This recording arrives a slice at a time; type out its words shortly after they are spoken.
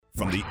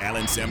From the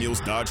Allen Samuels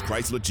Dodge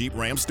Chrysler Jeep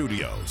Ram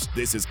Studios,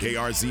 this is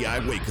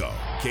KRZI Waco,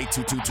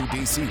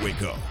 K222DC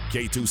Waco,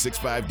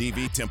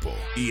 K265DV Temple,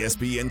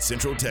 ESPN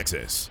Central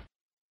Texas.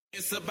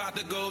 It's about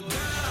to go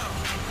down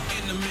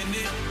in a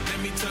minute.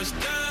 Let me touch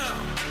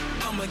down.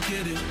 I'ma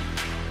get it.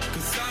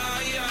 'Cause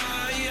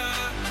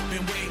I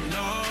been waiting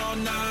all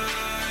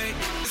night.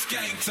 It's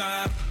game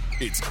time.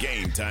 It's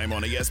game time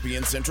on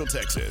ESPN Central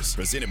Texas,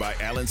 presented by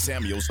Allen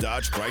Samuels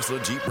Dodge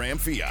Chrysler Jeep Ram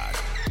Fiat.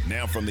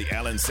 Now from the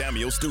Allen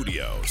Samuels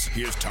Studios,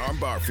 here's Tom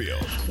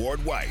Barfield,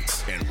 Ward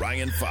White, and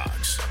Ryan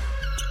Fox.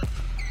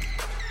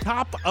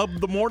 Top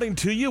of the morning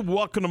to you.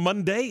 Welcome to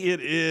Monday.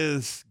 It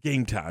is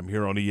game time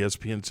here on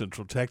ESPN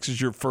Central Texas.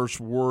 Your first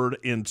word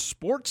in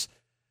sports.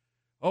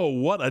 Oh,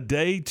 what a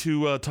day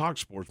to talk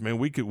sports, man.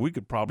 We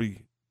could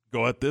probably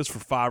go at this for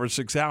 5 or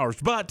 6 hours,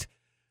 but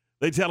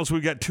they tell us we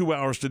got 2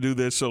 hours to do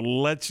this, so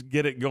let's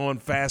get it going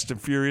fast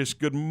and furious.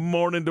 Good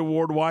morning to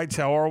Ward Whites.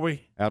 How are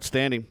we?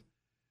 Outstanding.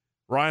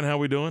 Ryan, how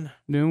we doing?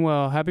 Doing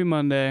well. Happy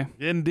Monday.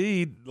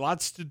 Indeed.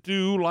 Lots to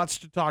do, lots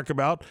to talk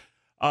about.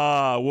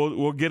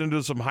 We'll get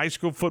into some high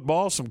school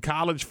football, some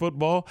college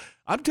football.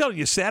 I'm telling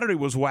you, Saturday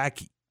was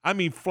wacky. I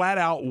mean, flat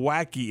out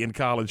wacky in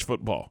college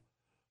football.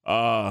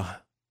 And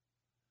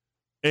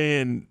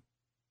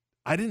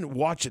I didn't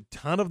watch a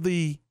ton of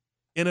the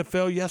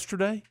NFL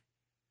yesterday.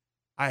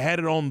 I had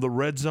it on the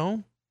Red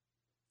Zone,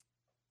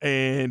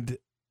 and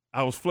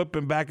I was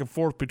flipping back and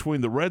forth between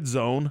the Red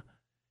Zone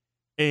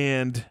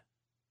and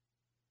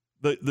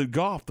the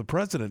golf, the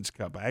President's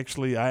Cup.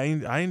 Actually,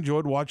 I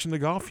enjoyed watching the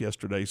golf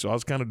yesterday, so I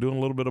was kind of doing a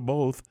little bit of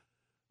both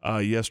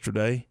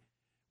yesterday.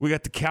 We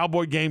got the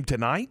Cowboy game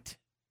tonight.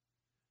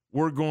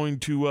 We're going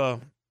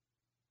to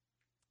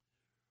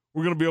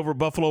be over at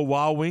Buffalo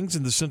Wild Wings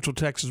in the Central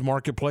Texas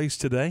Marketplace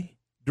today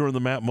during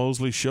the Matt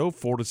Mosley Show,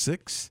 4 to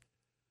 6.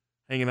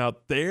 Hanging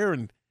out there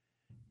and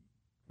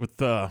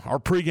with our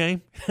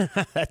pregame.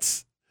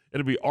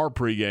 It'll be our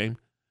pregame.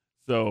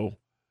 So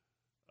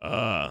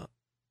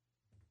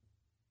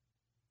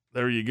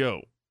there you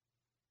go.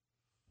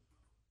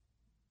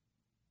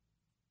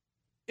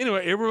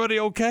 Anyway, everybody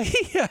okay?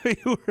 I mean,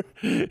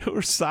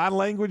 we're sign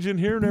language in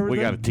here and everything.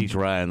 We got to teach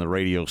Ryan the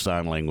radio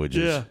sign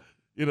languages.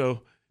 Yeah,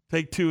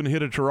 take two and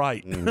hit it to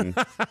right.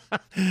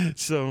 Mm-hmm.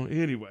 So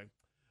anyway,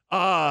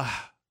 UMHB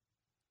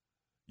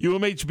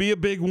a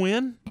big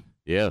win.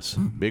 Yes,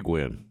 big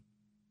win.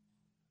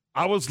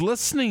 I was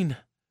listening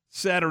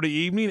Saturday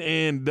evening,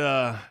 and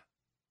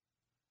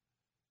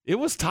it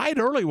was tight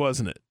early,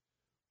 wasn't it?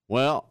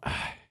 Well,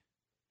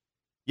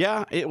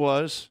 yeah, it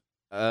was.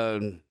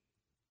 It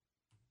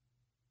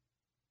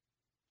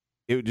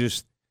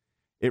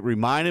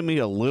reminded me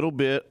a little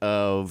bit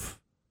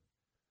of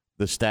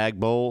the Stag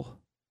Bowl,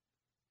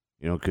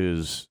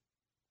 because,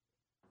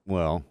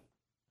 North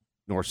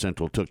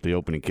Central took the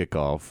opening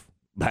kickoff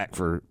back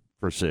for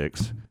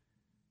 6.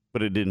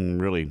 But it didn't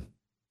really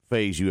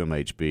phase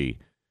UMHB.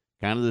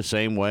 Kind of the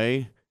same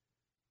way,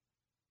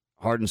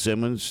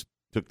 Hardin-Simmons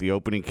took the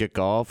opening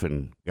kickoff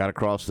and got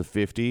across the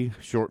 50,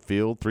 short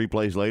field. 3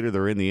 plays later,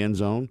 they're in the end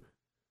zone.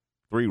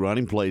 3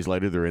 running plays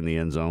later, they're in the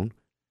end zone.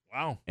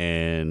 Wow.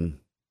 And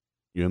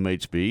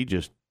UMHB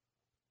just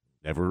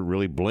never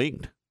really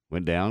blinked.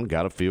 Went down,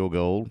 got a field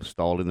goal,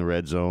 stalled in the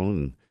red zone,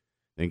 and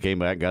then came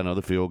back, got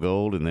another field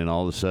goal, and then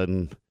all of a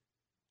sudden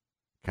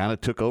kind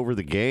of took over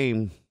the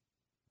game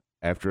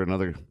after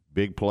another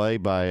big play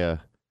by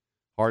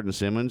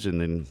Hardin-Simmons, and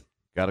then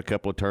got a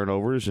couple of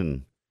turnovers,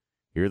 and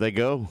here they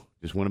go.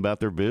 Just went about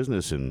their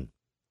business and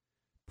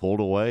pulled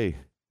away.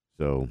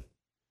 So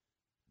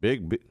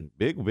big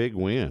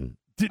win.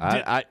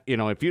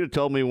 If you'd have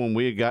told me when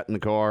we had got in the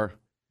car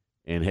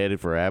and headed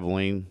for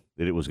Abilene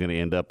that it was going to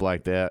end up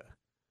like that,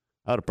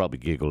 I would have probably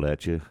giggled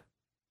at you.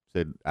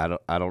 Said, I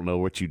don't know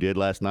what you did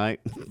last night,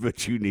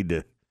 but you need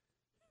to.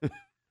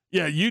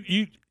 Yeah,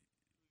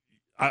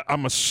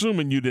 I'm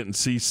assuming you didn't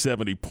see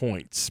 70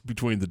 points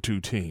between the two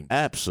teams.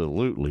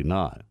 Absolutely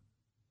not.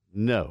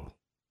 No.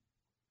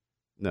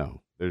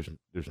 There's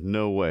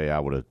no way I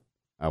would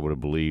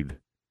have believed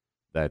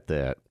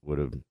that would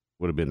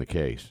have been the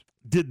case.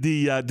 Did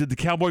the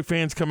Cowboy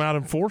fans come out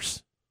in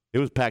force? It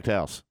was packed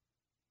house,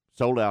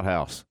 sold out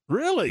house.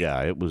 Really?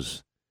 Yeah, it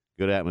was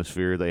good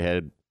atmosphere. They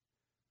had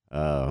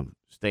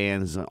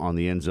stands on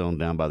the end zone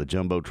down by the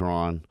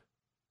Jumbotron.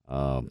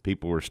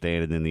 People were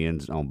standing in the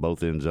on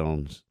both end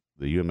zones.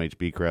 The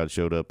UMHB crowd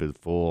showed up as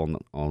full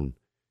on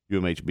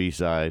UMHB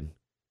side,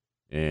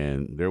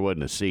 and there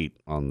wasn't a seat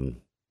on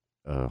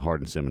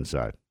Hardin-Simmons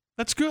side.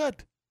 That's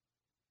good.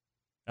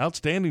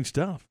 Outstanding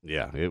stuff.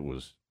 Yeah, it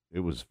was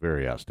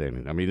very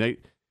outstanding. I mean,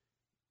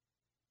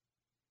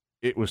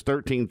 it was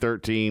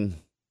 13-13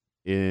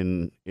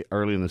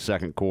 early in the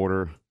second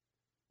quarter,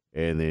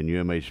 and then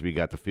UMHB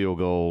got the field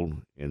goal,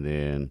 and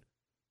then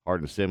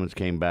Hardin-Simmons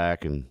came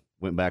back and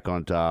went back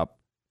on top,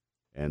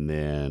 and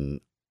then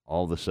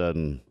all of a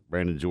sudden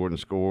Brandon Jordan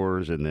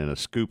scores, and then a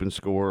scoop and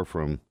score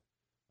from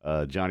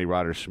Johnny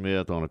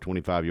Ryder-Smith on a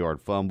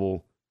 25-yard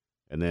fumble,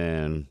 and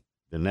then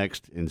the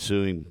next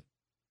ensuing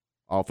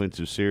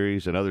offensive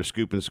series, another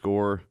scoop and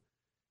score,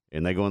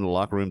 and they go in the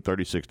locker room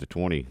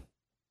 36-20.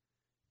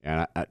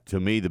 And to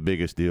me, the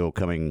biggest deal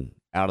coming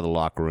out of the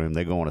locker room,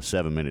 they go on a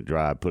 7-minute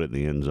drive, put it in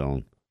the end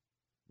zone.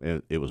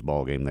 It was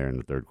ball game there in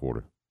the third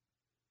quarter.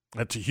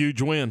 That's a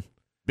huge win.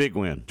 Big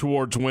win.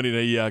 Towards winning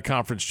a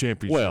conference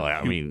championship. Well,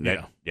 I mean,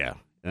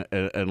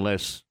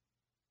 unless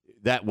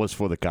that was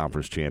for the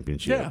conference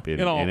championship in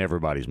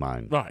everybody's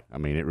mind. Right. I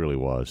mean, it really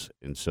was.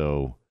 And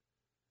so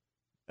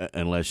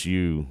unless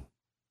you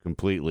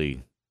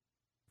completely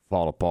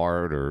fall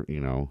apart or,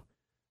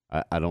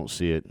 I don't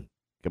see it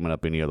coming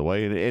up any other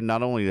way. And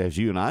not only as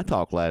you and I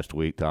talked last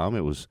week, Tom,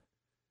 it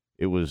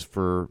was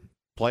for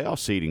playoff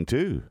seeding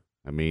too.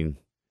 I mean,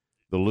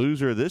 the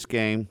loser of this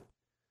game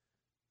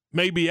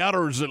may be out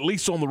or is at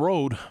least on the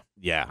road.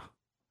 Yeah.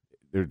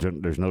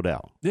 There's no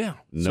doubt. Yeah.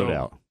 No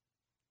doubt.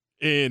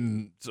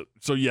 And so,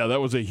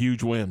 that was a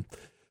huge win.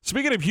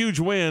 Speaking of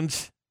huge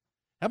wins,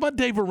 how about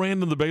Dave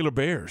Aranda and the Baylor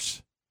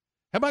Bears?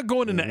 How about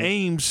going into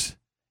Ames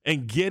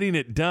and getting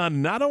it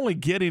done? Not only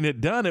getting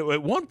it done,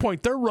 at one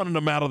point they're running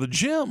them out of the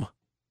gym.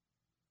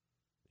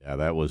 Yeah,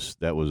 that was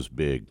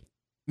big.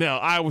 Now,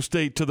 Iowa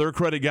State, to their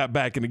credit, got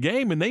back in the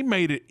game, and they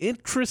made it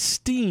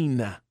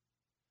interesting,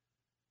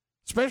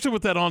 especially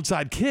with that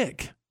onside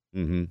kick.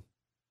 Mm-hmm.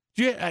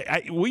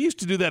 We used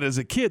to do that as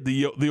a kid,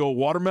 the old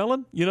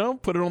watermelon,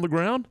 put it on the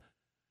ground.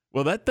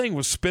 Well, that thing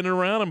was spinning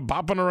around and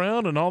bopping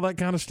around and all that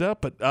kind of stuff.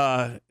 But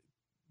and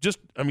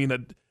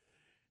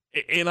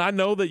I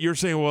know that you're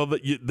saying, well,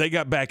 that they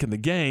got back in the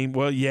game.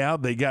 Well, yeah,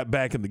 they got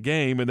back in the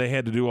game, and they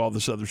had to do all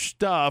this other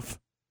stuff.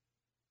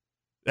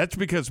 That's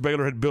because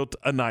Baylor had built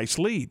a nice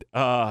lead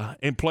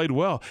and played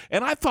well.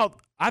 And I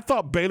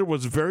thought Baylor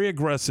was very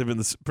aggressive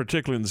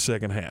particularly in the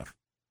second half.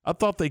 I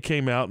thought they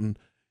came out and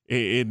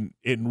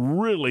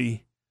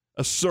really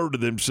asserted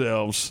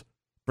themselves,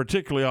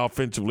 particularly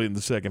offensively in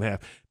the second half.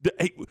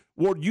 Hey,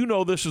 Ward, you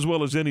know this as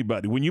well as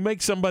anybody. When you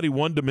make somebody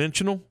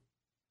one-dimensional,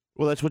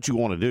 well, that's what you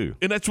want to do.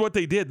 And that's what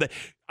they did.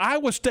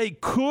 Iowa State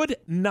could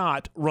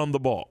not run the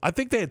ball. I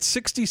think they had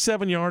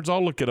 67 yards.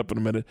 I'll look it up in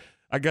a minute.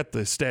 I got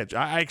the stat.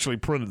 I actually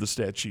printed the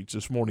stat sheets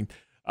this morning.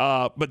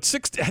 But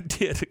 60, I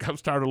did. I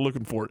was tired of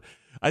looking for it.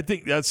 I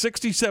think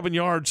 67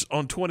 yards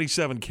on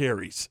 27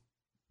 carries.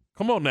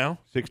 Come on now.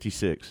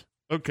 66.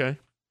 Okay.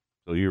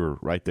 So you were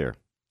right there.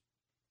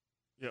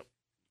 Yep.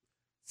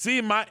 See,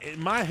 in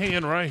my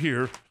hand right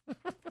here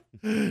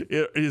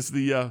is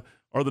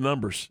are the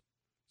numbers.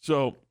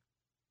 So,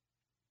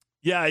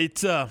 yeah,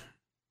 it's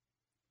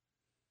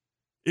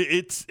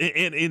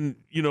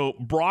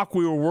Brock.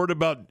 We were worried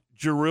about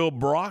Jarrell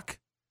Brock.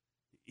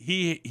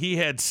 He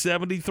had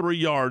 73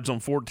 yards on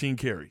 14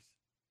 carries.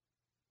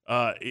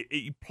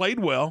 He played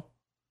well,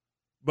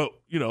 but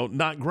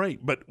not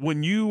great. But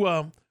when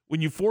you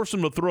force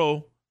him to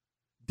throw,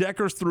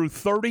 Deckers threw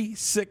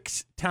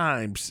 36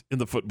 times in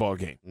the football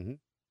game,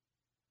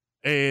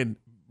 and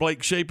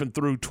Blake Shapen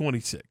threw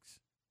 26.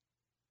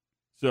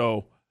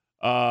 So,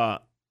 and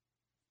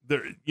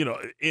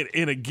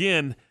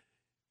again,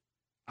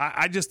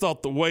 I just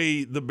thought the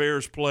way the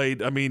Bears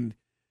played. I mean,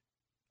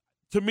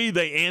 to me,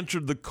 they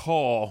answered the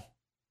call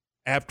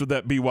after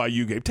that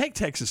BYU game. Take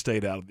Texas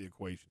State out of the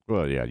equation.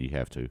 Well, yeah, you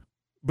have to.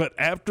 But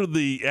after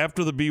the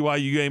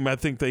BYU game, I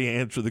think they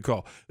answered the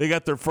call. They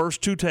got their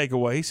first 2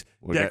 takeaways.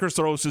 Deckers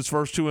throws his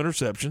first 2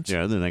 interceptions.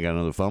 Yeah, and then they got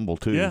another fumble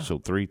too. Yeah. So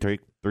three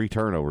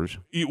turnovers.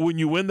 When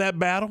you win that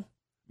battle,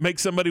 make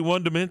somebody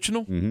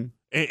one-dimensional,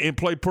 and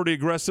play pretty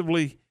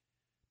aggressively,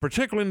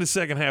 particularly in the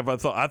second half.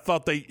 I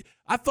thought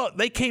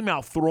they came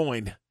out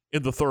throwing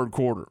in the third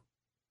quarter,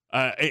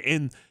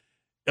 and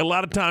a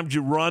lot of times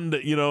you run,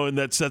 and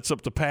that sets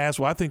up the pass.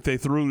 Well, I think they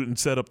threw it and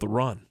set up the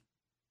run,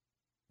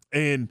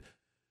 and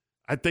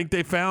I think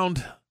they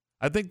found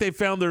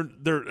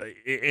their.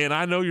 And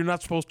I know you're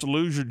not supposed to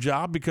lose your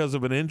job because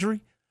of an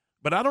injury,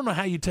 but I don't know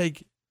how you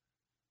take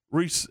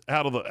Reese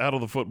out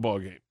of the football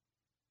game.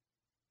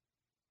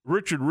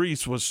 Richard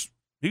Reese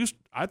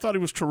I thought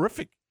he was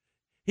terrific.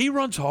 He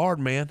runs hard,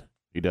 man.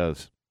 He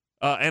does.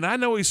 And I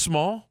know he's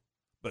small,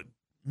 but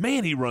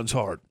man, he runs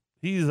hard.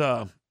 He's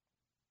a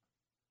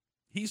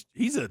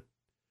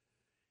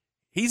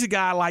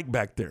guy I like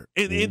back there.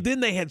 And then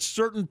they had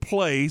certain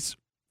plays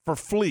for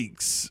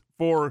Fleeks,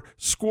 for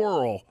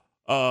Squirrel,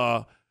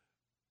 for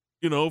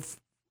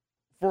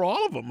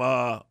all of them.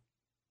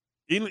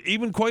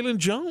 Even Quaylon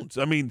Jones.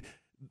 I mean,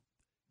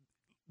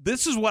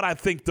 this is what I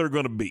think they're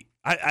going to be.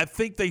 I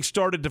think they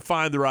started to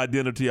find their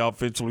identity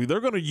offensively. They're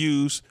going to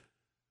use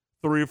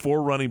 3 or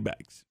 4 running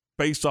backs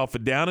based off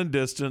of down and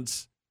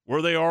distance,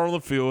 where they are on the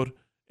field,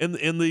 in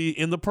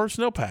the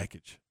personnel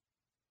package.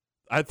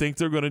 I think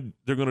they're going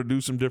to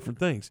do some different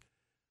things.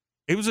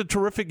 It was a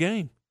terrific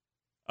game,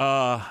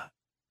 and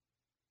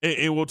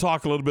we'll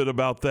talk a little bit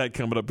about that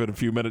coming up in a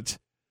few minutes.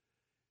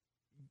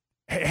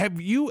 Have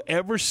you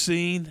ever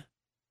seen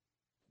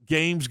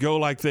games go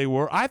like they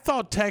were? I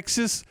thought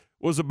Texas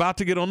was about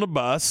to get on the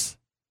bus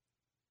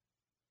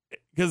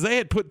because they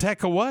had put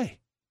Tech away.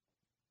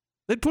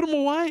 They'd put them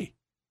away.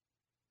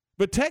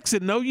 But Tech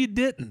said, no, you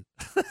didn't.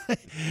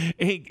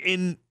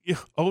 and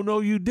oh, no,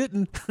 you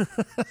didn't.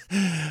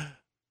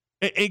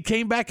 and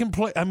came back and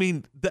played. I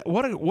mean,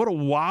 what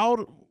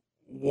a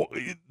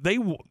they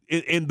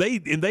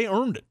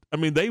earned it. I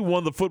mean, they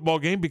won the football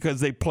game because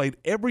they played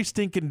every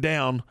stinking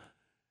down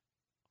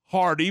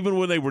hard, even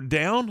when they were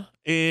down,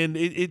 and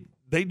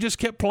they just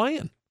kept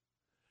playing.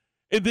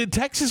 And then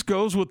Texas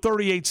goes with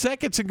 38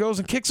 seconds and goes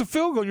and kicks a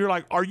field goal. And you're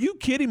like, are you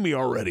kidding me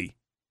already?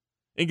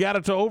 And got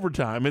it to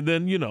overtime. And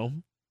then, you know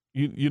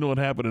what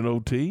happened in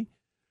OT.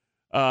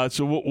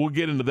 So we'll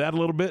get into that a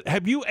little bit.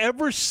 Have you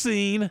ever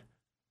seen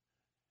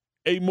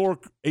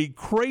a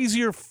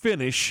crazier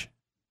finish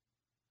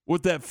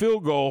with that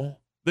field goal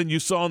than you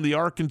saw in the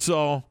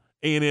Arkansas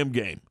A&M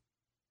game?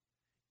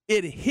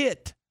 It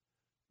hit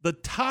the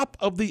top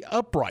of the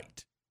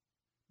upright.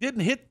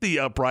 Didn't hit the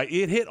upright.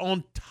 It hit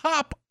on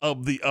top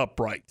of the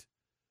upright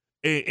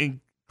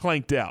and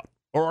clanked out.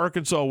 Or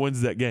Arkansas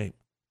wins that game.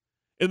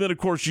 And then, of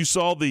course, you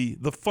saw the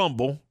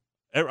fumble.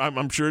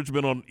 I'm sure it's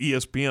been on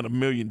ESPN a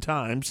million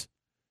times,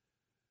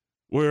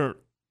 where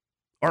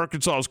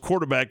Arkansas's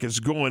quarterback is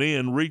going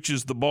in,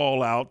 reaches the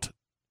ball out,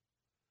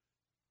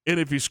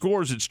 and if he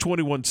scores, it's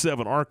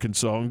 21-7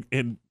 Arkansas,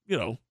 and, you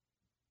know,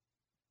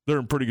 they're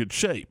in pretty good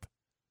shape.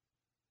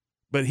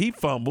 But he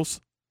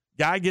fumbles.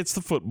 Guy gets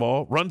the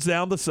football, runs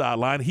down the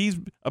sideline. He's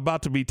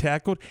about to be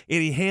tackled,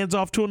 and he hands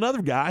off to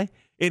another guy,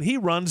 and he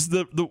runs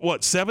the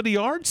 70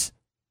 yards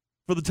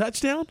for the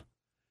touchdown?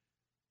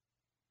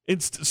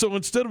 So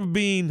instead of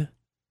being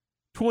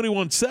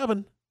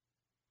 21-7,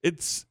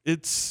 it's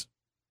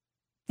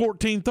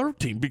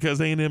 14-13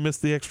 because A&M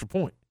missed the extra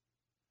point.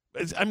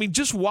 I mean,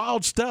 just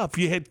wild stuff.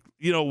 You had,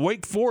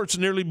 Wake Forest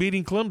nearly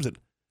beating Clemson.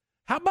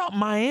 How about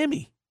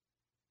Miami?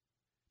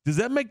 Does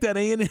that make that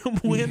A&M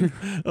win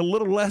a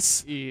little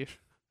less? Yeah.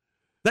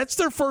 That's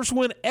their first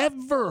win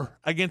ever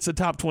against a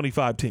top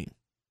 25 team.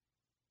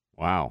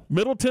 Wow.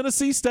 Middle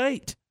Tennessee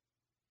State.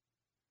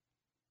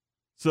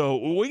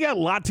 So we got a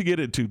lot to get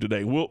into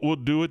today. We'll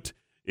do it,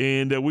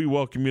 and we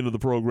welcome you to the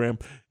program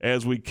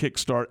as we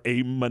kickstart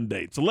a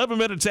Monday. It's 11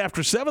 minutes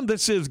after 7.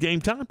 This is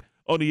Game Time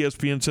on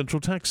ESPN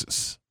Central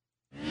Texas.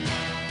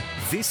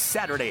 This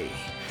Saturday,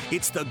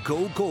 it's the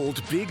Go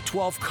Gold Big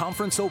 12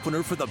 Conference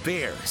opener for the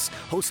Bears,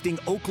 hosting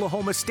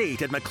Oklahoma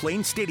State at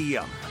McLean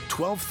Stadium.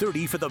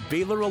 12:30 for the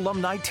Baylor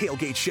Alumni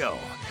Tailgate Show.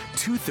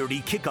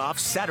 2:30 kickoff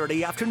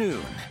Saturday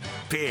afternoon.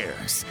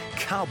 Bears,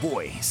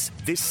 Cowboys,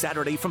 this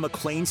Saturday from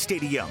McLean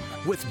Stadium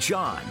with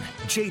John,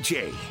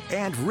 JJ,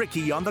 and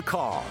Ricky on the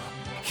call.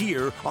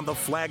 Here on the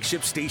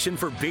flagship station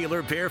for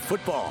Baylor Bear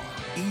football,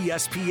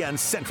 ESPN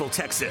Central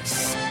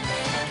Texas.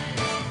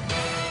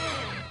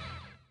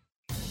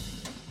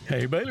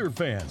 Hey Baylor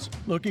fans,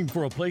 looking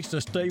for a place to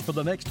stay for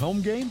the next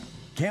home game?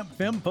 Camp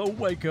Fimpo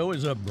Waco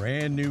is a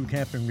brand new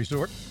camping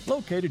resort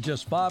located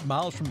just 5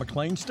 miles from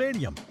McLean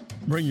Stadium.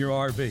 Bring your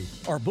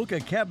RV or book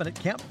a cabin at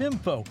Camp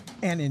Fimpo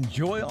and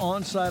enjoy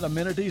on-site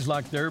amenities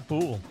like their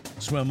pool,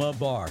 swim-up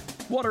bar,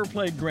 water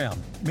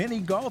playground, mini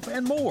golf,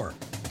 and more.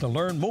 To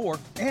learn more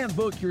and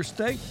book your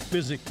stay,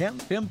 visit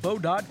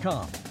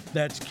campfimpo.com.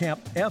 That's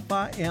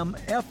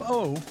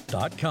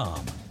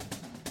campfimfo.com.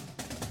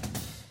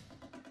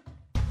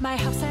 My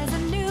house has a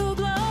new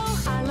glow.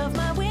 I love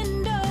my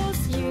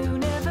windows.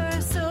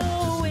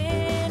 Universal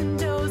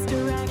Windows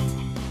Direct.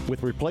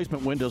 With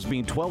replacement windows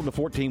being 12 to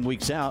 14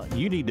 weeks out,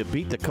 you need to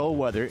beat the cold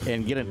weather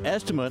and get an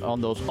estimate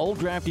on those old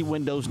drafty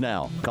windows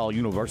now. Call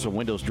Universal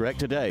Windows Direct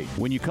today.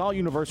 When you call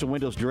Universal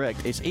Windows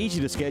Direct, it's easy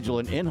to schedule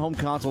an in-home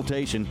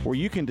consultation where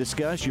you can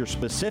discuss your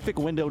specific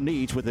window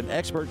needs with an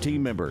expert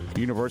team member.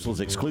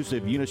 Universal's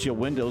exclusive Unishield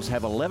windows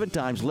have 11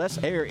 times less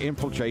air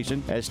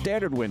infiltration as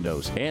standard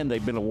windows, and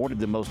they've been awarded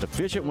the most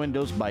efficient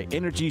windows by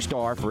Energy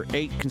Star for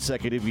 8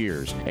 consecutive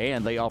years.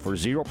 And they offer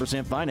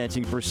 0%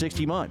 financing for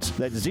 60 months.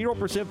 That's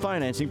 0%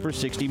 financing for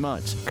 60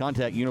 months.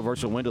 Contact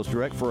Universal Windows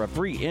Direct for a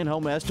free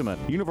in-home estimate.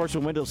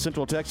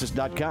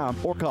 UniversalWindowsCentralTexas.com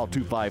or call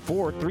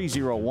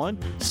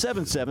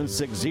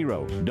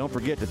 254-301-7760. Don't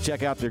forget to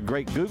check out their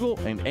great Google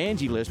and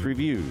Angie List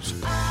reviews.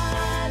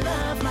 I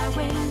love my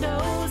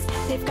windows.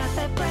 They've got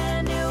that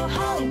brand new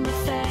home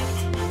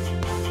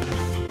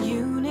effect.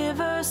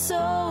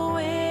 Universal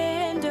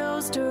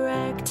Windows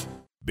Direct.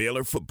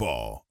 Baylor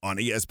football on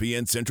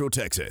ESPN Central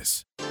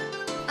Texas.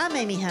 I'm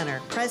Amy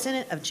Hunter,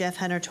 president of Jeff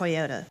Hunter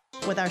Toyota.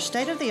 With our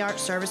state-of-the-art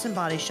service and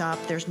body shop,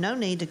 there's no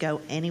need to go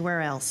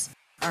anywhere else.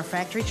 Our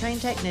factory-trained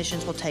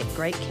technicians will take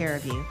great care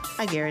of you.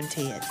 I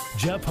guarantee it.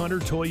 Jeff Hunter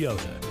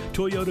Toyota.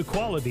 Toyota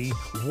quality,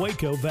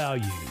 Waco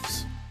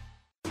values.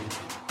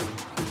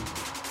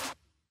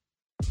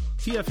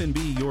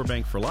 TFNB Your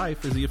Bank for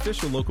Life is the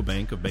official local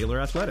bank of Baylor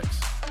Athletics.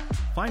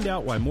 Find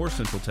out why more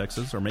Central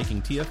Texas are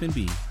making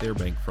TFNB their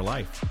bank for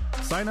life.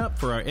 Sign up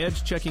for our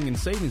Edge checking and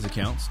savings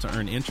accounts to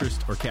earn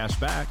interest or cash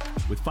back.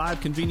 With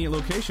 5 convenient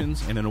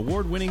locations and an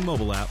award-winning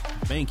mobile app,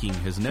 banking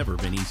has never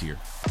been easier.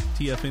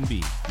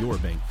 TFNB, your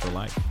bank for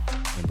life.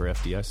 Member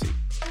FDIC.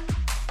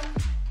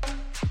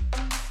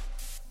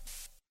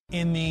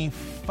 In the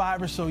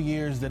 5 or so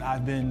years that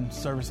I've been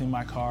servicing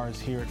my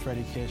cars here at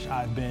Freddie Kish,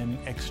 I've been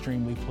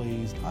extremely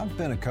pleased. I've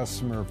been a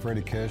customer of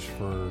Freddie Kish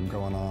for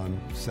going on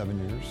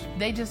 7 years.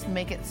 They just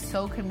make it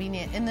so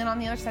convenient. And then on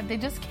the other side, they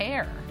just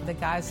care. The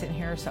guys in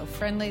here are so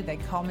friendly. They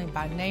call me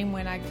by name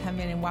when I come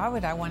in, and why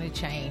would I want to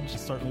change? I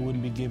certainly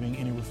wouldn't be giving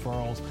any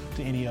referrals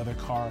to any other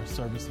car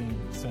servicing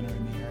center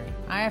in the area.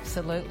 I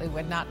absolutely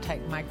would not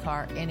take my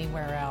car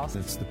anywhere else.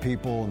 It's the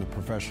people and the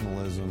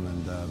professionalism,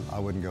 and I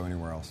wouldn't go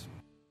anywhere else.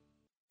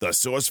 The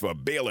source for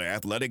Baylor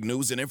athletic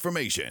news and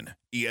information,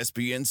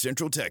 ESPN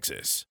Central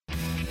Texas.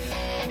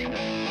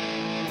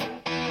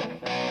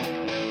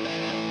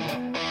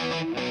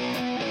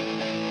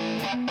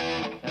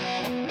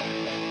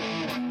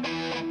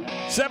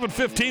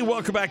 7:15.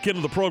 Welcome back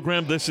into the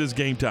program. This is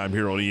Game Time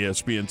here on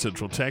ESPN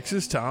Central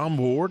Texas. Tom,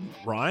 Ward,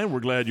 Ryan, we're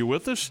glad you're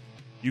with us.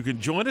 You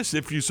can join us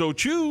if you so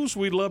choose.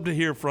 We'd love to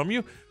hear from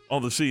you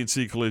on the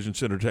CNC Collision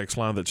Center text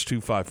line. That's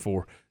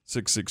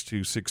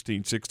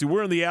 254-662-1660.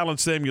 We're in the Allen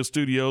Samuel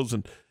Studios,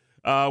 and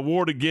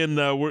Ward, again,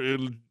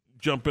 we'll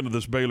jump into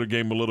this Baylor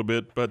game a little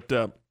bit, but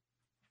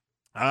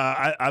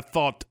I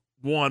thought,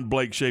 one,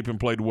 Blake Shapen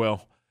played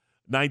well.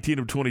 19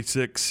 of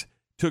 26,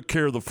 took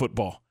care of the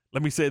football.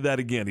 Let me say that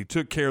again. He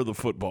took care of the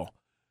football.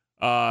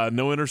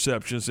 No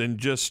interceptions, and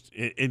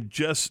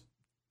just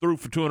threw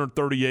for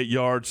 238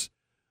 yards.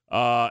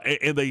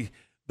 And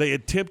they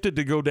attempted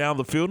to go down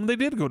the field, and they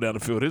did go down the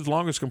field. His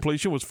longest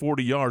completion was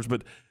 40 yards,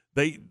 but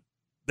they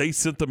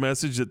sent the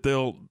message that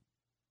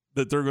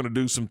they're going to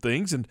do some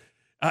things. And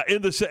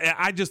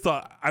I just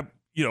thought,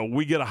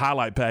 we get a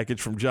highlight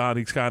package from John.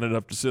 He's kind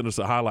enough to send us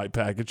a highlight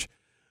package.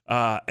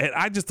 And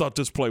I just thought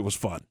this play was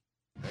fun.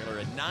 Baylor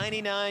at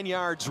 99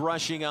 yards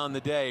rushing on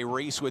the day.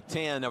 Reese with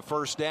 10, a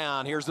first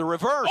down. Here's the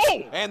reverse.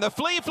 Oh! And the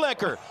flea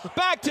flicker.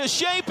 Back to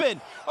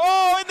Shapen.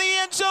 Oh, in the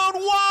end zone,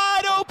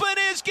 wide open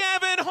is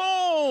Gavin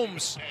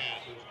Holmes.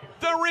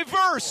 The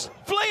reverse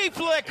flea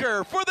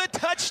flicker for the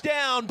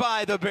touchdown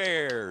by the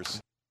Bears.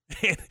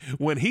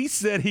 When he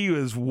said he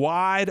was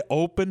wide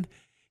open,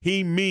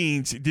 he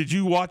means, did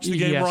you watch the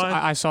game, yes, Ryan?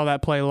 I saw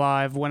that play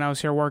live when I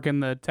was here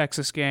working the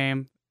Texas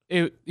game.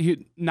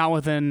 He not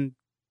within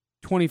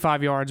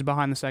 25 yards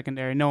behind the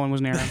secondary. No one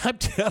was near him. I'm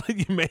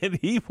telling you, man,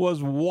 he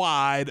was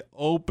wide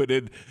open.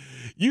 And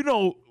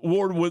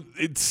Ward,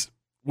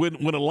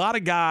 when a lot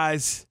of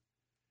guys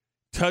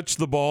touch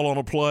the ball on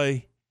a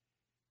play,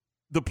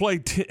 the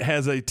play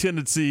has a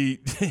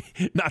tendency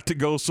not to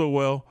go so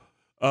well.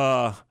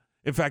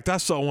 In fact, I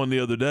saw one the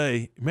other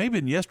day, maybe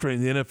yesterday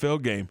in the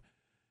NFL game.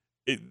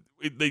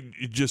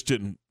 It just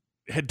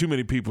had too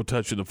many people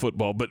touching the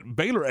football, but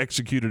Baylor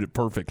executed it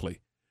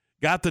perfectly.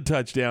 Got the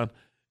touchdown.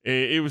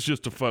 It was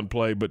just a fun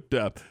play.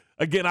 But,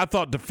 again, I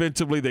thought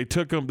defensively they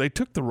took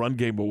the run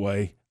game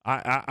away.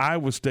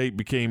 Iowa State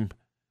became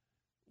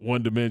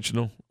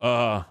one-dimensional.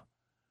 There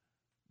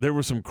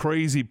were some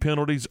crazy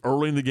penalties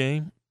early in the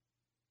game,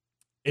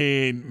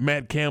 and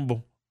Matt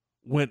Campbell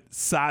went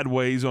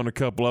sideways on a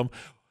couple of them.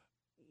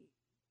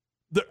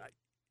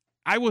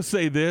 I will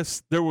say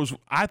this.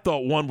 I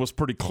thought one was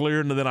pretty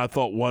clear, and then I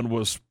thought one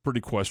was pretty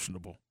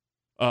questionable.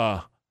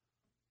 But,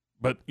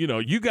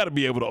 you got to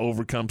be able to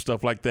overcome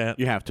stuff like that.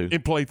 You have to.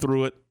 And play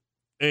through it.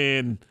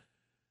 And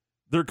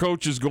their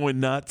coach is going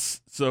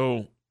nuts.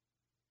 So,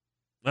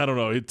 I don't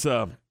know. It's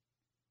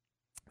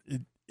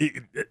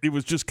it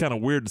was just kind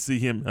of weird to see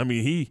him. I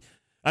mean,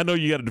 I know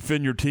you got to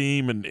defend your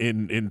team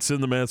and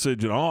send the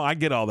message and all. I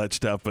get all that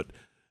stuff. But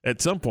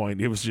at some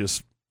point, it was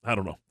just, I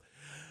don't know.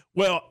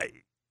 Well,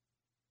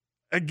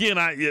 again,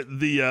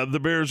 the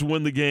Bears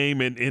win the game.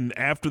 And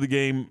after the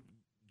game,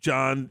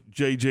 John,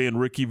 JJ, and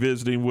Ricky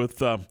visiting with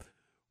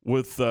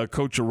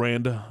Coach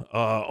Aranda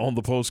on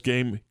the post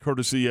game,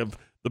 courtesy of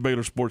the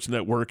Baylor Sports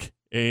Network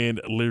and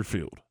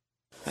Learfield.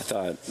 I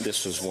thought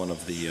this was one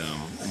of the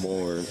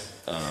more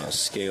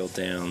scaled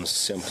down,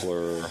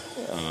 simpler,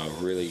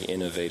 really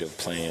innovative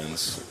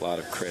plans. A lot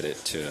of credit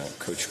to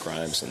Coach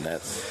Grimes and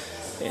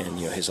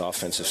his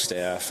offensive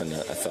staff. And I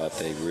thought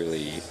they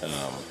really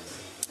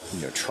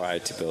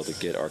tried to be able to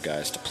get our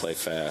guys to play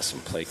fast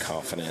and play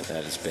confident.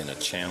 That has been a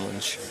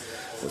challenge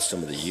with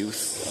some of the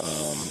youth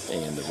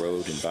and the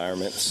road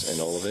environments and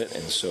all of it.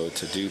 And so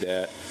to do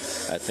that,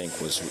 I think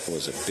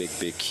was a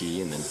big key.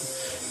 And then,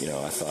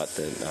 I thought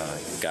that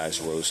guys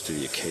rose to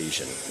the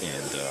occasion.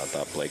 And I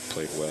thought Blake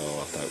played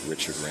well. I thought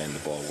Richard ran the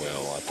ball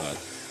well. I thought,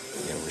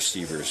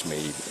 receivers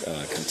made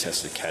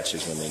contested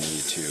catches when they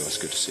needed to. It was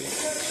good to see.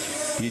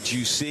 Did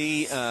you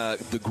see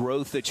the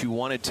growth that you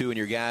wanted to in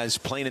your guys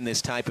playing in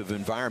this type of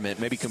environment,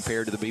 maybe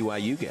compared to the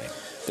BYU game?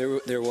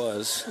 There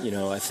was.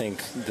 I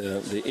think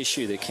the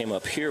issue that came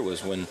up here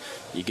was when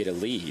you get a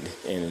lead,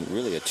 and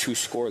really a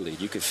 2-score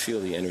lead, you could feel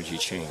the energy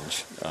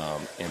change.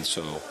 And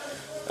so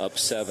up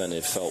 7,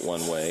 it felt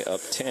one way.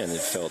 Up 10,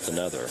 it felt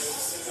another.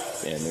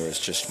 And there was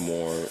just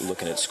more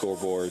looking at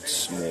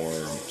scoreboards, more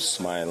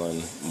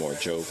smiling, more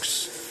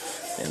jokes,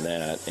 and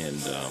that. And,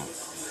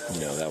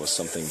 that was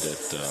something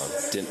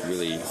that didn't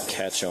really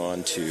catch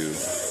on to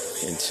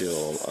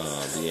until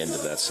the end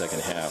of that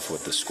second half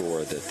with the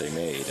score that they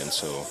made. And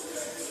so,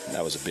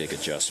 that was a big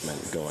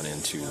adjustment going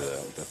into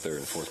the third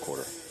and fourth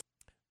quarter.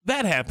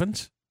 That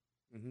happens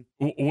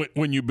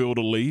when you build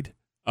a lead.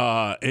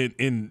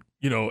 And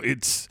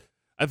it's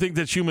I think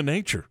that's human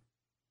nature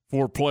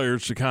for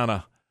players to kind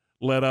of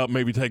let up,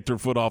 maybe take their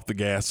foot off the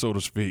gas, so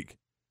to speak,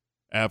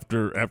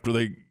 after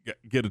they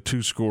get a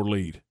 2-score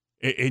lead.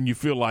 And you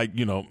feel like,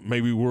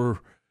 maybe we're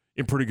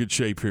in pretty good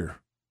shape here.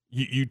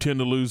 You tend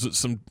to lose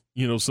some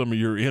of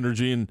your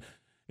energy and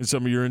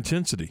some of your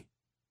intensity.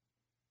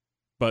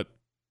 But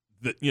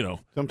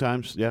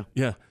sometimes, yeah.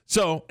 Yeah.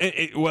 So,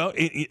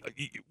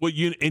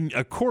 and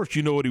of course,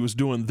 you know what he was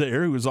doing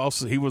there. He was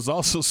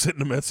also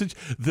sending a message.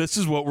 This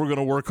is what we're going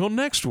to work on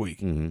next week.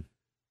 Mm-hmm.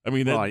 I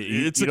mean,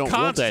 you don't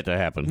want that to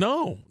happen.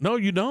 No,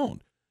 you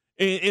don't.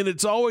 And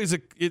it's always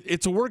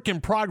it's a work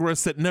in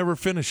progress that never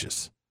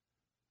finishes.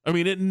 I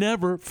mean, it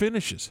never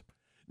finishes.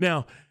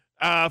 Now,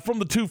 from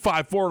the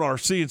 254 on our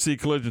CNC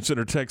Collision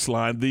Center text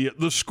line,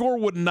 the score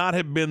would not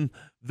have been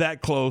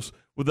that close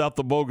without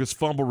the bogus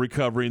fumble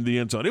recovery in the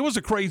end zone. It was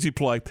a crazy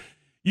play.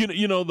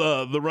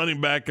 The running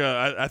back,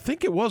 I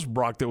think it was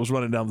Brock that was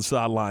running down the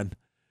sideline,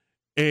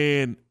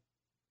 and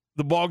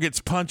the ball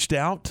gets punched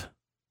out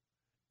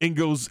and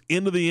goes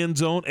into the end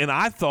zone, and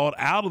I thought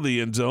out of the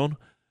end zone,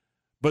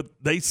 but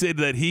they said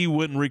that he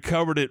went and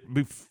recovered it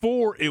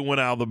before it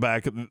went out of the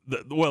back,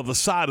 the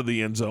side of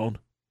the end zone,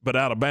 but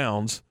out of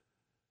bounds.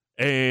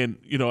 And,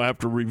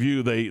 after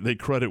review, they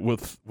credit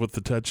with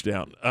the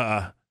touchdown.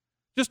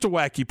 Just a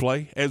wacky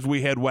play, as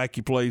we had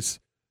wacky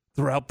plays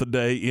throughout the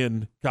day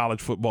in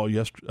college football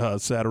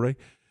Saturday.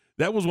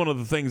 That was one of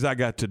the things I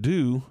got to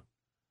do.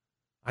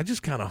 I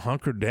just kind of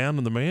hunkered down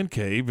in the man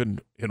cave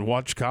and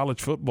watched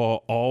college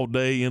football all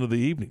day into the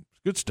evening.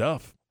 Good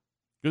stuff.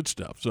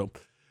 So,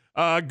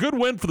 good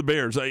win for the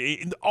Bears.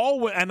 And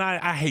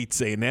I hate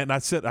saying that,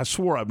 and I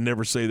swore I'd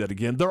never say that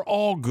again. They're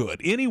all good.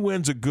 Any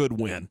win's a good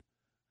win.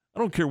 I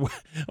don't care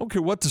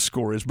what the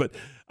score is, but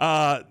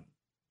I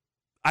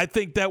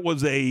think that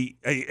was a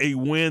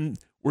win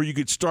where you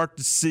could start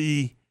to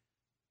see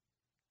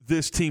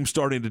this team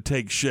starting to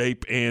take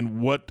shape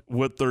and what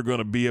they're going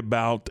to be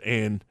about.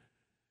 And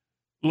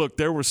look,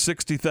 there were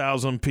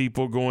 60,000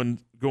 people going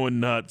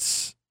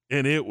nuts,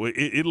 and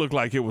it looked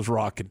like it was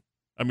rocking.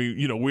 I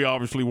mean, we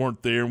obviously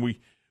weren't there, and we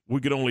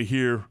could only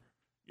hear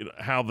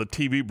how the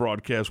TV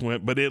broadcast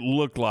went, but it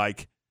looked. I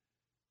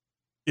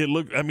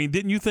mean,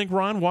 didn't you think,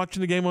 Ron, watching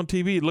the game on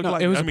TV, it looked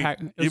like it was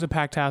a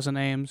packed house in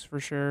Ames for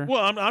sure.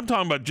 Well, I'm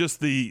talking about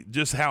just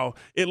how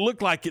it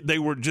looked like they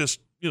were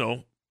just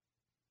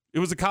it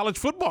was a college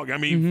football game. I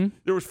mean,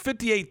 there was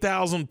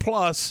 58,000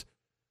 plus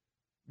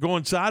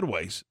going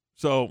sideways.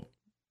 So,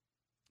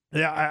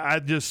 yeah, I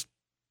just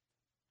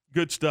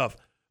good stuff.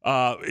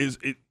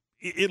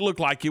 It looked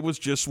like it was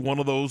just one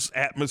of those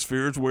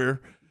atmospheres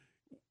where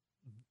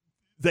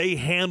they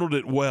handled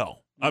it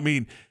well. I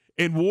mean,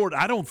 and Ward,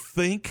 I'm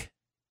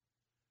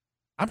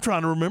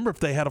trying to remember if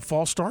they had a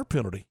false start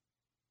penalty.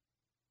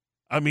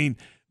 I mean,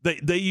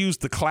 they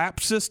used the clap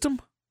system,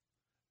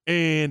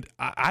 and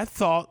I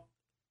thought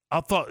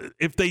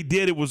if they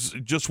did, it was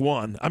just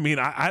one. I mean,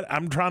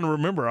 I'm trying to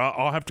remember.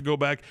 I'll have to go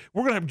back.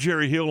 We're going to have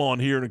Jerry Hill on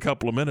here in a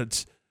couple of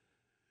minutes,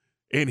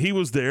 and he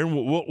was there, and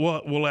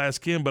we'll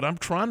ask him. But I'm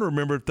trying to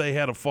remember if they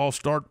had a false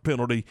start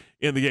penalty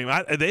in the game.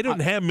 They didn't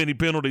have many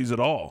penalties at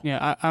all.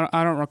 Yeah,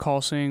 I don't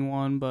recall seeing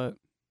one, but,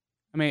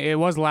 I mean, it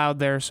was loud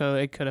there, so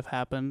it could have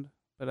happened.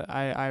 But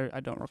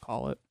I don't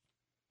recall it.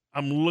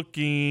 I'm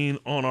looking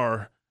on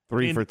our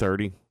 3 for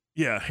 30.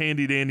 Yeah,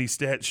 handy dandy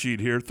stat sheet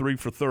here, 3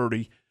 for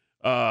 30.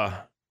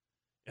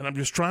 And I'm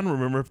just trying to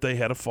remember if they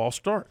had a false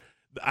start.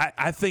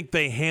 I think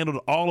they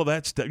handled all of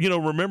that stuff.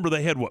 Remember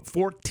they had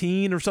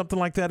 14 or something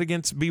like that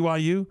against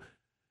BYU,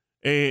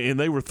 and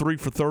they were 3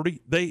 for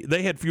 30.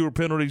 They had fewer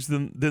penalties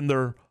than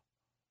their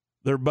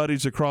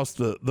buddies across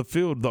the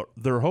field,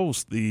 their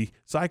hosts, the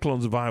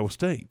Cyclones of Iowa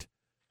State.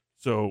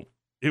 So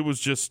it was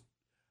just.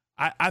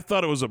 I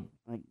thought it was a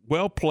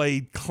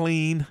well-played,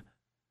 clean,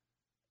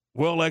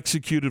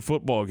 well-executed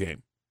football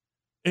game.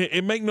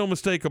 And make no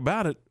mistake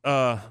about it,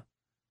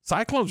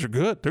 Cyclones are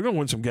good. They're going to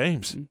win some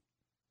games.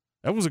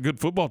 That was a good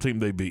football team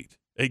they beat.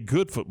 A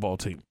good football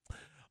team.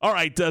 All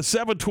right,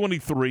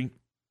 7:23.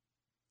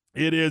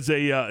 It is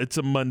it's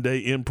a Monday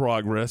in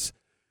progress,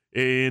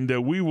 and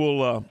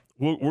we're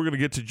going to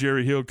get to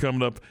Jerry Hill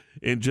coming up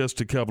in just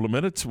a couple of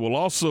minutes. We'll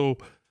also,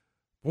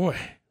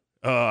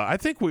 I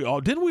think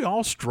didn't we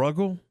all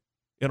struggle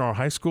in our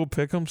high school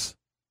pick'ems?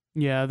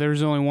 Yeah,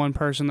 there's only one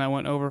person that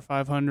went over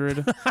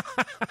 500.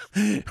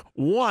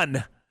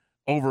 One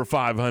over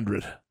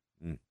 500.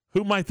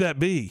 Who might that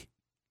be?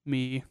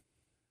 Me.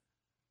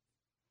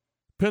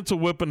 Pencil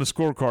whipping the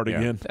scorecard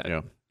again.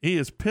 Yeah. He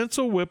is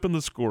pencil whipping the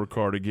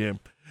scorecard again.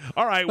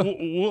 All right,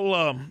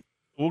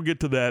 we'll get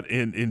to that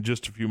in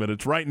just a few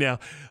minutes. Right now,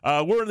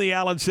 we're in the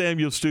Allen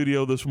Samuels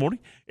studio this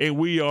morning, and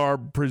we are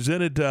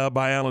presented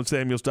by Allen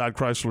Samuels Dodge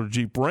Chrysler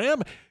Jeep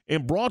Ram,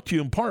 and brought to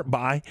you in part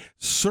by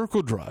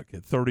Circle Drug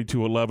at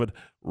 3211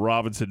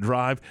 Robinson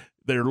Drive.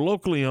 They're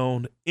locally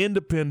owned,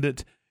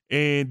 independent,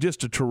 and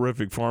just a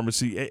terrific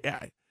pharmacy.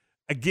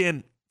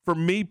 Again, for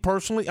me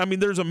personally, I mean,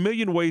 there's a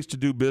million ways to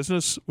do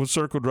business with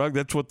Circle Drug.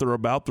 That's what they're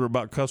about. They're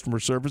about customer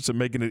service and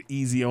making it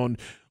easy on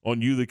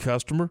you, the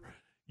customer.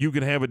 You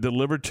can have it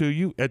delivered to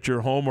you at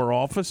your home or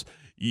office.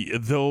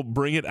 They'll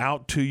bring it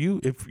out to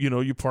you if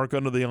you park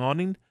under the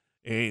awning,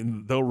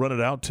 and they'll run it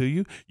out to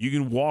you. You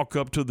can walk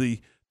up to the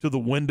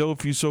window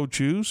if you so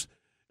choose.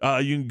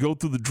 You can go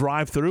through the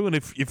drive-through, and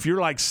if you're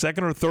like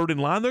second or third in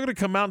line, they're going to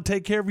come out and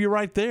take care of you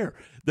right there.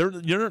 They're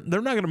not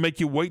going to make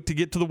you wait to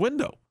get to the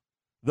window.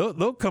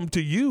 They'll come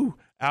to you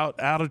out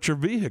at your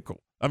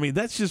vehicle. I mean,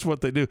 that's just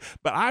what they do.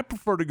 But I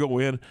prefer to go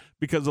in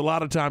because a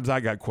lot of times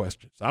I got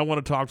questions. I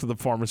want to talk to the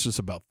pharmacist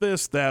about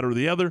this, that, or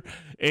the other.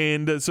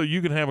 And so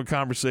you can have a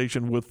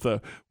conversation with the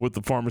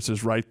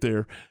pharmacist right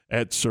there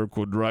at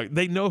Circle Drug.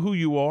 They know who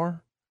you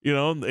are,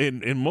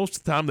 and most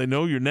of the time they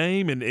know your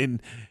name.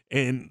 And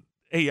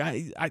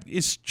hey,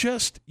 it's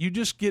just, you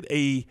just get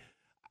I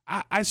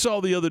saw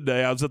the other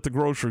day, I was at the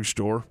grocery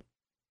store,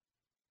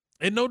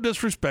 and no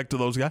disrespect to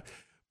those guys,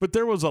 but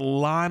there was a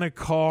line of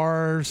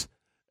cars,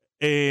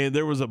 and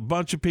there was a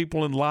bunch of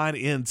people in line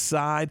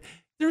inside.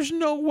 There's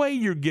no way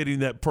you're getting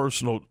that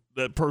personal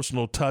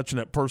touch and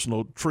that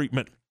personal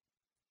treatment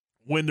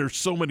when there's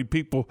so many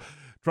people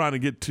trying to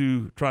get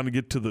to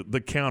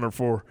the counter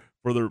for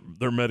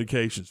their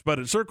medications. But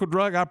at Circle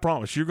Drug, I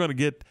promise you're going to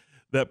get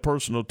that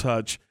personal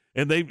touch.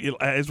 And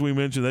as we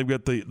mentioned, they've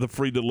got the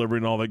free delivery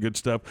and all that good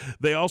stuff.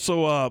 They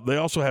also have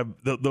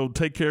they'll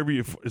take care of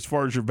you as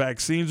far as your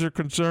vaccines are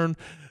concerned.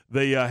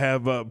 They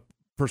have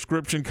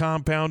prescription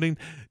compounding,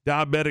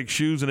 diabetic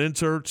shoes and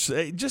inserts.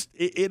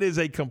 It is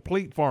a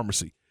complete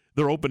pharmacy.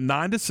 They're open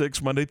 9 to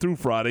 6 Monday through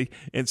Friday,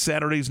 and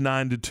Saturdays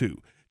 9 to 2.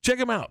 Check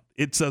them out.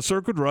 It's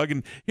Circle Drug.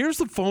 And here's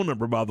the phone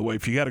number, by the way.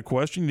 If you got a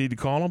question, you need to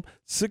call them,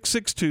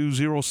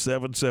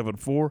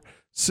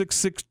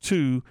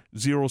 662-0774,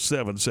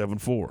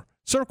 662-0774.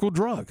 Circle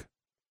Drug.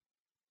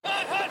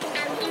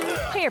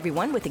 Hey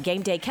everyone, with the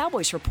Game Day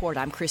Cowboys Report,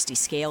 I'm Christy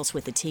Scales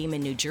with the team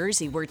in New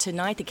Jersey, where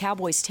tonight the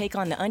Cowboys take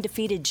on the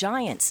undefeated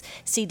Giants.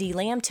 C.D.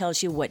 Lamb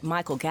tells you what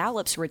Michael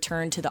Gallup's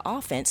return to the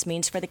offense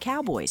means for the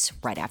Cowboys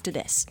right after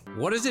this.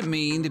 What does it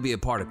mean to be a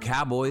part of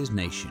Cowboys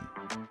Nation?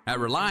 At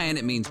Reliant,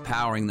 it means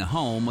powering the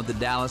home of the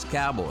Dallas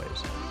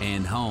Cowboys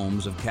and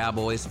homes of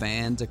Cowboys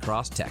fans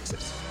across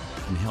Texas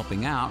and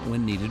helping out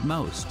when needed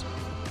most.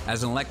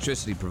 As an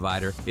electricity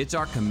provider, it's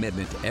our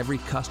commitment to every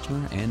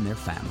customer and their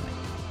family.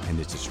 And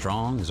it's as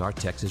strong as our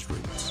Texas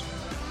roots.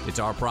 It's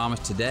our promise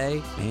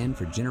today and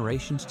for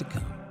generations to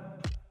come.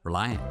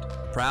 Reliant,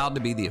 proud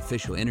to be the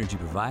official energy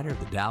provider of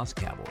the Dallas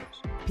Cowboys.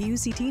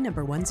 PUCT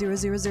number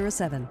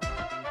 10007.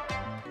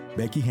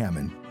 Becky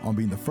Hammon on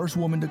being the first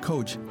woman to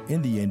coach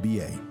in the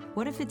NBA.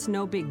 What if it's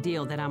no big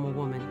deal that I'm a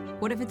woman?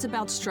 What if it's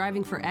about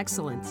striving for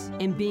excellence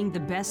and being the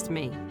best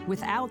me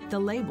without the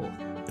label?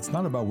 It's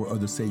not about where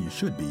others say you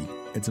should be.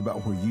 It's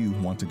about where you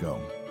want to go.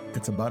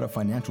 It's about a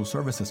financial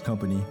services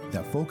company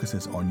that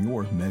focuses on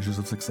your measures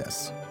of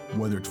success.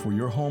 Whether it's for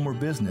your home or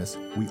business,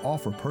 we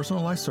offer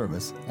personalized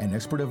service and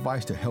expert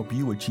advice to help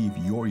you achieve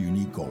your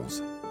unique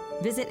goals.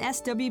 Visit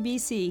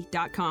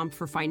swbc.com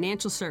for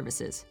financial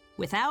services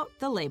without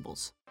the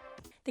labels.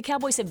 The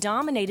Cowboys have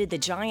dominated the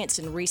Giants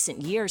in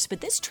recent years,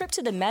 but this trip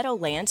to the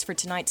Meadowlands for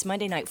tonight's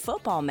Monday Night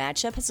Football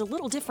matchup has a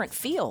little different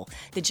feel.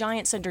 The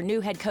Giants under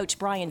new head coach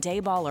Brian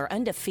Daboll are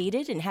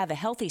undefeated and have a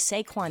healthy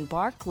Saquon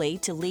Barkley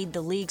to lead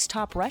the league's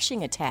top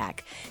rushing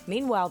attack.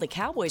 Meanwhile, the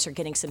Cowboys are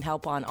getting some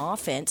help on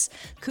offense.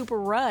 Cooper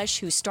Rush,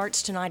 who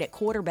starts tonight at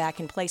quarterback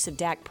in place of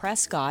Dak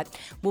Prescott,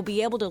 will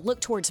be able to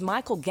look towards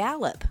Michael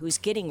Gallup, who's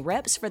getting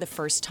reps for the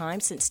first time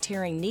since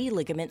tearing knee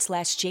ligaments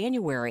last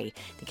January.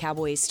 The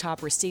Cowboys'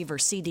 top receiver,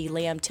 C.D.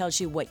 Lamb, tells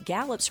you what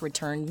Gallup's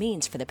return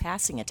means for the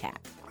passing attack.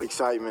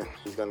 Excitement.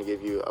 He's going to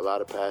give you a lot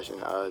of passion.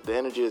 The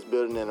energy is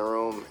building in the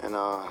room, and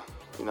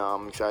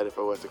I'm excited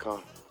for what's to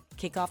come.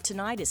 Kickoff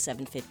tonight is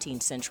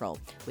 7:15 Central.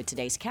 With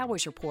today's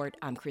Cowboys Report,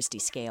 I'm Christy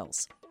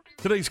Scales.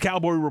 Today's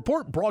Cowboy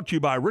Report brought to you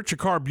by Richard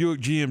Carr Buick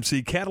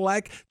GMC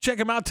Cadillac. Check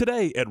them out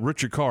today at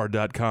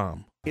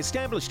richardcarr.com.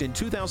 Established in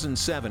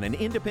 2007 and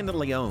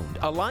independently owned,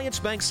 Alliance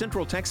Bank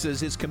Central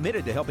Texas is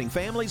committed to helping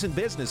families and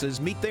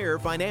businesses meet their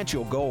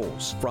financial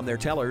goals. From their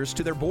tellers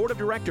to their board of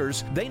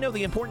directors, they know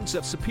the importance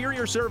of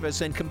superior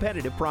service and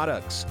competitive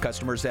products.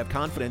 Customers have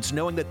confidence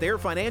knowing that their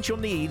financial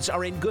needs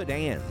are in good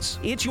hands.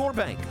 It's your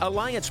bank,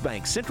 Alliance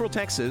Bank Central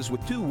Texas,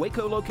 with 2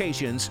 Waco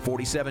locations,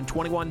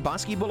 4721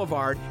 Bosque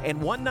Boulevard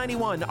and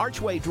 191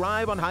 Archway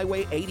Drive on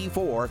Highway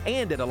 84,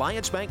 and at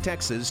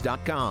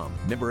alliancebanktexas.com.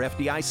 Member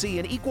FDIC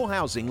and equal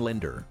housing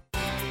lender.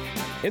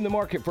 In the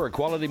market for a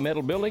quality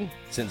metal building?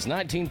 Since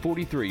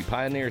 1943,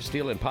 Pioneer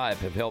Steel and Pipe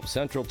have helped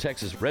Central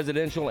Texas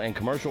residential and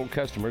commercial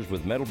customers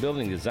with metal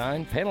building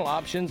design, panel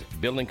options,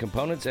 building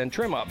components, and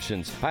trim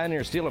options.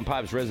 Pioneer Steel and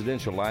Pipe's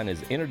residential line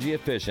is energy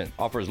efficient,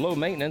 offers low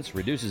maintenance,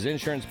 reduces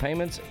insurance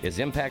payments, is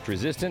impact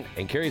resistant,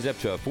 and carries up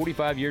to a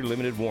 45-year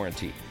limited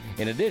warranty.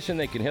 In addition,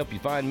 they can help you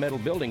find metal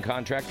building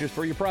contractors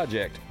for your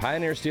project.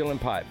 Pioneer Steel and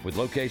Pipe, with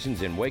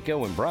locations in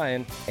Waco and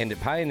Bryan, and at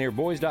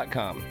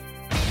pioneerboys.com.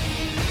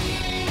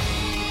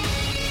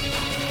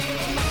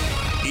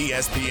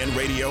 ESPN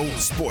Radio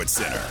Sports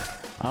Center.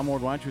 I'm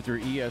Ward White with your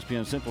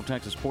ESPN Central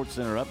Texas Sports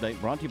Center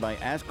update, brought to you by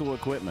ASCO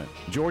Equipment.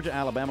 Georgia,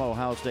 Alabama,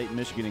 Ohio State,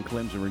 Michigan, and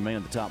Clemson remain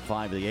in the top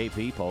 5 of the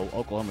AP poll.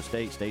 Oklahoma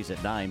State stays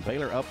at 9.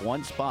 Baylor up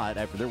 1 spot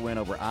after their win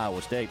over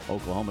Iowa State.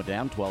 Oklahoma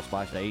down 12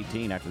 spots to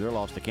 18 after their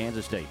loss to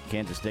Kansas State.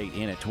 Kansas State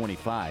in at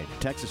 25.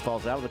 Texas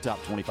falls out of the top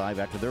 25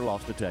 after their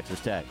loss to Texas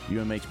Tech.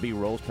 UMHB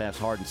rolls past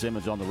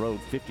Hardin-Simmons on the road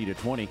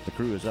 50-20. The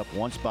Crew is up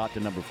 1 spot to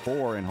number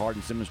 4, and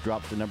Hardin-Simmons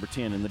drops to number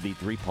 10 in the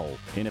D3 poll.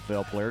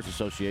 NFL Players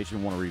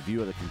Association want a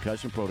review of the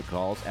concussion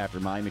protocols after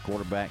Miami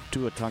quarterback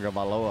Tua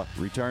Tagovailoa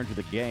returned to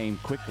the game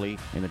quickly,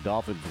 and the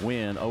Dolphins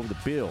win over the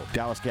Bills.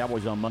 Dallas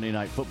Cowboys on Monday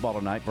Night Football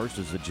tonight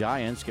versus the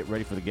Giants. Get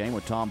ready for the game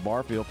with Tom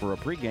Barfield for a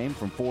pregame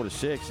from 4 to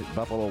 6 at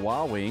Buffalo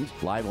Wild Wings,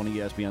 live on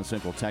ESPN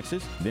Central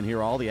Texas. Then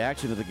hear all the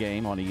action of the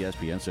game on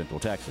ESPN Central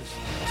Texas.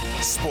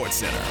 Sports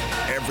Center,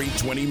 every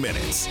 20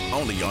 minutes,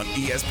 only on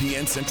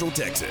ESPN Central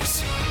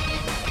Texas.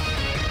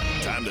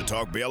 Time to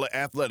talk Baylor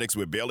athletics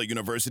with Baylor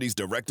University's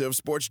Director of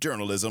Sports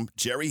Journalism,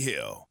 Jerry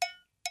Hill.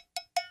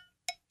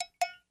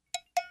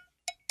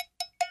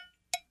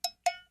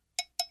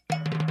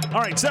 All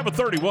right,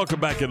 7:30.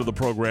 Welcome back into the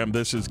program.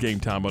 This is Game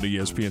Time on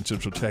ESPN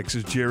Central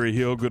Texas. Jerry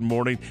Hill, good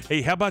morning.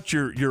 Hey, how about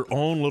your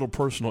own little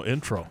personal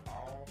intro?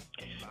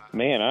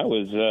 Man, I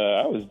was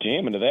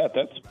jamming to that.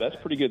 That's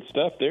pretty good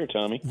stuff there,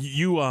 Tommy.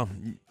 You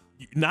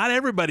not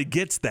everybody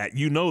gets that.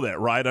 You know that,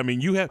 right? I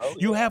mean, you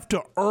have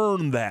to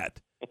earn that.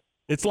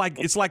 It's like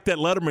that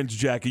Letterman's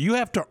jacket. You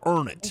have to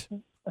earn it.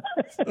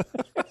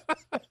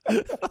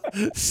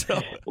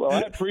 Well,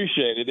 I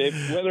appreciate it.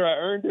 Whether I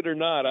earned it or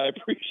not, I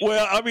appreciate it.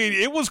 Well, I mean,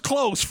 it was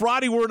close.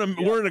 Friday, we're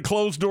in a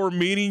closed door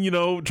meeting,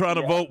 trying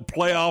to vote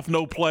playoff,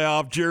 no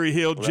playoff, Jerry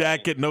Hill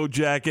jacket, no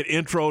jacket,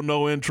 intro,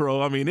 no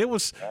intro. I mean, it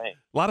was a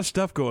lot of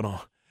stuff going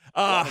on.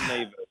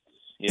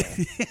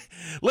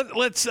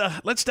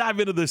 Let's dive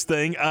into this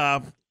thing.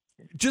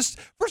 Just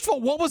first of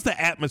all, what was the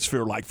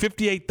atmosphere like?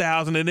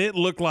 58,000, and it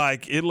looked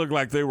like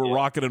they were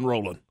rocking and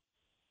rolling.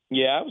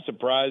 Yeah, I was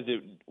surprised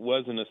it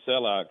wasn't a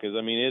sellout because,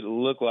 I mean, it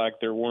looked like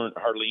there weren't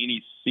hardly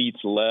any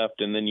seats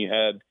left, and then you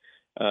had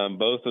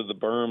both of the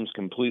berms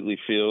completely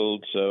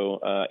filled. So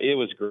it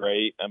was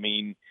great. I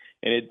mean,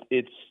 and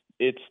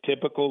it's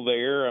typical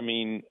there. I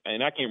mean,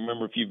 and I can't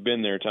remember if you've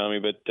been there, Tommy,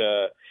 but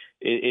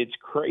it's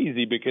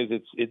crazy because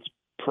it's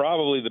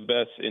probably the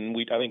best, and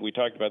I think we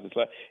talked about this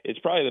last. It's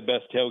probably the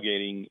best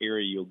tailgating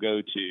area you'll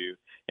go to,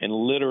 and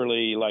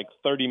literally like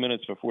 30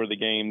 minutes before the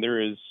game,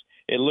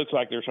 it looks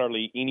like there's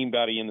hardly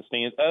anybody in the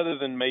stands other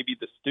than maybe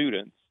the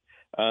students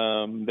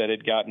that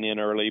had gotten in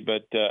early.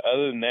 But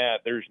other than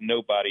that, there's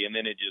nobody, and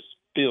then it just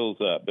fills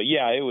up. But,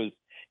 yeah, it was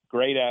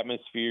great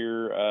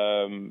atmosphere.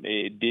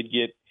 It did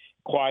get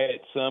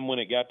quiet some when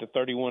it got to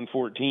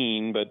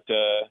 31-14, but,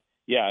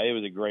 yeah, it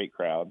was a great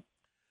crowd.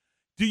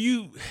 Do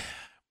you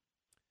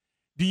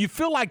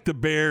feel like the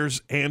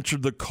Bears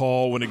answered the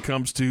call when it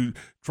comes to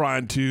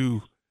trying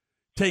to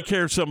take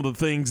care of some of the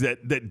things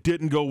that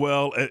didn't go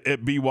well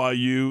at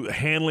BYU,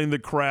 handling the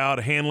crowd,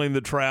 handling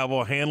the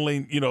travel,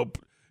 handling,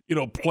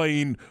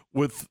 playing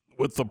with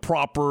the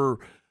proper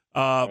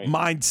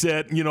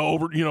mindset,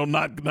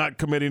 not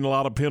committing a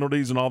lot of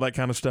penalties and all that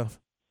kind of stuff?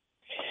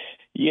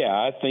 Yeah,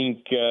 I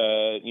think,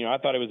 I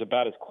thought it was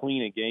about as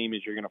clean a game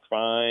as you're going to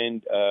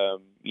find.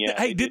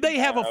 Hey, did they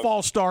have a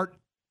false start?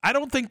 I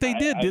don't think they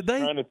did they?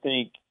 I'm trying to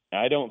think.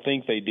 I don't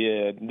think they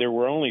did. There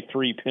were only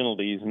 3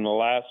 penalties, and the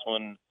last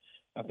one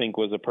I think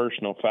was a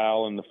personal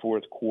foul in the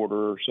fourth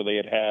quarter. So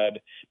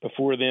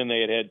before then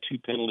they had 2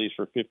 penalties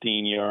for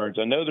 15 yards.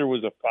 I know there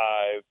was a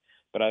 5,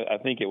 but I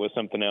think it was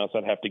something else.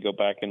 I'd have to go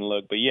back and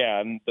look. But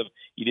yeah,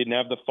 you didn't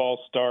have the false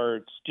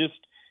starts. Just,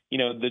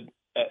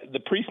 the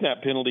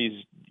pre-snap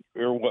penalties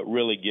are what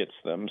really gets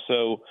them.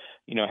 So,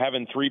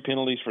 having 3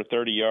 penalties for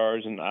 30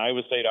 yards, and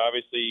Iowa State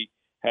obviously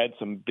had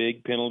some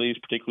big penalties,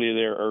 particularly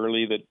there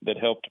early that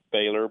helped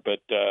Baylor,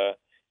 but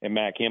and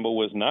Matt Campbell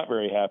was not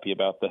very happy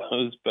about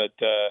those. But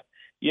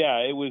yeah,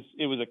 it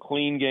was a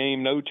clean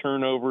game, no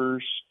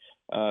turnovers,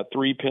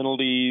 3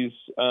 penalties,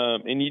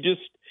 and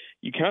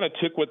you kind of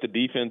took what the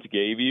defense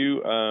gave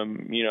you.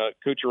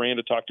 Coach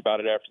Aranda talked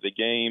about it after the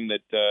game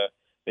that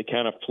they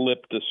kind of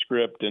flipped the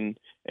script and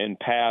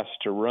passed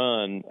to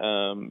run,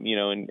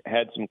 and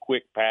had some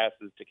quick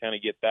passes to kind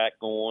of get that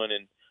going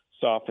and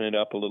soften it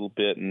up a little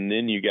bit, and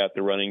then you got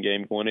the running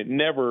game going. It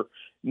never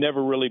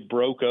really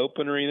broke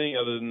open or anything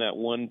other than that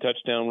 1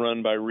 touchdown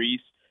run by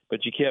Reese,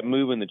 but you kept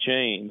moving the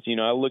chains.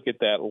 I look at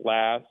that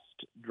last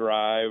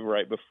drive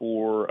right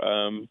before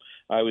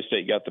Iowa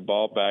State got the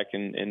ball back,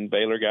 and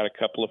Baylor got a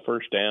couple of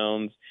first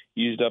downs,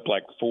 used up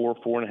like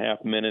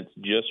 4.5 minutes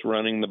just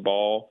running the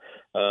ball.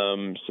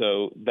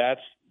 So that's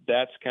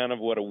kind of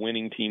what a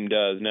winning team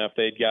does. Now, if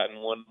they'd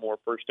gotten 1 more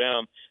first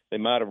down, they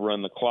might have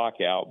run the clock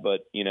out.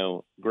 But,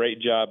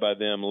 great job by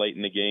them late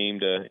in the game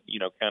to,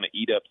 kind of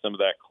eat up some of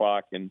that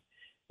clock and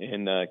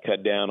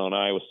cut down on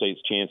Iowa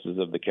State's chances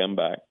of the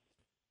comeback.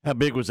 How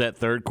big was that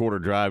third quarter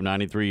drive,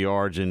 93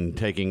 yards, and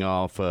taking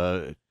off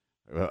a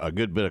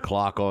good bit of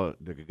a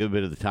good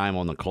bit of the time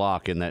on the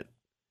clock in that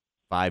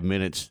 5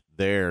 minutes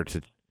there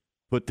to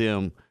put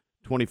them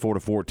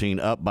 24-14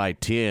 up by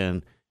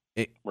 10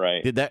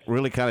 Right. Did that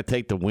really kind of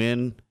take the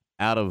win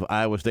out of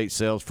Iowa State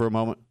sails for a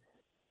moment?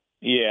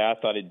 Yeah, I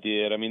thought it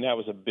did. I mean, that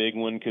was a big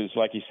one because,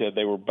 like you said,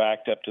 they were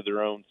backed up to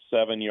their own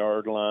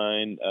 7-yard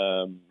line.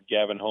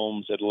 Gavin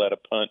Holmes had let a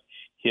punt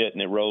hit,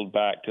 and it rolled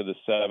back to the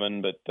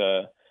 7. But,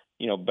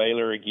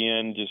 Baylor,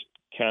 again, just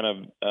kind of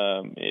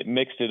it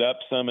mixed it up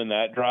some in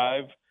that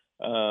drive.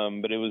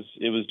 But it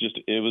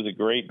was a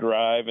great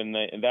drive, and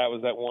that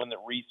was that one that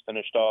Reese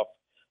finished off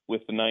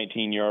with the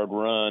 19-yard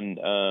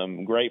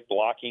run. Great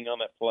blocking on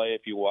that play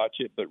if you watch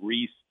it, but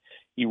Reese,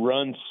 he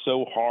runs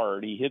so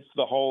hard. He hits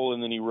the hole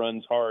and then he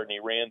runs hard, and he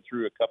ran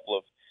through a couple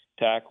of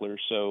tacklers.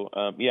 So,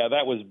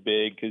 that was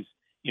big because,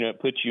 it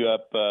puts you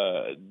up,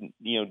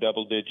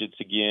 double digits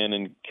again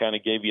and kind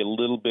of gave you a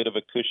little bit of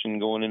a cushion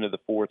going into the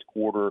fourth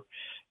quarter.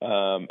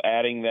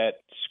 Adding that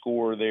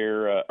score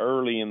there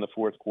early in the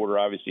fourth quarter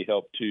obviously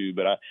helped too.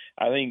 But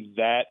I think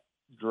that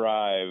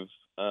drive,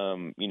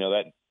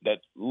 that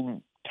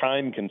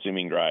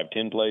time-consuming drive,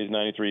 10 plays,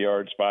 93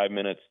 yards, 5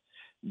 minutes,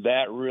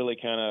 that really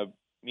kind of,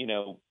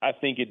 I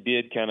think it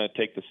did kind of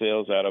take the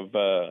sails out of,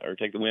 or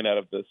take the wind out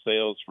of the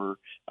sails for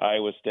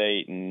Iowa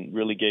State and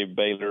really gave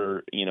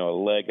Baylor, a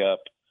leg up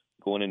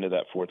going into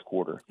that fourth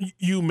quarter.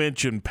 You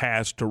mentioned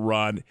pass to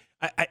run,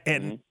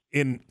 and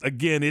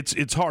again,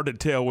 it's hard to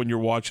tell when you're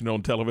watching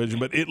on television,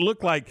 but it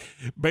looked like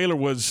Baylor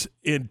was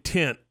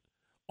intent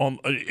on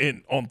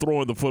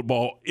throwing the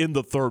football in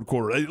the third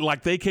quarter.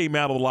 Like they came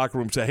out of the locker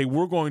room and said, hey,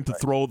 we're going to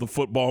throw the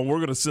football and we're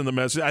going to send the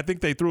message. I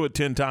think they threw it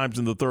 10 times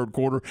in the third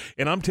quarter.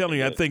 And I'm telling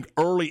you, I think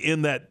early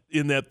in that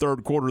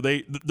third quarter,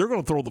 they're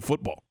going to throw the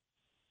football.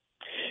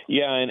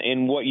 Yeah,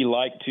 and what you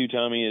like too,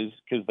 Tommy, is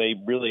because they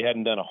really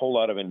hadn't done a whole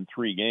lot of it in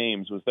 3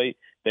 games, was they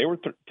were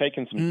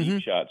taking some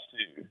deep shots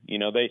too.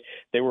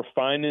 They were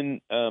finding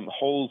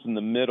holes in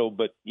the middle,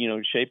 but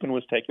Chapin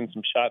was taking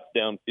some shots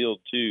downfield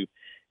too.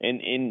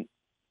 And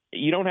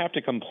you don't have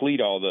to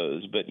complete all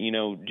those, but,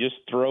 just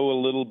throw a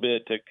little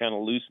bit to kind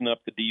of loosen up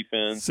the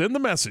defense. Send the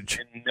message.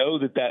 And know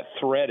that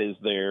threat is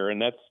there,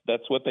 and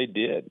that's what they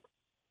did.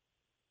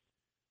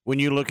 When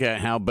you look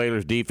at how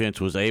Baylor's defense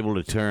was able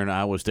to turn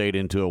Iowa State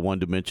into a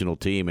one-dimensional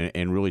team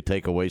and really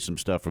take away some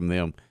stuff from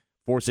them,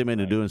 force them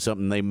into doing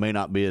something they may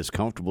not be as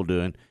comfortable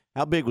doing,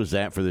 how big was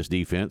that for this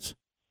defense?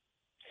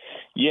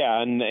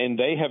 Yeah, and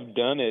they have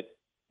done it,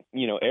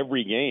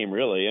 every game,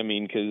 really. I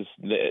mean, because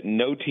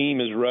no team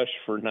has rushed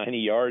for 90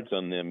 yards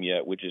on them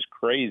yet, which is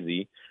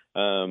crazy.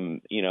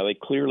 They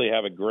clearly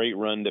have a great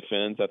run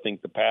defense. I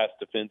think the pass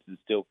defense is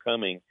still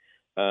coming.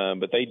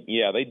 But they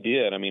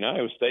did. I mean,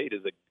 Iowa State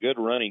is a good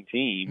running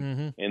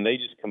team, and they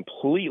just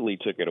completely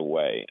took it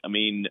away. I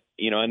mean,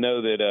 I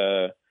know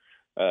that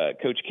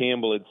Coach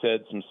Campbell had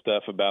said some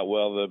stuff about,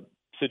 well, the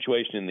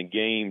situation in the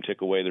game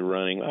took away the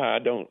running. I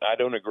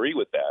don't agree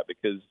with that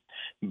because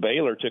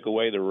Baylor took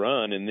away the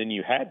run and then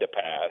you had to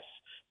pass.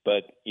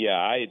 But yeah,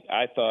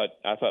 I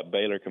thought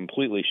Baylor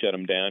completely shut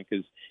them down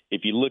because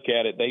if you look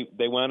at it,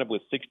 they wound up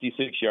with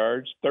 66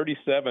 yards.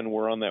 37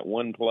 were on that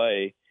one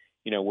play,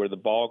 where the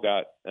ball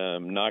got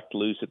knocked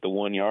loose at the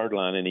 1-yard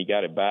line and he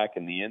got it back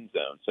in the end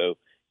zone. So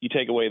you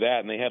take away that,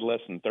 and they had less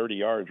than 30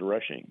 yards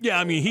rushing. Yeah,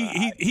 I mean,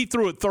 he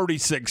threw it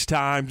 36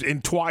 times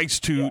and twice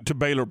to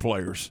Baylor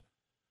players.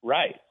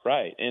 Right,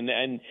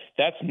 and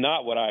that's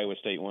not what Iowa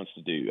State wants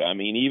to do. I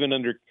mean, even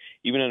under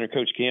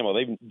Coach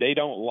Campbell, they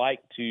don't like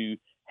to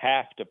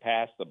have to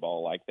pass the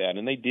ball like that,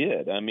 and they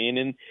did. I mean,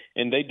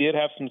 and they did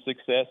have some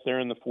success there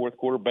in the fourth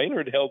quarter. Baylor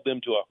had held them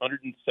to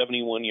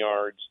 171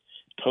 yards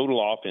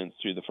total offense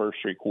through the first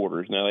 3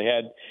 quarters. Now they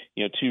had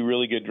 2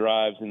 really good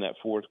drives in that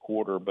fourth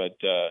quarter, but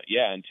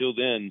until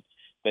then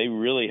they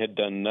really had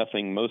done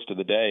nothing most of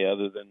the day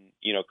other than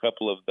a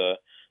couple of the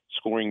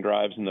scoring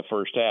drives in the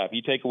first half.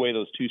 You take away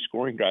those 2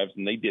 scoring drives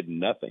and they did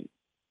nothing.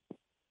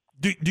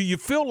 Do you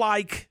feel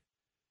like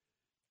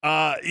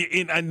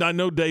and I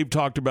know Dave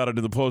talked about it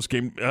in the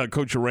postgame,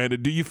 Coach Aranda.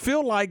 Do you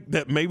feel like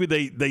that maybe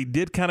they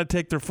did kind of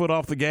take their foot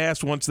off the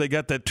gas once they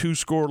got that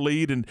 2-score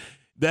lead, and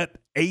that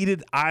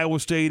aided Iowa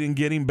State in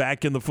getting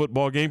back in the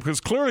football game? Because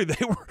clearly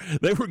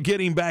they were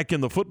getting back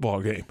in the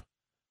football game.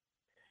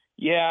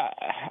 Yeah,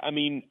 I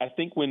mean, I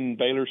think when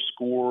Baylor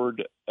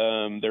scored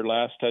their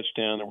last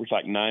touchdown, there was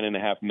like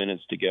 9.5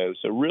 minutes to go.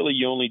 So really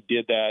you only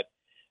did that.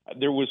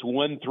 There was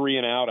 1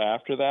 3-and-out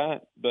after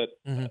that. But,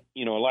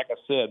 like I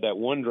said, that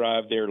one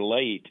drive there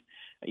late,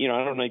 I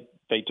don't think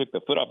they took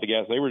the foot off the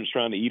gas. They were just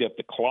trying to eat up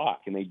the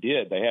clock, and they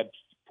did. They had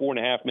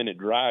 4.5-minute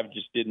drive,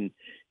 just didn't,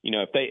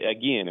 if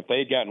they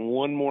had gotten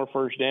 1 more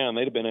first down,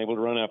 they'd have been able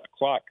to run out the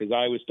clock because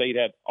Iowa State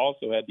had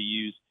to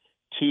use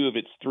 2 of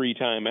its 3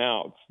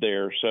 timeouts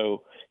there.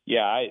 So,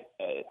 yeah,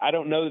 I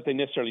don't know that they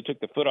necessarily took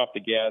the foot off the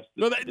gas.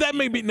 No, that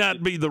may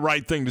not be the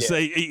right thing to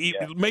say.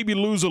 Maybe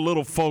lose a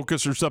little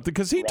focus or something,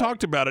 because he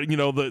talked about it.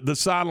 The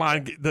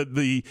sideline,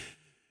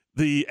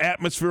 the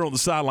atmosphere on the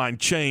sideline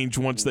changed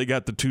once they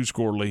got the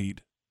 2-score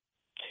lead.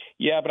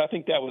 Yeah, but I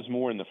think that was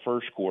more in the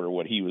first quarter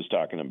what he was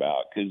talking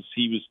about, because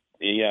he was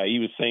he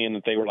was saying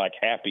that they were like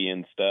happy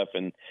and stuff,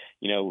 and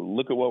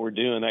look at what we're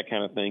doing, that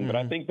kind of thing. But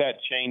I think that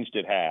changed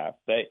at half.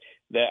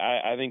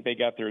 I think they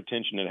got their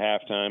attention at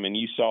halftime, and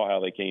you saw how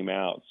they came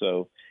out.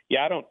 So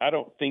yeah, I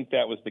don't think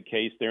that was the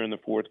case there in the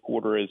fourth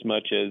quarter as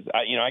much as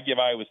I give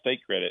Iowa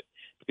State credit,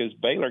 because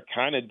Baylor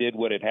kind of did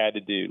what it had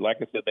to do. Like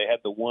I said, they had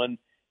the 1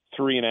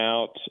 3 and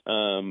out,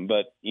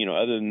 but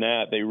other than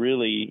that, they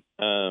really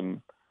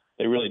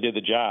did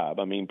the job.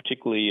 I mean,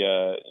 particularly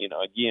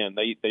again,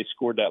 they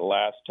scored that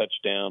last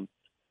touchdown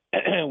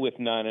with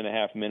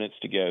 9.5 minutes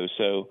to go.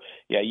 So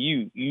yeah,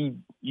 you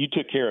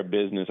took care of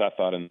business, I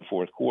thought, in the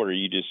fourth quarter.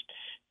 You just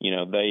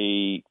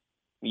you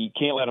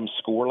can't let them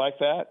score like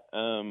that.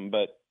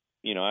 But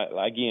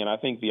I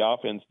think the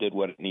offense did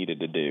what it needed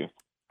to do.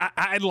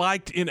 I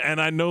liked,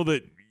 and I know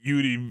that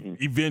you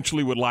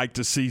eventually would like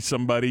to see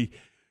somebody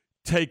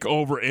take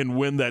over and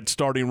win that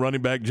starting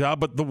running back job,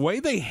 but the way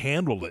they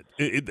handled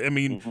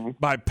it,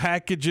 by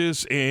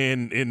packages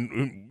and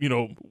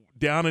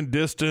down in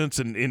distance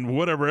and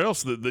whatever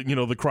else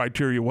the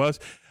criteria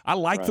was, I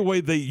like the way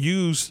they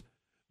use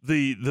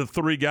the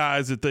three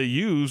guys that they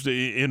used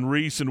in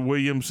Reese and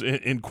Williams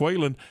and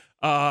Quaylen,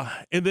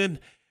 and then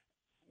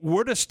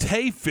where does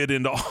Tay fit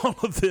into all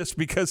of this?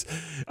 Because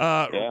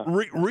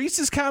Reese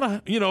is kind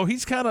of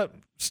he's kind of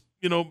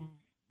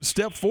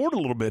stepped forward a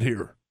little bit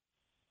here.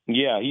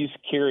 Yeah, he's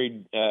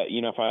carried,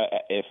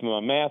 if my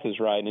math is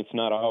right, and it's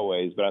not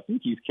always, but I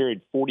think he's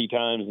carried 40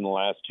 times in the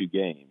last 2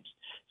 games.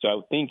 So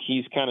I think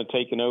he's kind of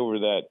taken over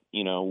that,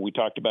 we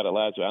talked about it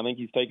last week. I think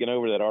he's taken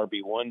over that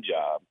RB1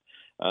 job.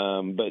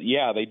 But,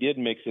 yeah, they did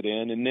mix it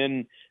in. And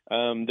then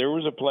there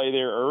was a play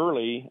there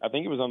early, I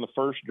think it was on the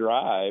first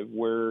drive,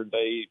 where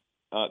they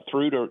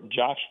threw to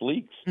Josh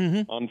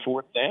Fleeks on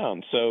 4th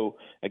down. So,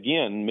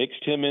 again,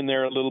 mixed him in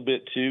there a little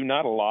bit too,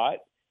 not a lot.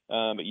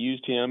 But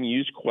used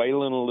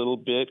Quaylen a little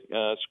bit.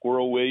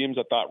 Squirrel Williams,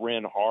 I thought,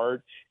 ran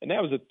hard. And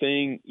that was the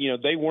thing,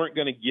 they weren't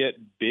going to get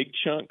big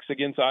chunks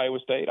against Iowa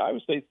State.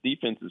 Iowa State's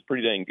defense is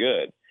pretty dang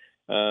good.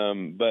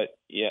 But,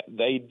 yeah,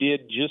 they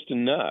did just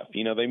enough.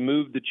 They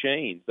moved the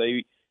chains.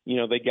 They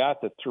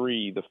got the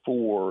 3, the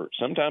 4,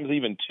 sometimes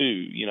even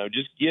 2.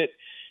 Just get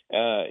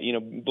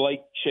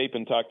Blake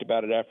Shapen talked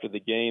about it after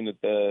the game,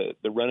 that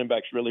the running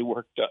backs really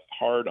worked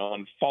hard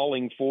on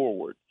falling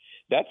forward.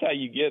 That's how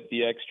you get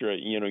the extra,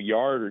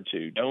 yard or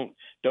 2.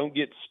 Don't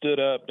get stood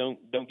up.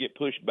 Don't get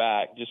pushed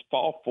back. Just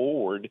fall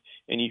forward,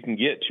 and you can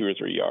get 2 or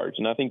 3 yards.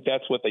 And I think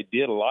that's what they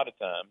did a lot of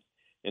times.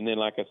 And then,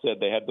 like I said,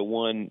 they had the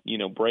one,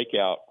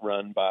 breakout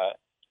run by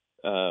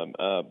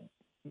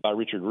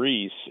Richard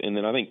Reese, and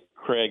then I think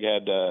Craig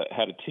had a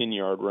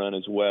 10-yard run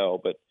as well.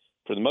 But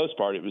for the most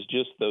part, it was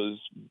just those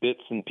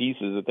bits and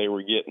pieces that they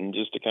were getting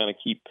just to kind of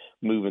keep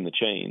moving the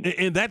chains.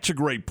 And that's a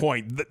great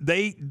point.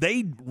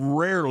 They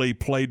rarely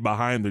played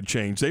behind the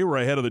chains. They were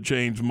ahead of the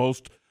chains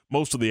most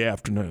of the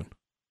afternoon.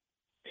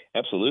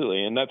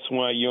 Absolutely, and that's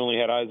why you only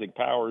had Isaac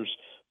Powers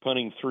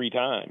punting 3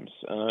 times.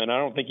 And I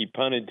don't think he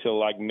punted till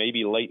like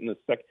maybe late in the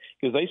second,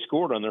 because they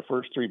scored on their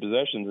first 3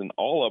 possessions, and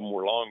all of them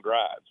were long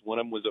drives. One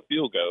of them was a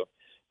field goal.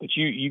 But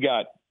you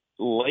got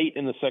late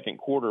in the second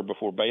quarter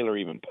before Baylor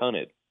even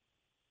punted.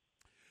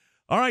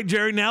 All right,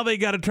 Jerry. Now they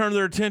got to turn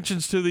their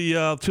attentions to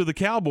the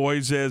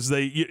Cowboys,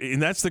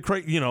 and that's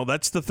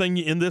that's the thing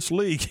in this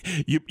league.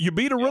 You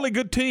beat a really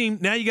good team.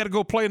 Now you got to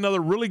go play another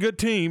really good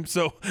team.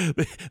 So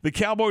the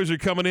Cowboys are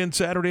coming in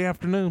Saturday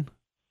afternoon.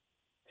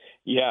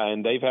 Yeah,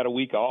 and they've had a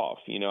week off.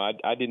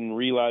 I didn't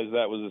realize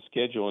that was the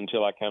schedule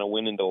until I kind of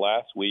went into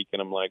last week,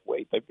 and I'm like,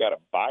 wait, they've got a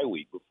bye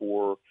week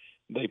before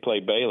they play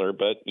Baylor.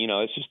 But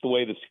it's just the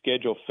way the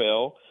schedule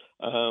fell.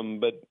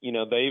 But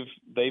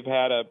they've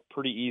had a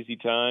pretty easy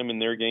time in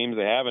their games.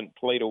 They haven't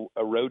played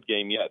a road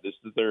game yet. This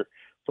is their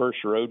first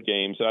road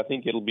game, so I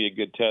think it'll be a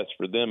good test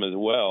for them as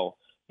well.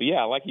 But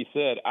yeah, like you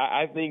said,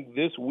 I think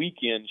this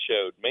weekend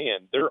showed,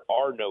 man, there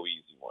are no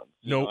easy ones.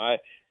 Nope.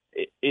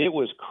 It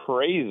was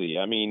crazy.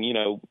 I mean,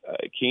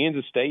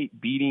 Kansas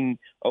State beating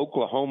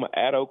Oklahoma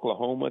at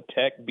Oklahoma,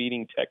 Tech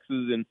beating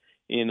Texas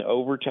in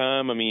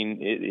overtime. I mean,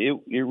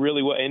 it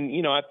really was.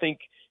 And I think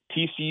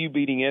TCU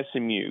beating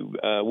SMU,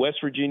 West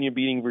Virginia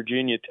beating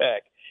Virginia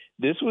Tech.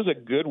 This was a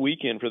good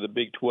weekend for the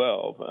Big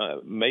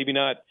 12. Maybe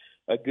not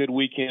a good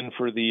weekend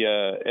for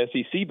the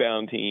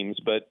SEC-bound teams,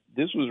 but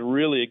this was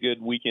really a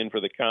good weekend for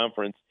the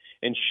conference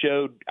and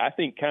showed, I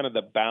think, kind of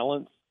the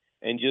balance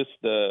and just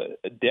the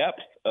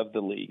depth of the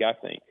league, I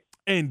think.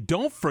 And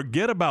don't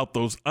forget about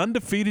those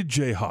undefeated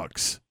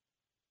Jayhawks.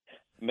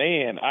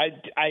 Man,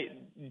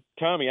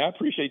 Tommy, I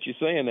appreciate you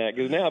saying that,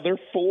 because now they're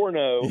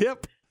 4-0.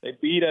 Yep. They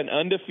beat an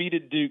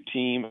undefeated Duke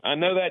team. I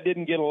know that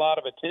didn't get a lot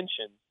of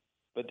attention,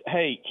 but,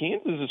 hey,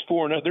 Kansas is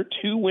 4-0. They're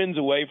 2 wins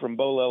away from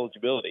bowl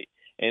eligibility,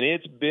 and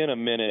it's been a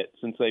minute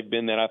since they've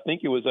been that. I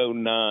think it was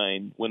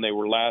 2009 when they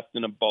were last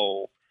in a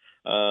bowl.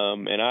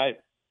 And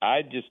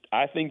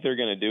I think they're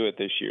going to do it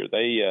this year.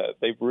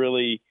 They've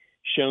really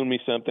shown me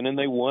something, and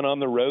they won on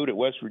the road at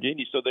West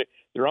Virginia. So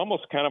they're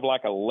almost kind of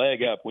like a leg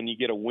up when you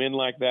get a win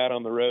like that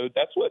on the road.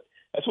 That's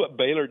what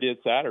Baylor did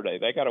Saturday.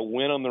 They got a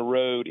win on the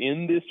road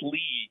in this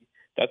league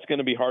that's going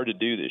to be hard to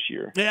do this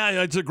year.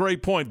 Yeah, it's a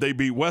great point. They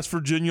beat West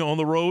Virginia on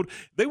the road.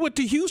 They went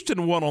to Houston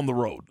and won on the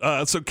road.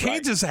 So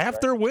Kansas, half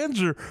their wins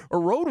are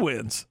road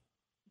wins.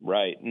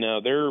 Right.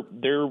 No,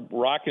 they're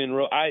rocking and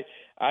roll.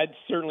 I'd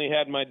certainly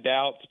had my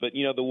doubts, but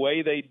the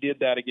way they did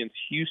that against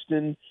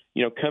Houston,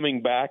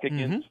 coming back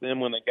against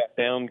them when they got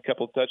down a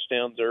couple of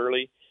touchdowns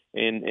early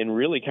and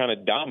really kind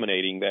of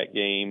dominating that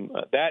game,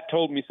 that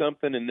told me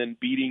something. And then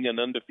beating an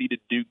undefeated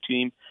Duke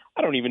team,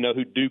 I don't even know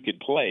who Duke had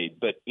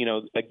played, but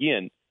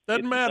again,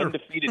 doesn't matter. An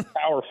undefeated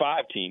Power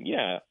 5 team,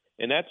 yeah.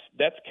 And that's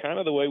kind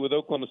of the way with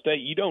Oklahoma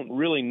State. You don't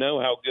really know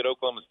how good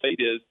Oklahoma State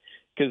is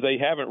because they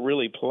haven't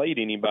really played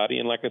anybody.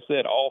 And like I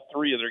said, all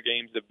 3 of their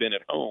games have been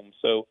at home.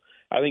 So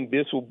I think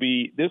this will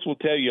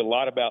tell you a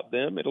lot about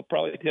them. It'll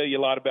probably tell you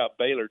a lot about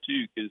Baylor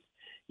too, because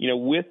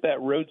with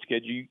that road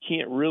schedule, you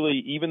can't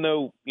really, even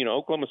though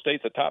Oklahoma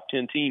State's a top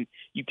 10 team,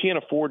 you can't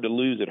afford to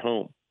lose at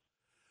home.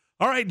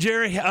 All right,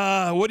 Jerry,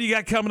 what do you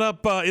got coming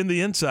up in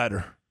the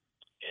Insider?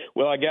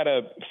 Well,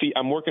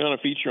 I'm working on a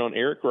feature on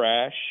Eric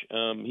Rash.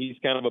 He's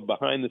kind of a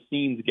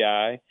behind-the-scenes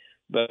guy,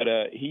 but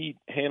he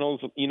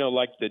handles,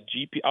 like the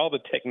all the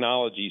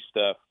technology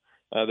stuff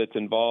that's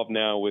involved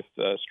now with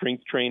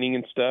strength training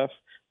and stuff,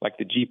 like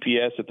the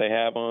GPS that they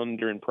have on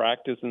during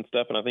practice and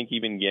stuff, and I think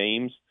even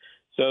games.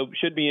 So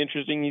should be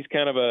interesting. He's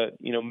kind of a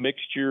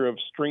mixture of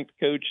strength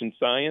coach and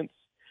science.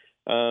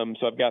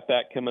 So I've got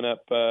that coming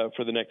up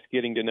for the next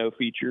Getting to Know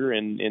feature,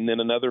 and then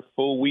another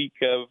full week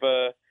of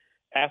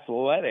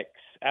athletics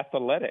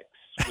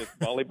with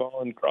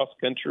volleyball and cross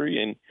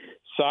country and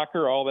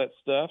soccer, all that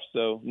stuff.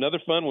 So another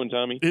fun one,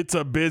 Tommy. It's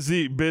a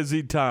busy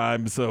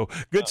time. So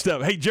good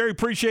stuff. Hey, Jerry,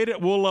 appreciate it.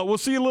 We'll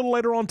see you a little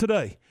later on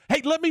today.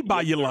 Hey, let me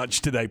buy you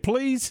lunch today,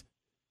 please.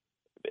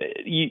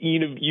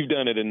 You've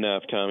done it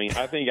enough, Tommy.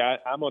 I think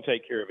I'm going to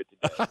take care of it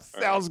today.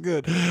 Sounds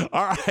good.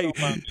 All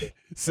right.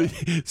 See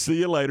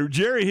you later.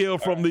 Jerry Hill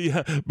from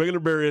the Baylor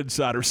Bear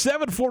Insider.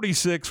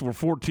 7:46. We're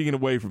 14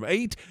 away from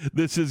 8.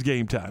 This is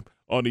Game Time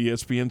on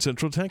ESPN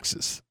Central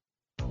Texas.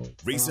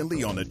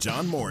 Recently on the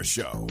John Morris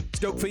Show.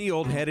 Stoke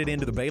Field headed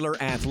into the Baylor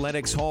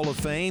Athletics Hall of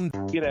Fame.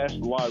 You get asked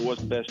why it was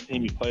the best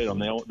team you played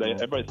on.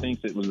 Everybody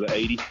thinks it was the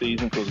 80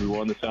 season because we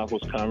won the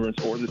Southwest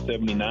Conference, or the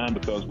 79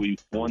 because we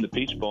won the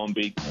Peach Bowl and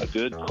beat a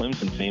good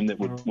Clemson team that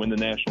would win the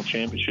national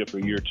championship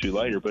a year or two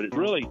later. But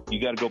you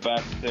got to go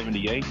back to the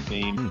 78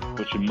 team,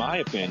 which in my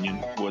opinion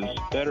was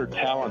better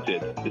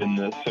talented than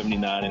the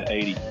 79 and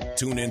 80.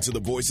 Tune in to the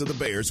Voice of the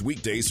Bears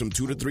weekdays from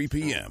 2 to 3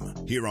 p.m.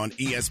 here on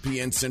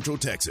ESPN Central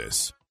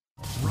Texas.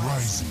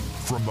 Rising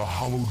from the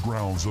hallowed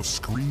grounds of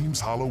Scream's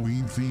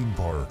Halloween theme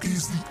park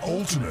is the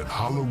ultimate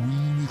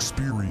Halloween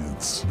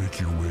experience.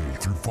 Make your way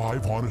through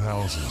 5 haunted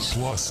houses,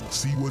 plus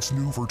see what's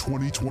new for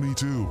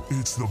 2022.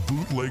 It's the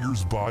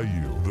Bootleggers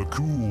Bayou, the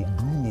Cool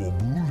Ghoul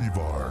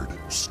Boulevard,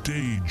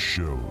 stage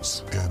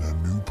shows, and a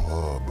new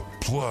pub.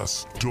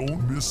 Plus,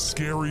 don't miss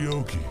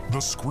Scarioke,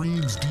 the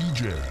Screams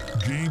DJ,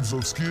 games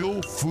of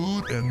skill,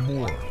 food, and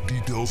more.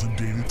 Details and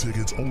dated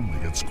tickets only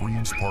at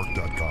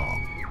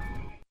screamspark.com.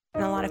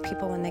 And a lot of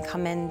people, when they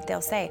come in,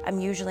 they'll say, I'm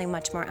usually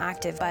much more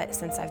active, but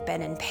since I've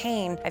been in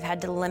pain, I've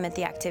had to limit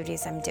the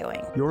activities I'm doing.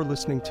 You're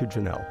listening to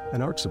Janelle,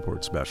 an arch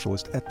support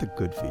specialist at the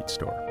Good Feet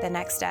store. The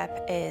next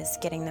step is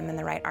getting them in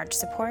the right arch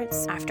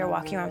supports. After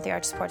walking around with the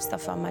arch supports, they'll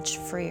feel much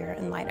freer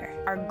and lighter.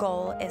 Our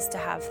goal is to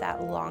have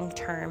that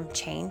long-term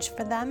change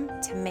for them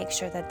to make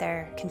sure that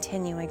they're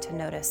continuing to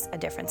notice a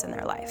difference in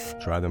their life.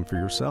 Try them for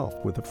yourself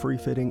with a free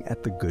fitting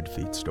at the Good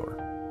Feet store.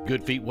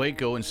 Good Feet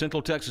Waco in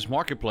Central Texas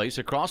Marketplace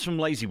across from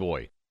Lazy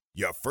Boy.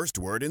 Your first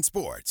word in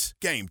sports.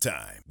 Game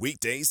Time.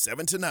 Weekdays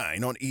 7 to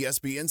 9 on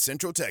ESPN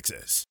Central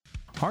Texas.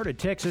 Heart of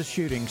Texas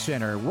Shooting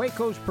Center,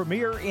 Waco's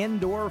premier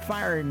indoor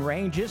firing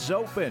range, is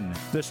open.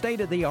 The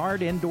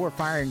state-of-the-art indoor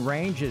firing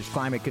range is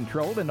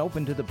climate-controlled and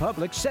open to the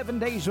public 7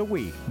 days a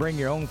week. Bring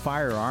your own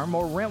firearm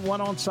or rent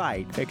one on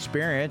site.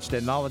 Experienced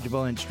and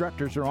knowledgeable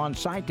instructors are on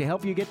site to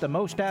help you get the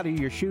most out of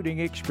your shooting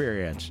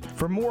experience.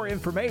 For more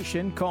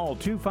information, call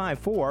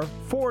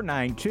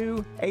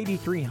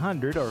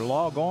 254-492-8300 or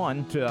log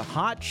on to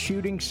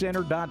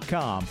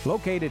hotshootingcenter.com,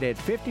 located at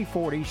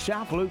 5040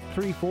 South Loop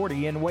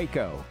 340 in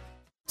Waco.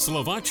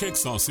 Slovacek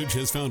Sausage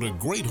has found a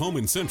great home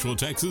in Central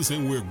Texas,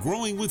 and we're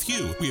growing with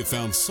you. We have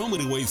found so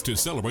many ways to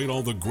celebrate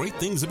all the great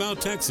things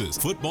about Texas.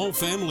 Football,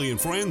 family,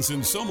 and friends,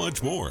 and so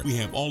much more. We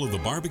have all of the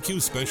barbecue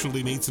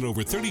specialty meats and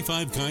over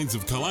 35 kinds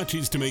of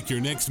kolaches to make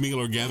your next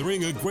meal or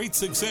gathering a great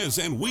success,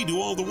 and we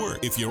do all the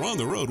work. If you're on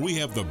the road, we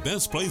have the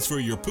best place for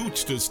your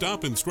pooch to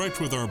stop and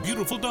stretch with our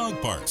beautiful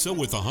dog park. So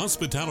with the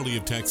hospitality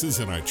of Texas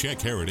and our Czech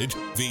heritage,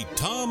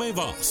 Vítame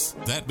vás.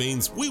 That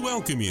means we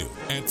welcome you.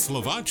 At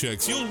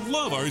Slovacek's, you'll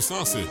love our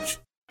sausage.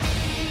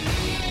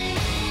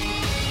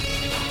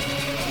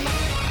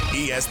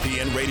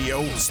 ESPN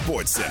Radio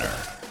Sports Center.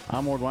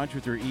 I'm Ward White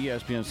with your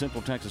ESPN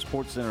Central Texas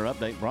Sports Center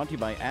update, brought to you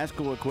by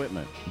ASCO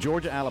Equipment.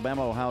 Georgia,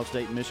 Alabama, Ohio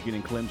State, Michigan,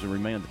 and Clemson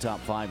remain in the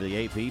top 5 of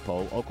the AP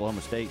poll.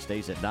 Oklahoma State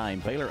stays at 9.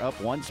 Baylor up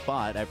 1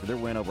 spot after their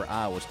win over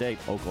Iowa State.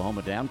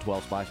 Oklahoma down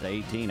 12 spots to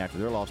 18 after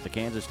their loss to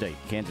Kansas State.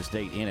 Kansas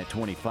State in at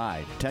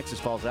 25. Texas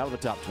falls out of the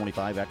top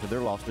 25 after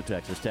their loss to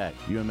Texas Tech.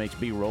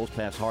 UMHB rolls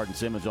past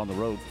Hardin-Simmons on the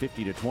road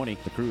 50-20.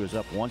 The Crew is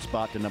up 1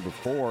 spot to number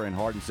 4, and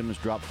Hardin-Simmons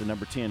drops to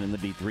number 10 in the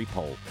D3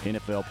 poll.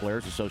 NFL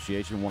Players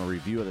Association want a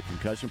review of the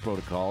concussion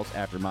protocols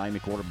after Miami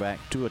quarterback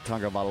Tua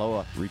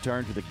Tagovailoa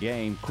returned to the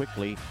game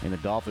quickly, and the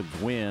Dolphins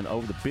win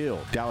over the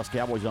Bills. Dallas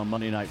Cowboys on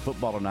Monday Night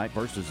Football tonight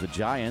versus the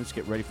Giants.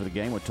 Get ready for the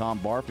game with Tom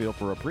Barfield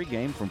for a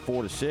pregame from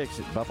 4 to 6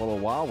 at Buffalo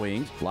Wild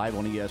Wings, live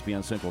on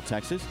ESPN Central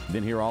Texas.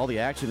 Then hear all the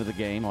action of the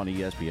game on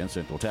ESPN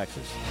Central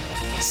Texas.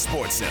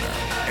 Sports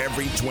Center,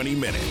 every 20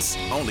 minutes,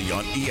 only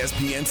on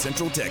ESPN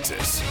Central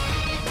Texas.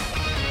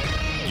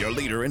 Your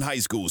leader in high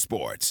school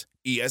sports,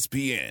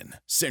 ESPN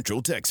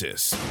Central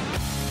Texas.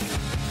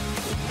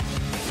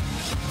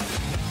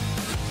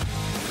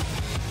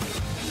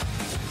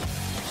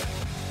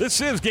 This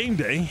is game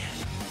day.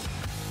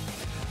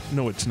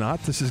 No, it's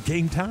not. This is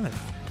game time.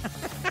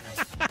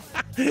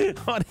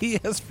 On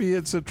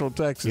ESPN Central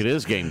Texas. It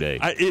is game day.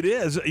 It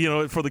is. You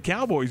know, for the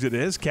Cowboys, it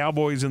is.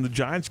 Cowboys and the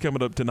Giants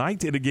coming up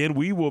tonight. And again,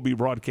 we will be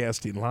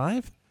broadcasting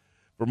live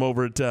from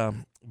over at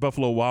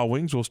Buffalo Wild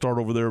Wings. We'll start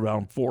over there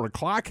around 4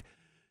 o'clock.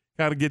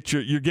 Got to get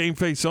your game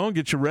face on,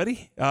 get you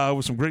ready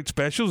with some great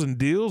specials and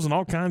deals and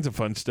all kinds of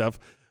fun stuff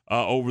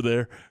over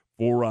there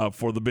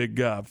for the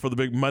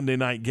big Monday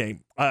night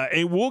game.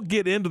 And we'll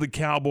get into the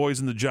Cowboys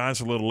and the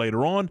Giants a little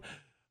later on.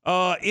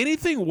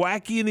 Anything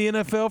wacky in the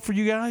NFL for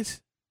you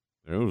guys?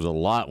 There was a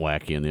lot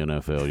wacky in the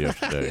NFL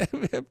yesterday.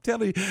 I'm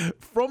telling you,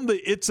 from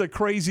the it's a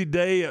crazy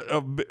day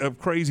of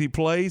crazy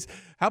plays.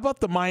 How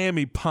about the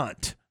Miami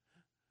punt?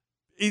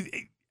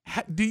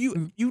 Do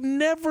you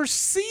never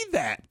see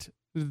that?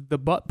 The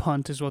butt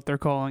punt is what they're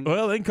calling.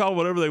 Well, they can call it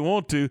whatever they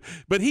want to,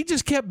 but he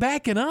just kept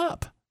backing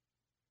up.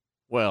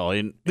 Well,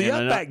 the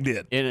up back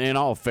did. In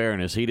all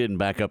fairness, he didn't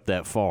back up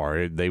that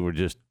far. They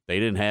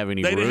didn't have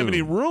any room. They didn't have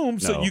any room,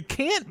 so No. you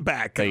can't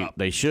back up.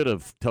 They should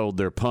have told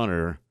their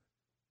punter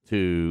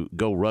to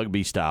go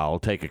rugby style,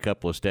 take a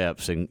couple of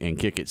steps and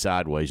kick it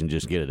sideways and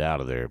just get it out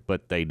of there.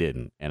 But they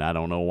didn't, and I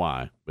don't know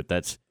why. But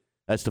that's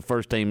the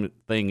first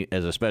thing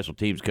as a special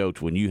teams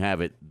coach, when you have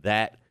it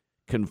that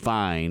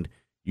confined,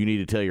 you need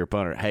to tell your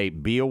punter, hey,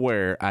 be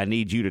aware, I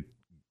need you to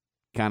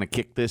kind of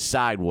kick this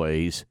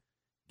sideways,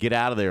 get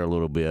out of there a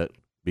little bit,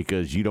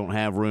 because you don't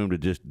have room to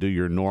just do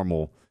your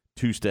normal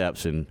 2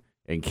 steps and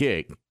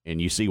kick, and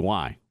you see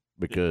why.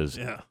 Because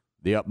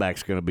the up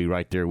back's going to be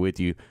right there with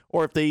you.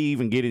 Or if they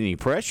even get any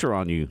pressure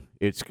on you,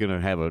 it's going to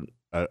have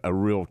a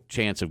real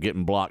chance of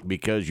getting blocked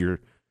because you're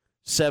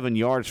 7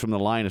 yards from the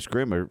line of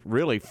scrimmage,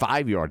 really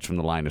 5 yards from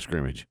the line of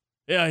scrimmage.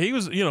 Yeah, he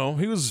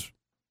was.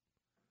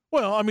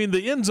 Well, I mean,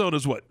 the end zone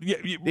is what?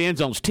 The end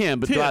zone's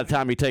 10, but by the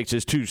time he takes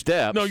his 2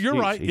 steps, no, you're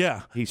right.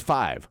 He's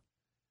 5.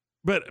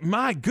 But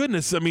my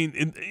goodness, I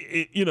mean,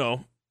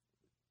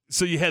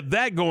 so you had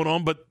that going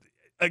on, but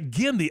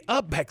again, the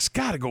up back's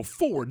got to go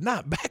forward,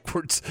 not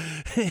backwards.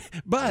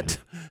 But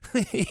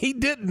he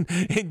didn't.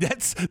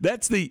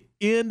 That's the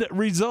end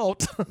result.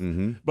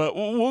 Mm-hmm. But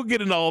we'll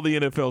get into all the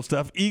NFL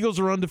stuff. Eagles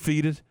are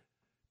undefeated.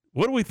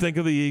 What do we think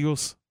of the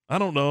Eagles? I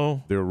don't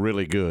know. They're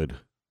really good.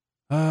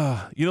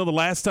 The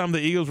last time the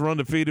Eagles were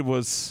undefeated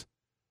was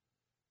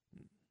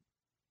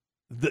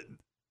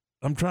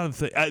I'm trying to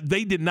think.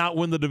 They did not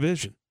win the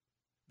division.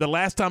 The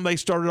last time they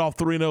started off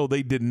 3-0,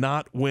 they did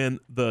not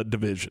win the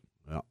division.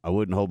 Well, I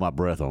wouldn't hold my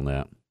breath on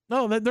that.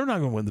 No, they're not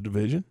going to win the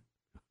division.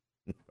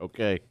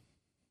 Okay.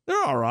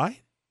 They're all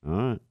right. All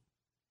right.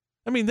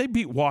 I mean, they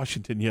beat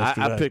Washington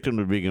yesterday. I picked them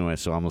to begin with,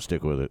 so I'm going to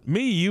stick with it.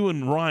 Me, you,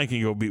 and Ryan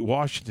can go beat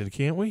Washington,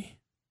 can't we?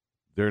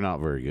 They're not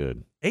very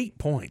good. 8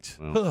 points.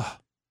 Well,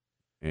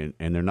 and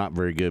they're not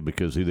very good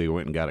because who they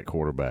went and got at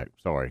quarterback.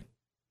 Sorry.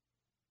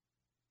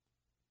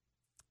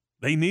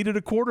 They needed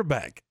a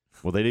quarterback.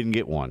 Well, they didn't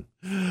get one.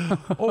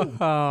 Oh,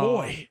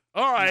 boy.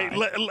 All right,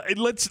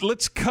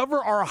 let's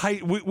cover our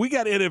high. We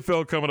got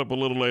NFL coming up a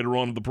little later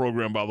on in the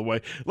program, by the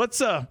way.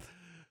 Let's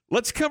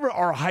cover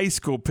our high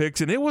school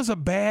picks, and it was a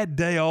bad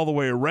day all the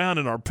way around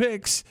in our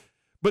picks.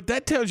 But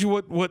that tells you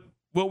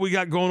what we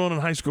got going on in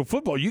high school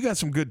football. You got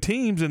some good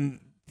teams and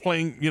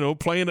playing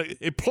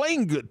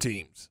good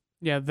teams.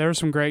 Yeah, there were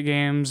some great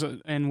games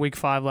in Week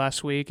 5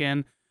 last week,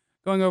 and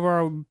going over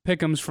our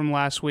pick'ems from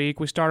last week,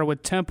 we started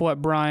with Temple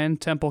at Bryan.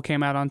 Temple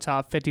came out on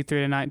top,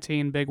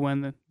 53-19, big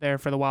win there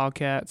for the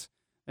Wildcats.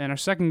 And our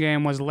second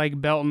game was Lake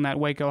Belton at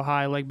Waco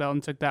High. Lake Belton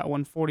took that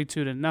one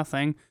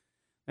 42-0.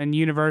 And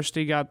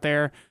University got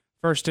their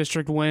first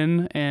district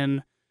win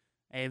in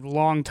a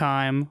long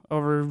time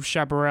over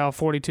Chaparral,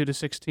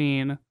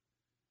 42-16.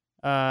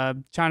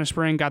 China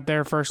Spring got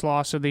their first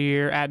loss of the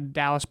year at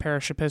Dallas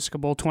Parish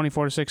Episcopal,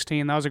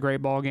 24-16. That was a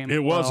great ball game.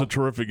 It was a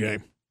terrific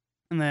game.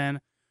 And then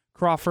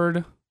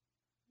Crawford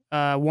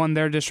won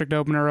their district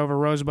opener over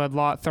Rosebud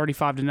Lot,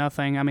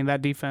 35-0. I mean,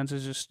 that defense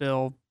is just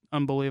still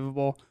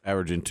unbelievable.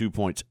 Averaging 2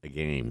 points a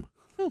game.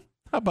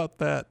 How about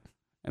that?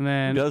 And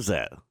then Who does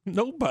that?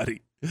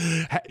 Nobody.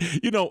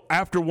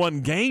 After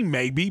one game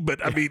maybe,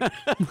 but I mean,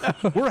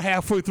 we're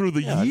halfway through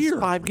the year.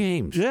 5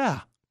 games.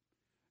 Yeah.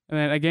 And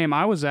then a game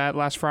I was at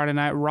last Friday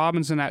night,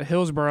 Robinson at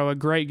Hillsboro, a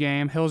great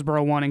game.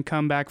 Hillsboro won in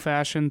comeback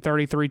fashion,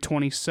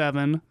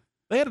 33-27.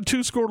 They had a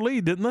 2-score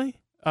lead, didn't they?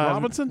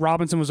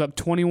 Robinson was up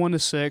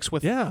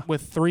 21-6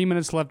 with 3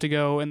 minutes left to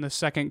go in the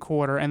second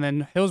quarter, and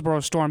then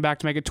Hillsboro stormed back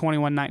to make it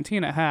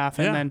 21-19 at half,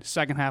 and then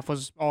second half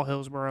was all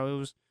Hillsboro. It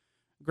was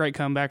a great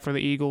comeback for the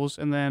Eagles.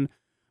 And then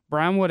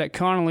Brownwood at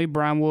Connolly.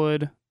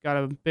 Brownwood got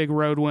a big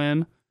road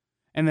win.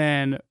 And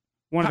then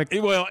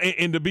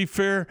and to be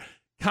fair,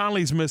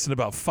 Connolly's missing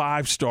about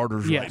 5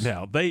 starters right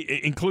now.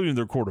 Including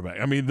their quarterback.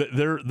 I mean,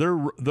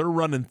 they're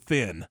running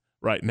thin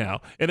right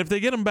now. And if they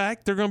get them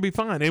back, they're going to be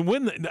fine. And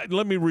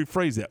let me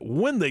rephrase that.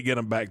 When they get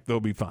them back, they'll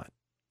be fine.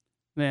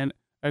 Then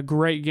a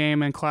great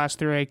game in Class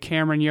 3A,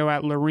 Cameron Yo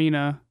at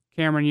Lorena.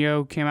 Cameron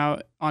Yo came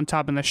out on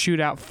top in the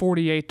shootout,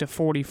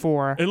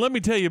 48-44. And let me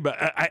tell you about.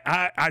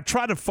 I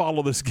try to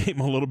follow this game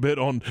a little bit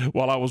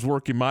while I was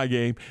working my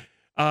game.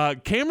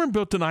 Cameron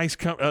built a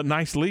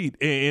nice lead,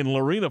 and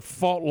Lorena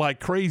fought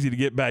like crazy to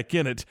get back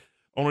in it,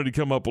 only to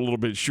come up a little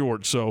bit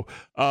short. So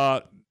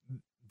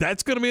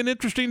that's going to be an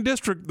interesting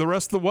district the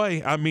rest of the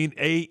way. I mean,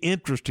 a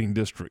interesting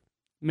district.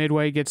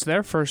 Midway gets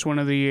their first win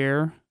of the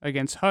year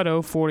against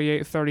Hutto,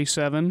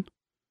 48-37.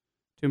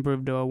 To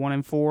improve to a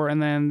 1-4.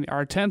 And then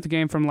our 10th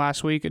game from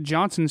last week,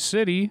 Johnson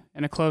City,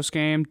 in a close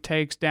game,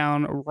 takes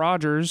down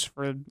Rogers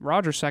for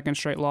Rogers' second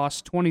straight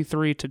loss,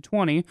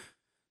 23-20.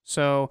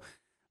 So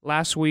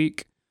last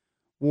week,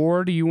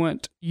 Ward, you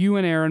and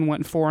Aaron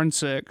went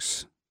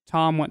 4-6.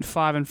 Tom went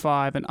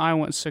 5-5, and I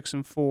went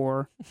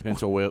 6-4.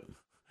 Pencil whip.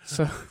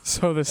 So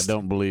this. I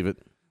don't believe it.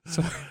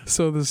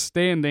 So the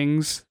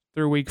standings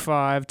through week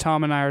 5,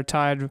 Tom and I are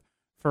tied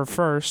for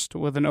first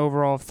with an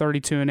overall of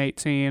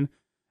 32-18.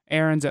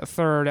 Aaron's at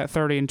third at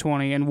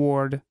 30-20, and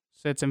Ward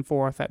sits in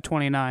fourth at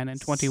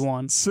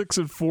 29-21.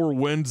 6-4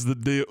 wins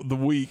the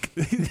week.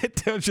 That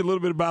tells you a little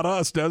bit about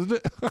us, doesn't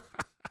it?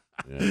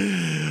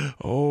 Yeah.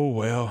 Oh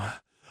well.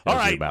 All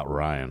right. About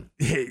Ryan.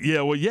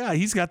 Yeah. Well, yeah.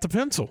 He's got the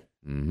pencil.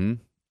 Mm-hmm.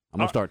 I'm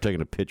gonna start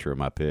taking a picture of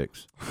my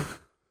picks.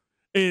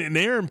 And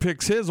Aaron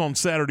picks his on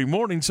Saturday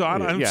morning, so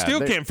I still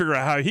can't figure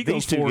out how he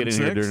goes 4-6. These two get in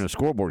here during the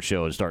scoreboard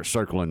show and start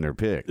circling their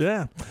picks.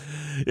 Yeah.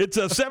 It's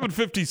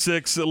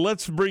 7:56.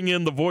 Let's bring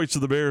in the voice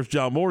of the Bears,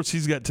 John Morris.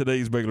 He's got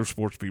today's Baylor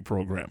Sports Beat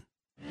program.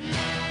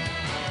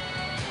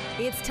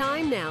 It's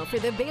time now for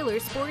the Baylor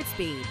Sports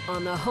Beat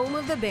on the home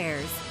of the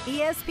Bears,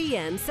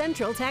 ESPN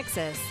Central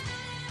Texas.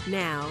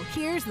 Now,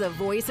 here's the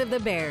voice of the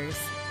Bears.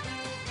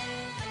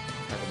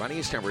 Hi, everybody.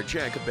 It's time for a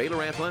check of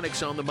Baylor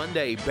Athletics on the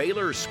Monday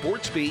Baylor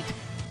Sports Beat.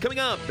 Coming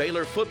up,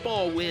 Baylor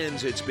football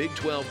wins its Big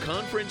 12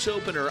 Conference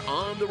opener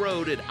on the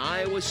road at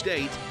Iowa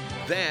State.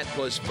 That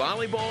plus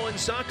volleyball and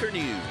soccer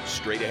news.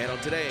 Straight ahead on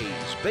today's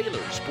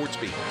Baylor Sports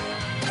Beat.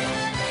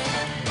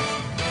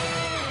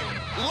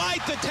 Light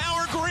the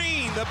tower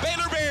green. The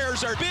Baylor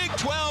Bears are Big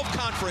 12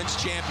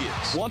 Conference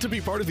champions. Want to be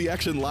part of the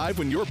action live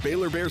when your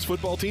Baylor Bears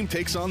football team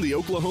takes on the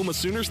Oklahoma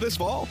Sooners this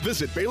fall?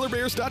 Visit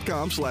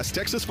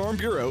BaylorBears.com/Texas Farm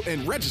Bureau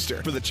and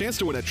register for the chance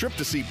to win a trip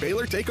to see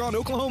Baylor take on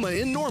Oklahoma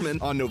in Norman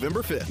on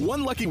November 5th.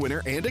 One lucky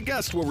winner and a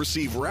guest will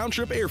receive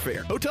round-trip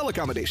airfare, hotel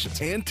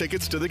accommodations, and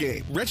tickets to the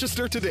game.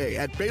 Register today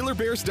at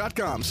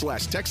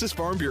BaylorBears.com/Texas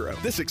Farm Bureau.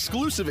 This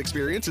exclusive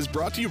experience is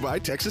brought to you by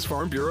Texas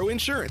Farm Bureau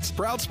Insurance,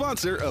 proud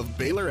sponsor of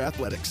Baylor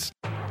Athletics.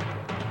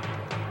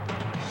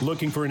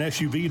 Looking for an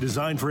SUV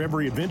designed for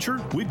every adventure?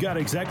 We've got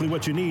exactly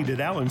what you need at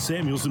Allen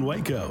Samuels in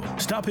Waco.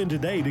 Stop in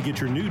today to get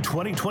your new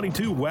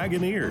 2022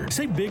 Wagoneer.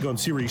 Save big on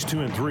Series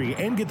 2 and 3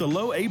 and get the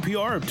low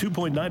APR of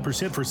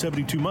 2.9% for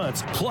 72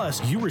 months.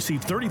 Plus, you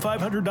receive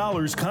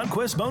 $3,500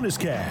 Conquest bonus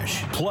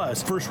cash.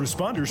 Plus, first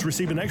responders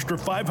receive an extra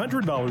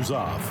 $500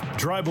 off.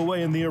 Drive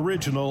away in the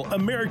original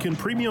American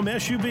Premium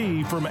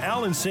SUV from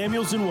Allen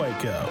Samuels in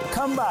Waco.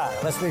 Come by.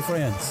 Let's be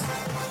friends.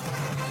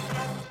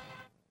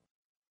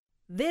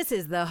 This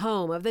is the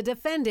home of the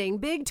defending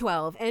Big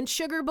 12 and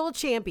Sugar Bowl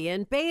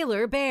champion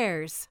Baylor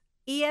Bears.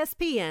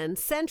 ESPN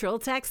Central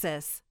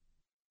Texas.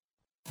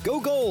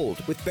 Go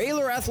gold with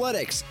Baylor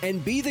Athletics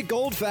and be the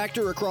gold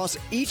factor across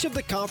each of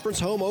the conference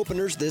home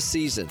openers this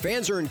season.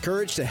 Fans are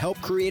encouraged to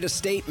help create a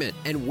statement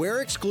and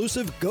wear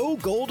exclusive Go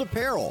Gold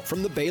apparel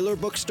from the Baylor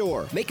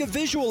Bookstore. Make a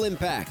visual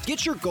impact.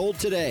 Get your gold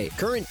today.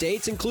 Current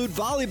dates include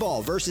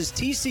volleyball versus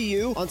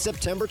TCU on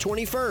September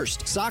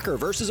 21st, soccer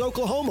versus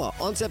Oklahoma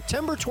on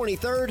September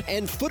 23rd,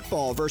 and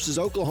football versus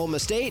Oklahoma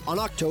State on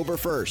October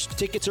 1st.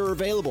 Tickets are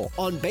available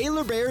on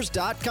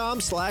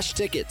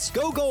BaylorBears.com/tickets.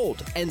 Go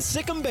gold and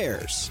sick 'em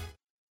Bears.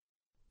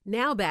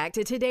 Now back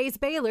to today's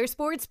Baylor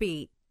Sports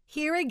Beat.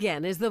 Here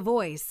again is the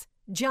voice,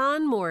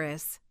 John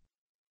Morris.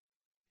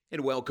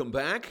 And welcome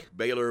back.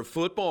 Baylor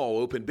football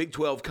opened Big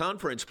 12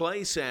 Conference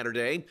play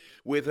Saturday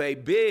with a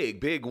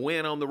big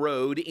win on the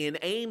road in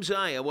Ames,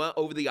 Iowa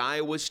over the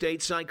Iowa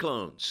State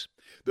Cyclones.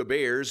 The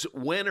Bears,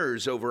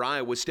 winners over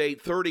Iowa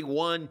State,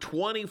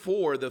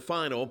 31-24 the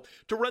final,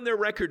 to run their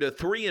record to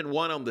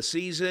 3-1 on the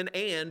season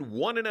and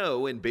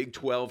 1-0 in Big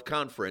 12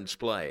 conference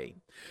play.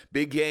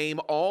 Big game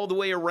all the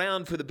way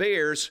around for the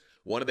Bears.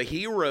 One of the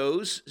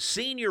heroes,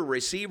 senior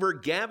receiver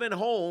Gavin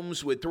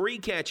Holmes, with 3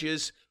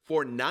 catches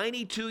for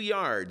 92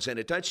 yards and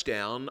a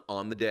touchdown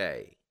on the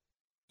day.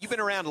 You've been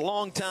around a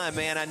long time,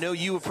 man. I know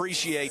you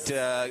appreciate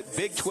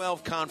Big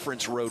 12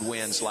 conference road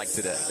wins like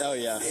today. Oh,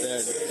 yeah.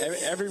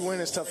 Every win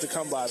is tough to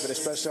come by, but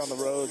especially on the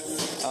road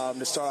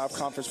to start off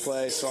conference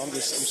play. So I'm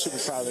super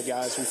proud of the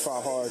guys. We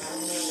fought hard.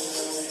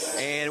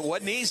 And it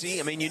wasn't easy.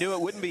 I mean, you knew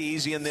it wouldn't be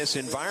easy in this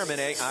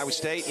environment. Iowa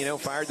State,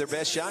 fired their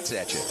best shots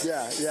at you.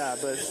 Yeah.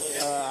 But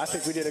I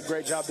think we did a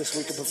great job this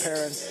week of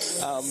preparing.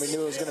 We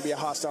knew it was going to be a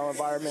hostile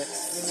environment.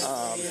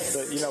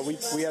 But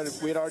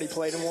we had already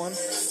played in one,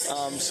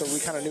 so we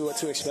kind of knew what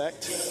to expect.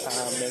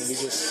 And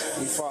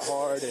we fought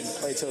hard and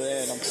played till the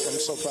end. I'm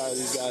so proud of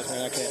these guys,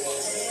 man.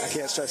 I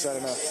can't stress that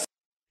enough.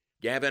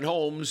 Gavin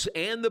Holmes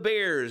and the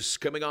Bears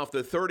coming off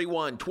the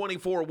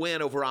 31-24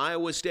 win over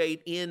Iowa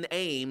State in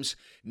Ames.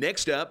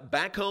 Next up,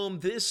 back home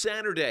this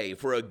Saturday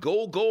for a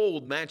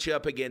gold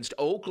matchup against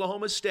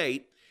Oklahoma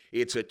State.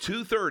 It's a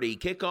 2:30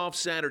 kickoff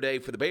Saturday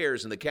for the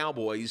Bears and the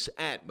Cowboys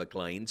at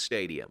McLean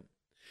Stadium.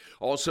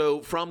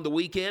 Also from the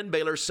weekend,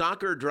 Baylor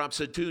soccer drops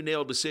a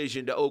 2-0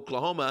 decision to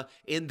Oklahoma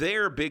in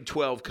their Big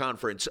 12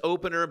 conference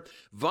opener.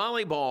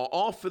 Volleyball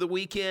off for the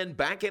weekend,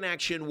 back in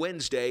action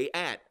Wednesday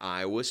at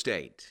Iowa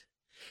State.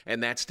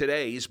 And that's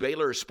today's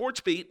Baylor Sports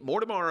Beat. More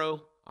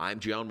tomorrow. I'm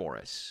John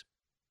Morris.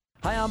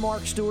 Hi, I'm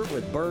Mark Stewart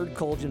with Bird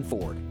Culligan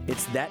Ford.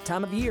 It's that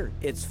time of year.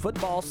 It's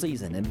football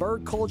season, and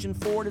Bird Culligan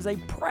Ford is a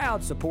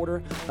proud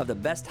supporter of the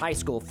best high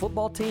school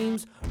football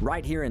teams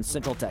right here in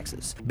Central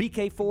Texas.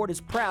 BK Ford is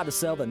proud to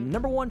sell the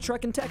 #1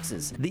 truck in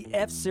Texas, the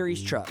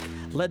F-Series truck,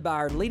 led by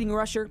our leading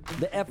rusher,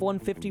 the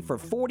F-150, for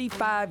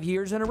 45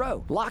 years in a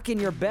row. Lock in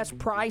your best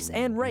price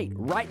and rate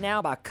right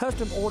now by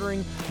custom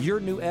ordering your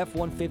new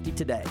F-150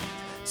 today.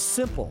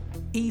 Simple,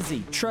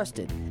 easy,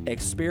 trusted.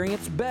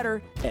 Experience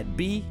better at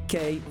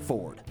BK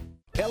Ford.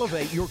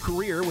 Elevate your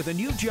career with a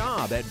new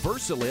job at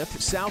VersaLift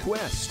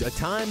Southwest, a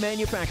time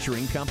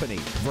manufacturing company.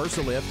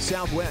 VersaLift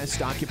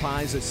Southwest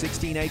occupies a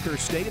 16-acre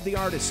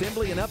state-of-the-art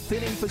assembly and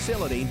upfitting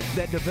facility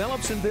that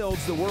develops and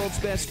builds the world's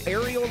best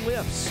aerial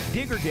lifts,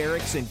 digger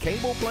derricks, and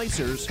cable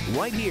placers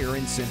right here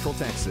in Central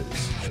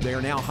Texas. They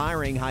are now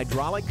hiring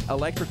hydraulic,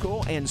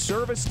 electrical, and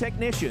service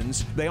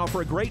technicians. They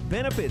offer a great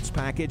benefits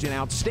package and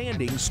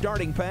outstanding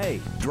starting pay.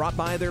 Drop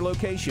by their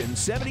location,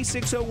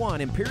 7601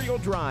 Imperial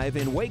Drive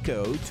in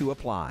Waco, to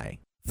apply.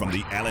 From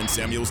the Allen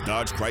Samuels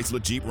Dodge Chrysler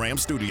Jeep Ram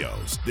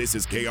Studios, this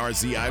is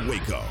KRZI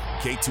Waco,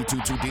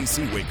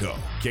 K222DC Waco,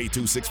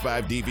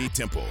 K265DV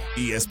Temple,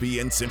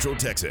 ESPN Central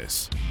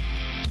Texas.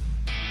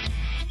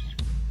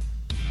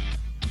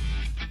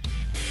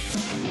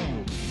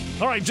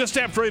 All right, just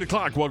after 8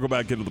 o'clock, welcome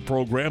back into the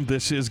program.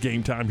 This is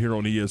Game Time here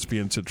on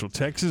ESPN Central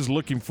Texas.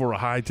 Looking for a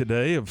high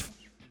today of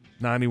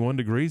 91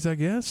 degrees, I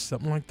guess,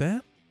 something like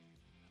that.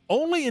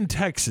 Only in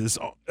Texas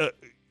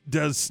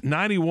does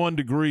 91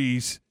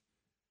 degrees.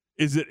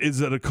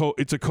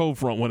 It's a cold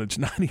front when it's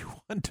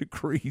 91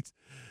 degrees.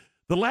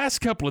 The last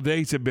couple of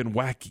days have been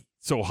wacky,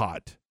 so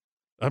hot.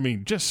 I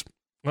mean, just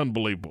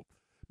unbelievable.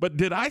 But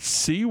did I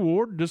see,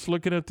 Ward, just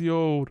looking at the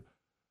old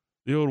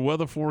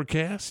weather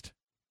forecast,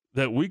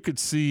 that we could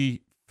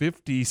see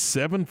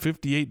 57,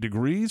 58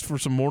 degrees for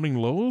some morning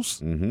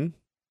lows? Mm-hmm.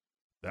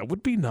 That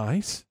would be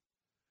nice.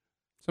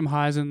 Some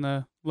highs in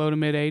the low to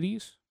mid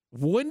 80s.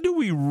 When do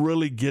we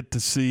really get to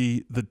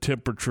see the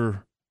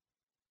temperature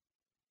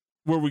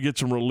where we get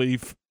some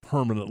relief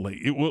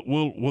permanently?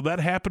 Will that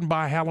happen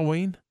by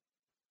Halloween?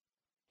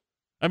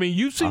 I mean,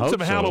 you've seen some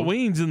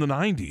Halloweens in the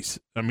 90s.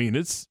 I mean,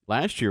 it's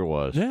last year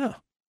was. Yeah.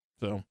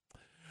 So,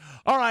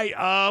 all right,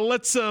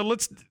 let's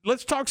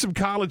talk some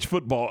college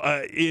football.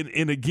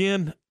 And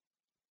again,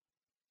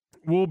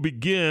 we'll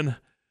begin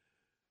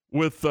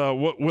with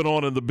what went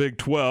on in the Big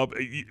 12.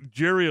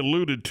 Jerry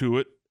alluded to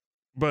it,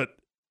 but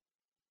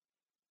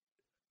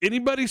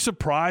anybody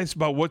surprised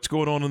by what's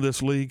going on in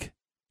this league?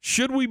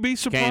 Should we be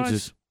surprised?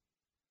 Kansas.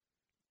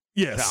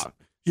 Yes.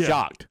 Yeah.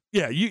 Shocked.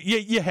 Yeah,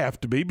 you have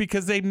to be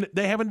because they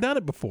haven't done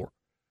it before.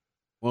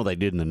 Well, they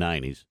did in the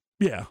 90s.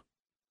 Yeah.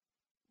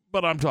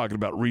 But I'm talking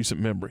about recent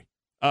memory.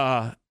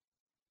 But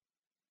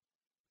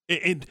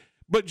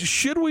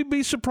should we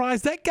be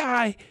surprised? That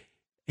guy,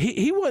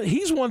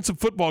 he's won some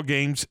football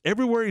games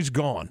everywhere he's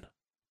gone.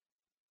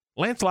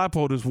 Lance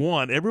Leipold has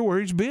won everywhere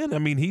he's been. I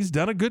mean, he's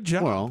done a good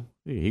job. Well,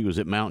 he was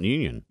at Mount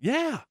Union.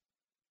 Yeah.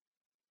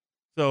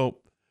 So,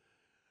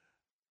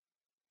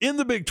 in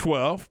the Big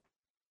 12,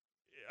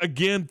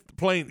 again,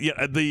 playing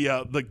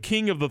the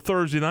king of the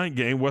Thursday night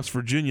game, West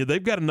Virginia.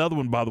 They've got another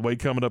one, by the way,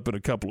 coming up in a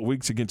couple of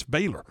weeks against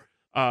Baylor.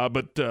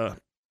 But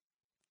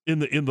in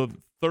the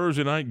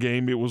Thursday night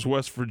game, it was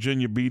West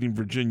Virginia beating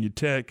Virginia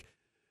Tech.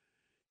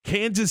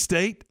 Kansas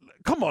State,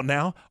 Come on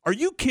now. Are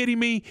you kidding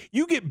me?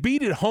 You get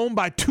beat at home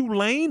by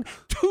Tulane?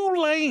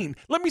 Tulane.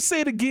 Let me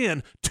say it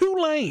again.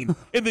 Tulane.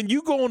 And then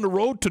you go on the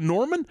road to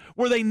Norman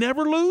where they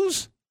never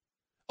lose?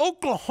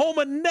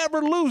 Oklahoma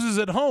never loses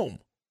at home.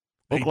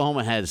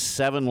 Oklahoma has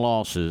 7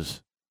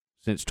 losses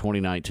since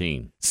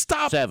 2019.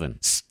 Stop. 7.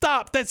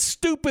 Stop. That's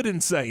stupid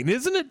insane,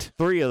 isn't it?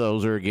 3 of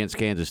those are against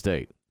Kansas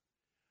State.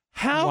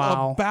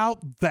 How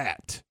about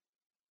that?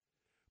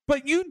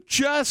 But you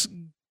just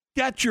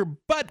got your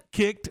butt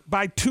kicked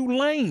by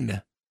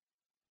Tulane.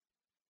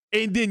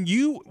 And then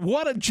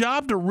what a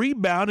job to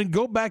rebound and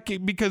go back,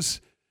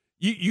 because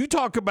you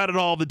talk about it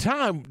all the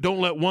time. Don't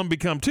let one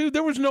become two.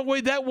 There was no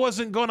way that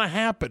wasn't going to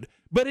happen,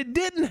 but it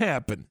didn't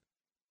happen.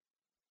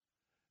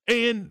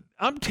 And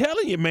I'm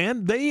telling you,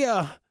 man,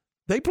 they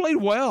played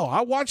well.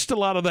 I watched a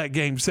lot of that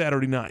game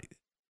Saturday night.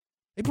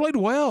 They played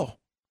well.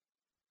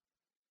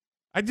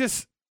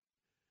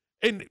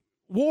 And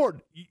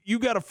Ward, you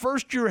got a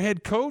first-year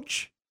head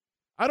coach.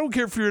 I don't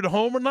care if you're at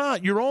home or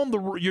not. You're on the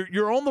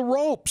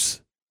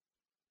ropes.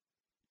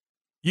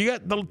 You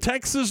got the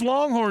Texas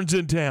Longhorns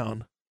in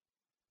town,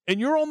 and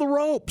you're on the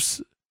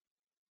ropes.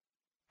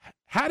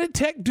 How did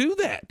Tech do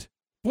that?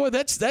 Boy,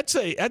 that's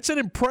an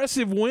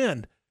impressive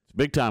win. It's a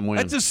big-time win.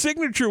 That's a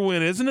signature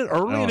win, isn't it?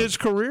 Early in his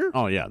career.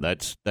 Oh yeah,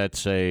 that's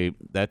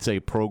a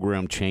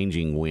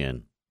program-changing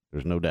win.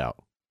 There's no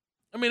doubt.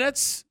 I mean,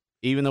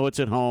 even though it's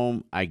at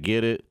home, I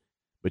get it,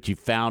 but you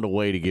found a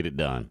way to get it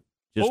done.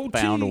 Just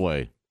found a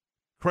way.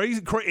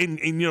 Crazy,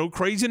 and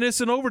craziness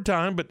in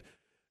overtime, but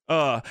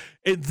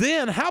and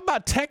then how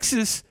about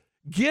Texas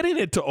getting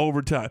it to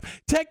overtime?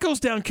 Tech goes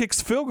down, kicks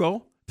the field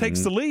goal, takes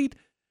the lead.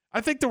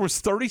 I think there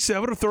was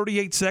 37 or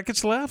 38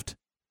 seconds left,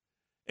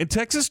 and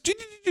Texas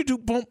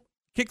boom,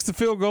 kicks the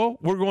field goal.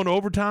 We're going to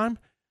overtime.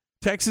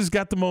 Texas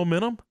got the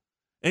momentum,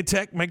 and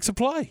Tech makes a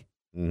play.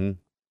 Mm-hmm.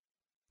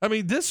 I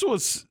mean, this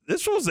was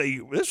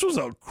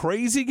a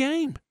crazy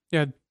game.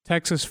 Yeah,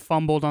 Texas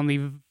fumbled on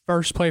the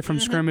first play from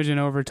scrimmage in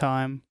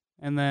overtime,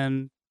 and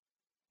then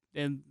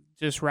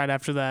just right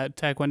after that,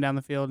 Tech went down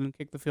the field and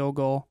kicked the field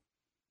goal.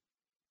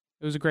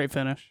 It was a great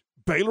finish.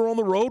 Baylor on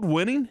the road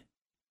winning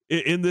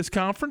in this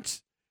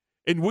conference,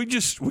 and we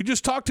just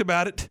talked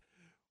about it.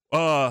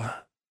 Going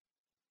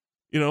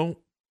on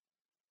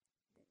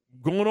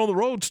the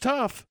road's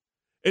tough,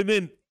 and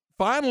then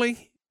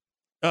finally,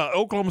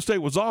 Oklahoma State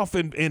was off,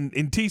 and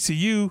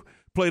TCU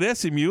played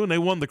SMU, and they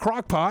won the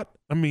crock pot.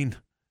 I mean,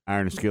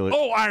 Iron Skillet.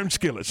 Oh, Iron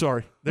Skillet.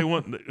 Sorry, they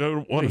won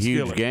a huge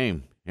skillet.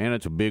 game, and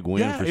it's a big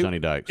win for Sonny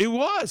Dykes. It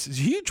was. It's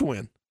a huge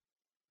win.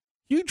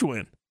 Huge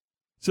win.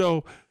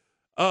 So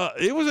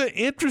it was an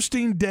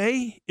interesting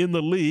day in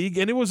the league,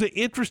 and it was an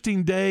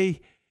interesting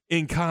day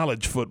in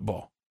college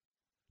football.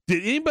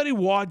 Did anybody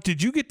watch?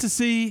 Did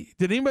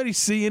anybody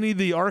see any of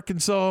the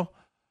Arkansas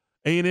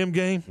A&M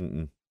game?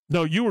 Mm-mm.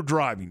 No, you were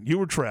driving. You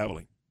were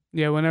traveling.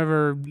 Yeah,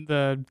 whenever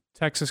the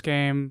Texas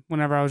game,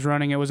 whenever I was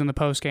running, it was in the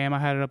post game. I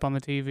had it up on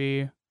the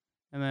TV.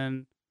 And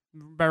then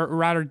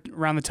right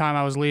around the time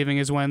I was leaving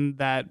is when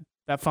that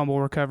fumble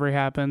recovery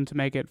happened to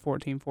make it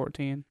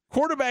 14-14.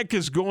 Quarterback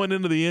is going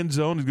into the end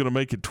zone. He's going to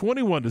make it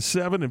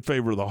 21-7 in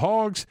favor of the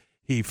Hogs.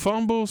 He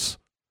fumbles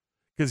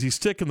because he's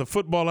sticking the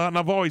football out. And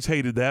I've always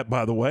hated that,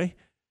 by the way,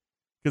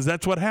 because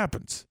that's what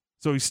happens.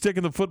 So he's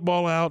sticking the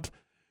football out.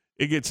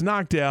 It gets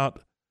knocked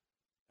out.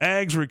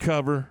 Ags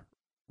recover,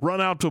 run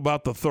out to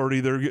about the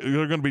 30. They're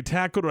going to be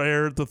tackled or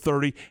air at the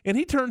 30. And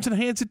he turns and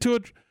hands it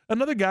to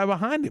another guy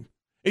behind him.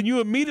 And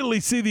you immediately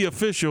see the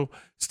official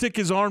stick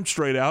his arm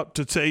straight out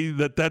to say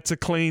that that's a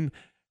clean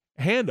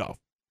handoff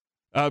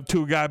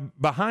to a guy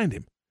behind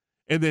him.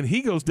 And then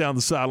he goes down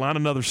the sideline,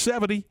 another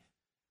 70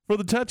 for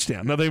the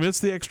touchdown. Now, they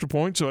missed the extra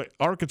point, so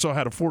Arkansas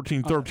had a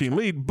 14-13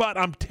 lead. But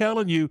I'm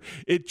telling you,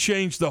 it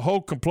changed the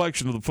whole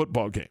complexion of the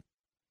football game.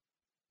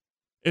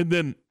 And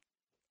then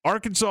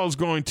Arkansas is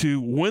going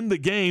to win the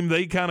game.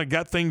 They kind of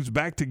got things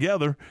back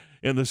together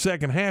in the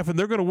second half, and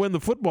they're going to win the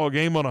football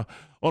game on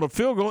a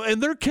field goal.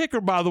 And their kicker,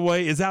 by the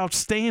way, is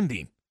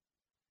outstanding.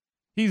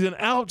 He's an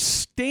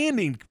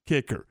outstanding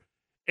kicker.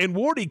 And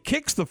Wardy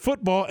kicks the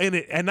football,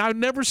 and I've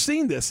never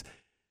seen this.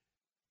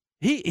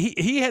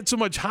 He had so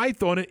much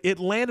height on it, it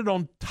landed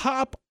on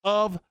top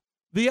of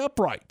the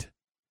upright,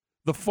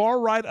 the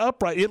far right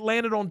upright. It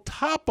landed on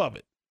top of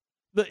it.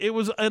 It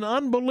was an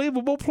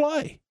unbelievable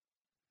play.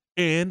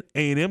 And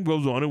A&M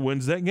goes on and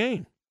wins that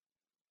game.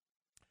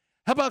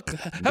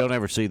 Don't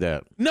ever see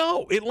that.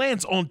 No, it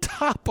lands on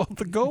top of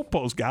the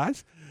goalpost,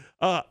 guys.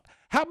 How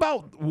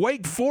about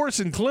Wake Forest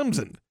and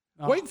Clemson?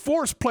 Oh. Wake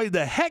Forest played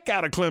the heck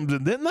out of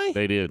Clemson, didn't they?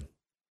 They did.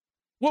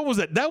 What was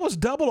that? That was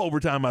double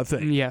overtime, I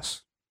think.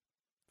 Yes.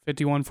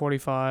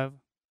 51-45.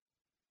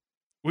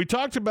 We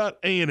talked about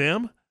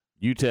A&M.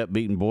 UTEP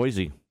beating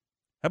Boise.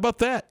 How about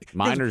that?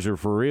 Miners are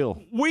for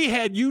real. We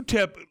had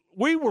UTEP.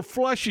 We were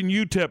flushing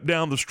UTEP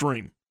down the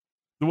stream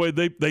the way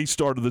they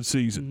started the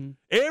season.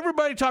 Mm-hmm.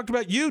 Everybody talked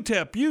about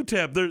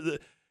UTEP.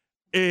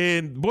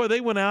 And, boy, they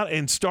went out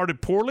and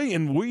started poorly,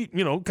 and we,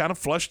 kind of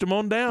flushed them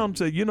on down,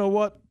 said, you know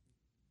what?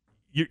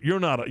 You're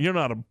not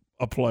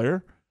a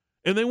player.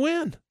 And they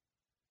win.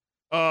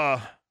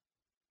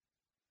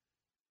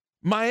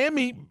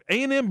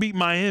 A&M beat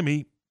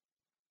Miami,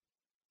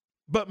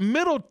 but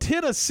Middle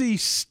Tennessee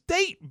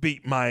State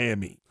beat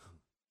Miami,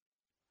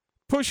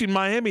 pushing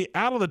Miami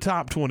out of the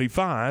top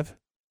 25.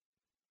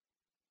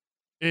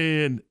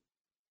 And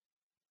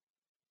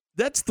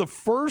that's the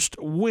first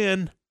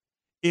win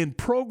in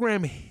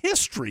program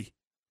history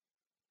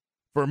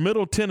for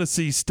Middle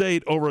Tennessee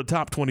State over a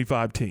top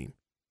 25 team.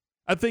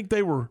 I think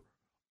they were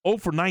 0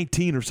 for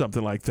 19 or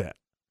something like that.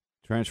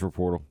 Transfer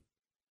portal.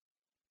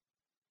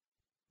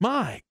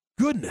 My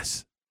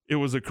goodness, it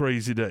was a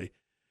crazy day.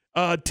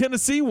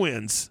 Tennessee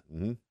wins.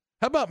 Mm-hmm.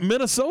 How about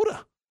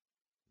Minnesota?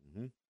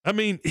 Mm-hmm. I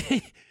mean,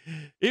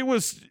 it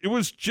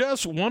was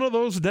just one of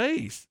those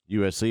days.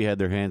 USC had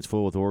their hands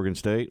full with Oregon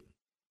State.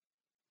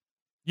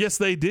 Yes,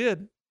 they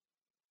did.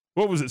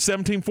 What was it,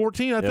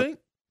 17-14, I think?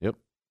 Yep.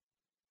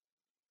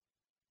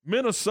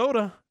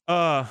 Minnesota,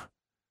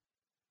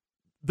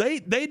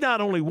 they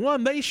not only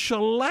won, they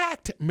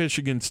shellacked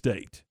Michigan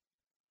State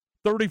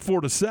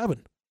 34-7.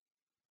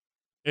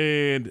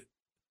 And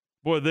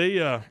boy, they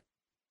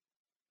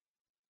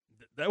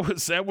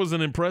that was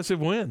an impressive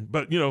win.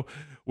 But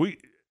we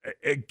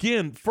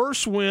again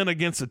first win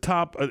against the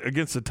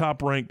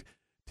top ranked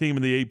team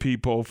in the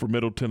AP poll for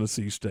Middle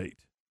Tennessee State,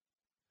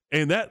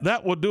 and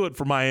that will do it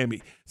for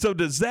Miami. So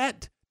does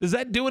that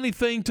do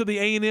anything to the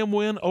A&M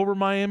win over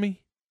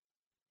Miami?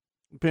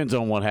 Depends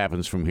on what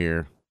happens from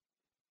here.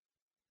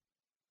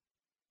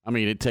 I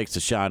mean, it takes the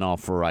shine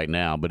off for right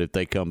now, but if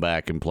they come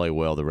back and play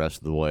well the rest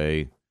of the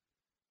way,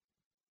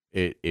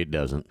 it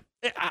doesn't.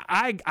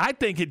 I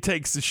think it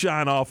takes the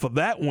shine off of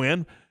that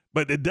win,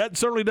 but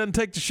certainly doesn't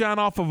take the shine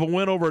off of a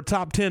win over a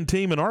top 10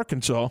 team in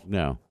Arkansas.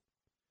 No.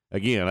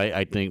 Again,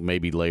 I think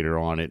maybe later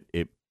on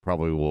it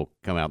probably will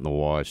come out in the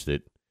wash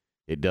that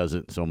it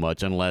doesn't so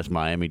much unless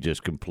Miami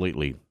just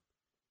completely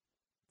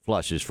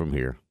flushes from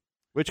here,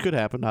 which could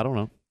happen. I don't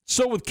know.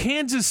 So with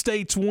Kansas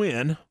State's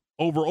win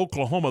over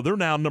Oklahoma, they're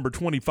now number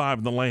 25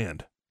 in the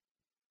land.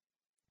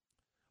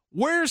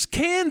 Where's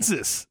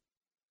Kansas?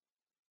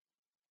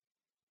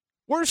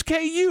 Where's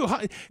KU?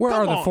 Where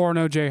are the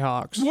 4-0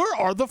 Jayhawks? Where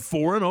are the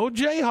 4-0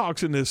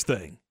 Jayhawks in this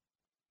thing?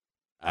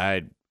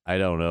 I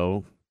don't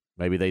know.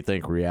 Maybe they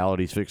think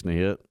reality's fixing to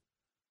hit.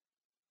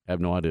 I have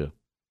no idea.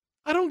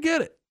 I don't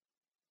get it.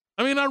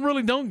 I mean, I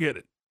really don't get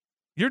it.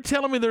 You're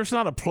telling me there's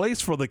not a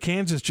place for the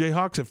Kansas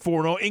Jayhawks at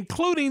 4-0,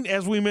 including,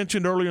 as we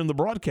mentioned earlier in the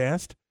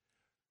broadcast,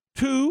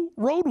 2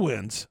 road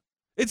wins.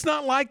 It's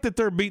not like that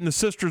they're beating the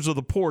Sisters of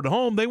the Poor at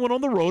home. They went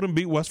on the road and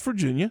beat West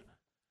Virginia.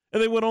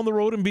 And they went on the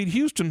road and beat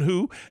Houston,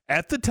 who,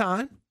 at the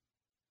time,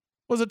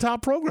 was a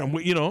top program.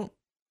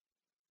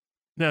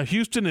 Now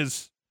Houston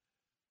is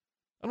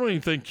 – I don't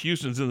even think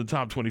Houston's in the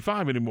top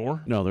 25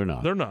 anymore. No, they're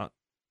not. They're not.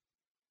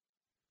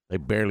 They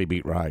barely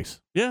beat Rice.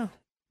 Yeah.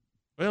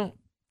 Well,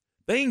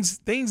 things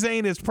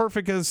ain't as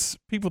perfect as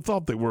people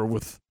thought they were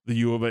with the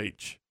U of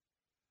H.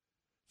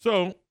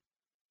 So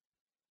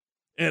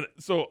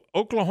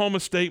Oklahoma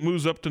State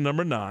moves up to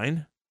number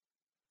 9.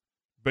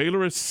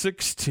 Baylor is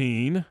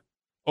 16.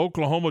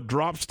 Oklahoma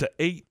drops to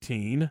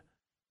 18.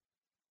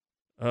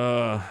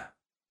 And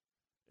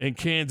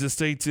Kansas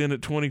State's in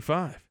at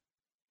 25.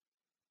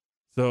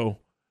 So,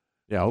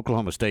 yeah,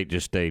 Oklahoma State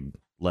just stayed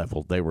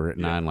level. They were at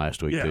 9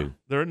 last week, too.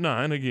 They're at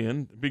 9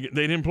 again. They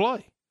didn't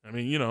play. I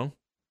mean,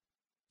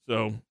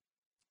 So,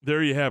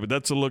 there you have it.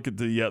 That's a look at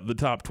the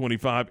top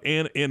 25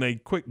 and in a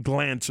quick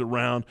glance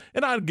around.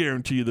 And I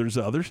guarantee you there's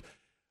others.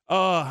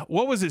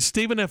 What was it?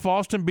 Stephen F.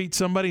 Austin beat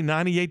somebody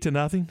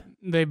 98-0.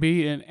 They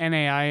beat an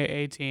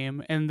NAIA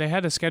team, and they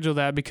had to schedule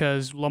that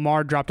because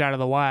Lamar dropped out of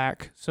the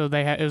WAC. So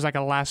it was like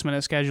a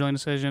last-minute scheduling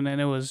decision,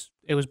 and it was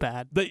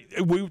bad.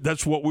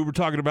 That's what we were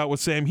talking about with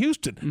Sam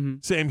Houston. Mm-hmm.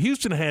 Sam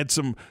Houston had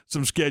some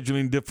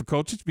scheduling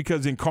difficulties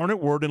because Incarnate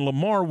Word and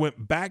Lamar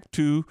went back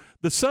to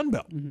the Sun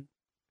Belt. Mm-hmm.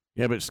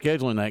 Yeah, but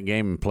scheduling that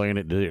game and playing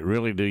it, did it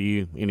really do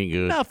you any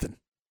good?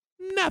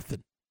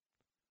 Nothing.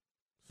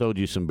 Sold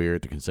you some beer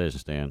at the concession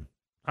stand.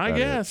 I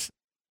guess.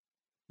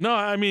 No,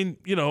 I mean,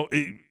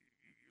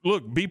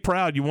 look, be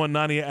proud. You won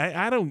 98.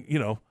 I don't,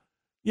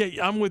 yeah,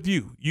 I'm with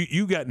you.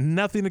 You got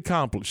nothing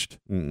accomplished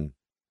on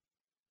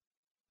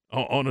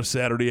a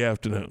Saturday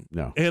afternoon.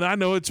 No. And I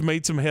know it's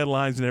made some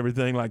headlines and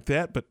everything like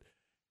that, but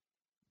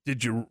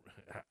did you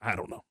 – I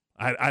don't know.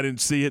 I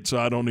didn't see it, so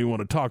I don't even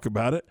want to talk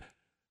about it.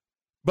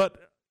 But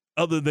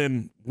other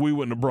than we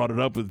wouldn't have brought it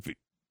up with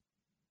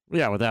 –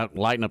 Yeah, without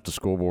lighting up the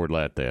scoreboard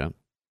like that.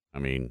 I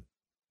mean –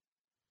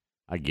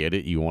 I get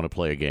it. You want to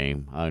play a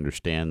game. I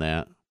understand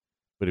that.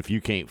 But if you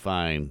can't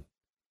find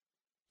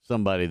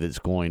somebody that's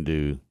going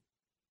to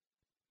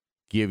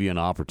give you an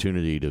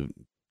opportunity to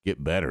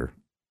get better,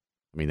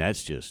 I mean,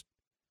 that's just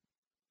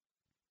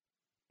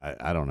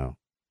I don't know.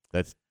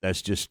 That's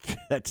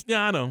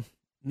yeah, I know.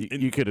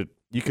 You could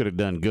have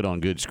done good on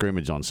good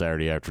scrimmage on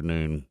Saturday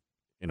afternoon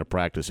in a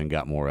practice and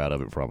got more out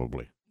of it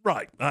probably.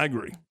 Right, I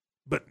agree.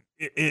 But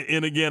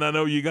and again, I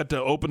know you got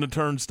to open the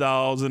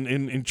turnstiles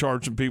and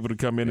charge some people to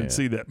come in and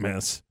see that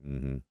mess.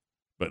 Mm-hmm.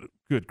 But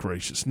good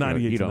gracious,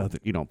 98-0.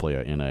 You don't play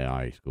an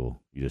NAIA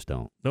school. You just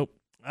don't. Nope.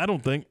 I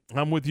don't think.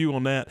 I'm with you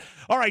on that.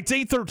 All right, it's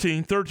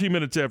 8:13, 13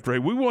 minutes after 8.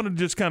 We want to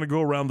just kind of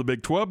go around the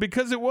Big 12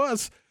 because it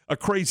was a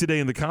crazy day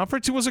in the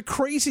conference. It was a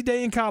crazy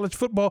day in college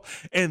football,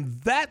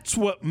 and that's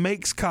what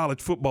makes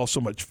college football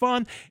so much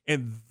fun,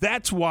 and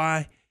that's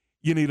why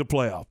you need a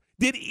playoff.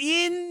 Did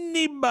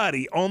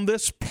anybody on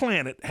this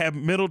planet have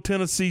Middle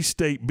Tennessee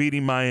State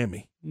beating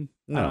Miami?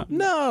 No.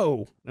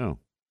 No.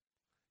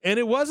 And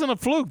it wasn't a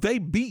fluke. They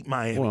beat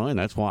Miami. Well, and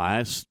that's why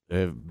I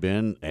have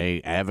been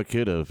an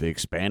advocate of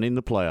expanding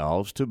the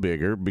playoffs to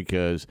bigger,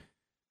 because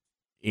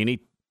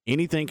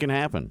anything can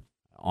happen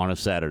on a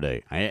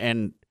Saturday.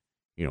 And,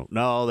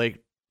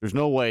 there's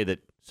no way that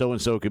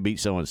so-and-so could beat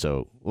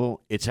so-and-so.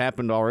 Well, it's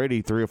happened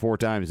already 3 or 4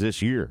 times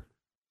this year.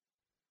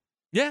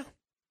 Yeah,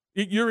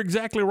 you're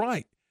exactly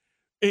right.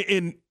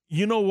 And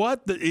you know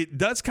what? It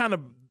does kind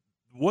of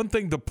 – one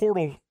thing the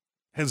portal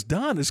has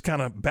done is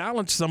kind of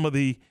balance some of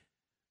the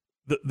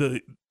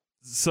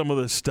some of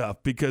this stuff,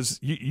 because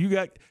you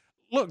got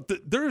 – look,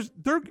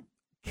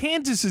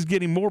 Kansas is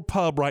getting more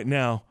pub right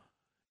now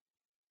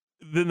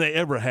than they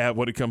ever have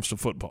when it comes to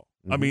football.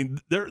 Mm-hmm. I mean,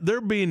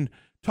 they're being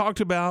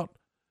talked about,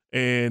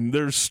 and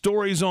there's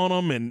stories on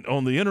them and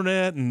on the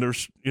internet, and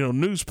there's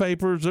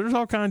newspapers. There's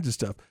all kinds of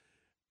stuff,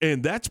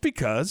 and that's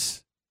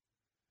because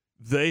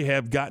they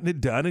have gotten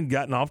it done and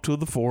gotten off to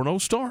the 4-0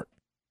 start.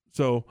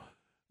 So,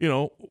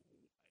 where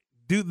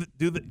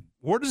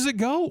does it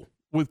go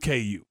with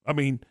KU? I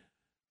mean,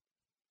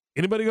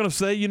 anybody going to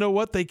say, you know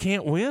what, they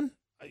can't win?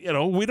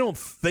 We don't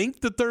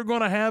think that they're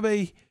going to have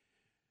a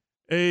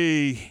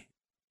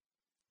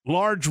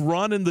large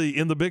run in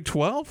the Big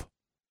 12.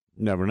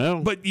 Never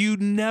know. But you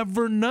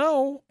never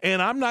know.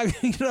 And I'm not,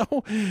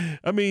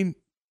 I mean,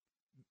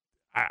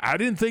 I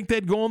didn't think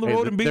they'd go on the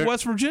road and beat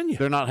West Virginia.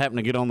 They're not having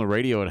to get on the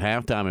radio at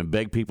halftime and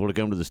beg people to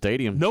come to the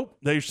stadium. Nope,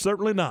 they're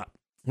certainly not.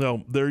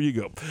 Well, there you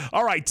go.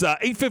 All right,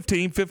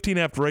 8:15, 15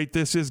 after 8.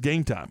 This is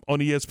Game Time on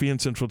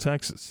ESPN Central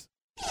Texas.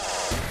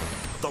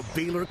 The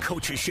Baylor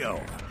Coaches Show,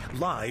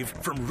 live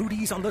from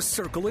Rudy's on the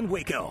Circle in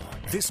Waco,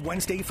 this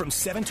Wednesday from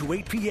 7 to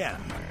 8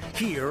 p.m.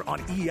 here on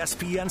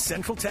ESPN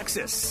Central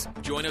Texas.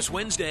 Join us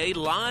Wednesday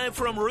live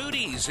from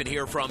Rudy's and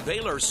hear from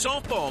Baylor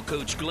softball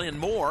coach Glenn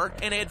Moore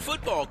and head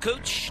football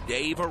coach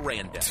Dave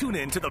Aranda. Tune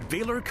in to the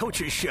Baylor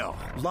Coaches Show,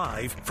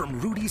 live from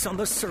Rudy's on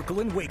the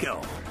Circle in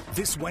Waco,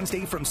 this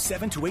Wednesday from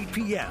 7 to 8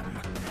 p.m.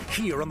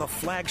 here on the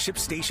flagship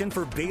station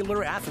for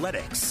Baylor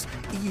Athletics,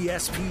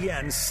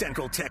 ESPN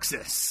Central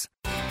Texas.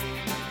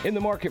 In the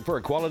market for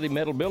a quality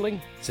metal building?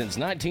 Since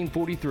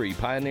 1943,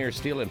 Pioneer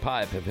Steel and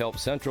Pipe have helped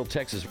Central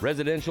Texas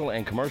residential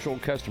and commercial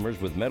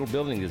customers with metal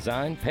building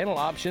design, panel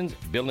options,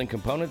 building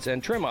components,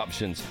 and trim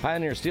options.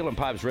 Pioneer Steel and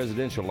Pipe's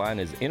residential line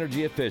is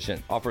energy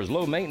efficient, offers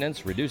low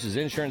maintenance, reduces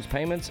insurance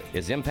payments,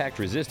 is impact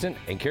resistant,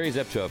 and carries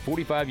up to a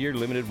 45-year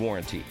limited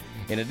warranty.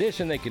 In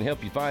addition, they can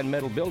help you find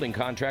metal building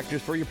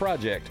contractors for your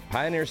project.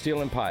 Pioneer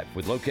Steel and Pipe,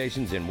 with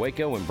locations in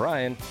Waco and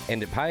Bryan,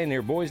 and at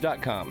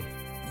pioneerboys.com.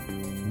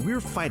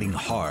 We're fighting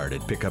hard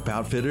at Pickup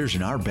Outfitters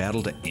in our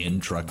battle to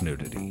end truck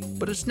nudity.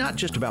 But it's not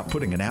just about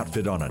putting an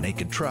outfit on a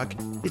naked truck,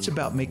 it's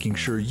about making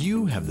sure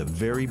you have the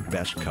very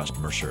best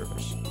customer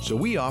service. So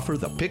we offer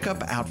the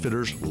Pickup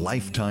Outfitters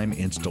Lifetime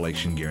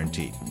Installation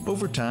Guarantee.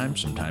 Over time,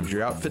 sometimes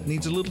your outfit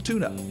needs a little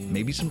tune-up,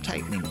 maybe some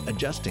tightening,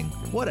 adjusting,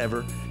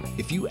 whatever.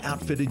 If you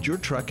outfitted your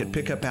truck at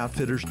Pickup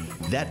Outfitters,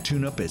 that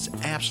tune-up is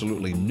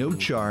absolutely no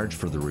charge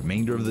for the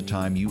remainder of the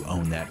time you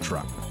own that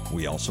truck.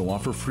 We also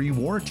offer free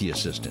warranty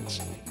assistance.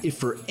 If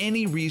for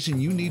any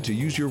reason you need to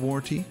use your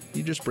warranty,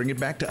 you just bring it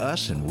back to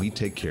us and we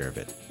take care of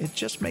it. It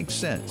just makes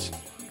sense.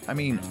 I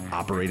mean,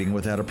 operating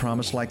without a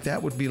promise like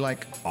that would be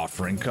like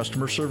offering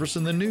customer service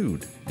in the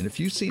nude. And if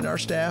you've seen our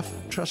staff,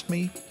 trust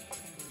me,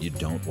 you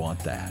don't want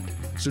that.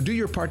 So do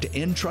your part to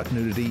end truck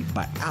nudity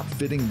by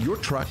outfitting your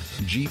truck,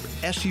 Jeep,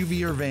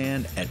 SUV, or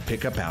van at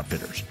Pickup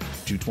Outfitters,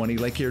 220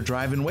 Lake Air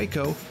Drive in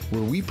Waco,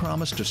 where we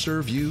promise to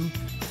serve you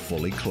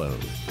fully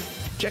clothed.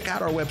 Check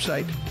out our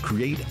website,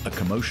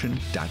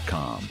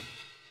 createacommotion.com.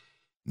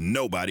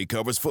 Nobody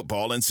covers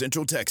football in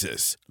Central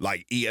Texas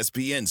like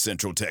ESPN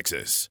Central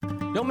Texas.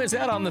 Don't miss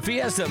out on the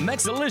Fiesta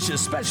Mexalicious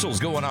specials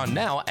going on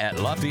now at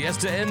La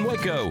Fiesta in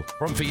Waco.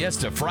 From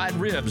Fiesta fried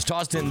ribs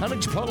tossed in honey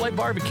chipotle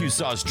barbecue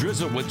sauce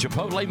drizzled with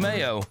chipotle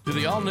mayo, to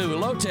the all-new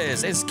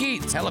elotes,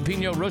 esquites,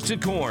 jalapeno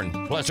roasted corn,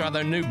 plus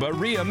our new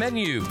birria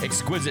menu.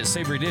 Exquisite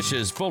savory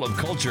dishes full of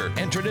culture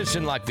and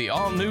tradition like the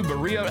all-new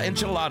birria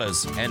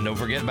enchiladas. And don't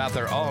forget about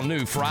their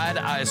all-new fried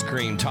ice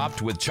cream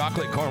topped with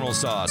chocolate caramel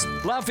sauce.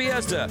 La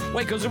Fiesta,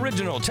 Waco's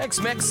original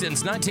Tex-Mex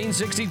since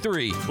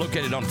 1963.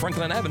 Located on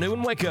Franklin Avenue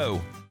in Waco.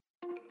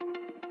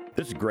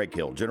 This is Greg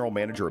Hill, General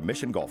Manager of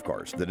Mission Golf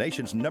Cars, the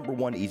nation's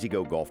 #1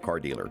 E-Z-GO golf car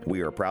dealer.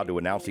 We are proud to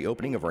announce the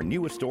opening of our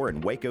newest store in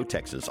Waco,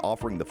 Texas,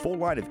 offering the full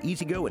line of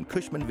E-Z-GO and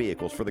Cushman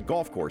vehicles for the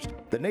golf course,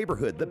 the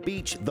neighborhood, the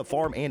beach, the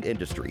farm, and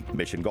industry.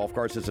 Mission Golf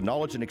Cars has the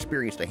knowledge and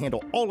experience to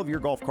handle all of your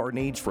golf car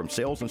needs, from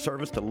sales and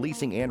service to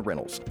leasing and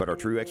rentals. But our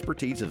true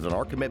expertise is in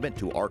our commitment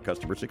to our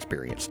customers'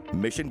 experience.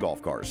 Mission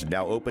Golf Cars,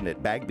 now open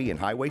at Bagby and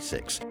Highway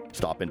 6.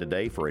 Stop in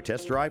today for a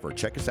test drive or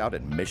check us out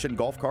at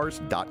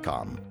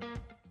missiongolfcars.com.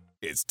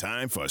 It's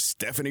time for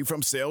Stephanie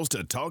from Sales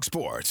to Talk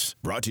Sports.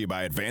 Brought to you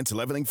by Advanced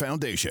Leveling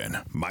Foundation,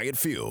 Myatt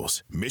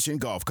Fuels, Mission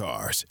Golf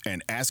Cars,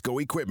 and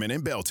ASCO Equipment in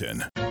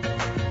Belton.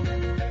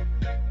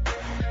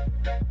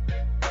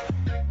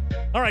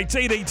 All right, it's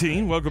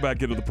 8:18. Welcome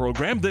back into the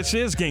program. This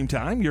is Game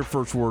Time, your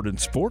first word in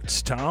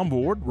sports. Tom,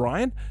 Ward,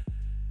 Ryan.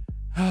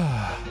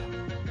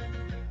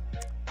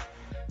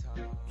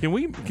 Can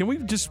we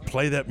just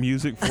play that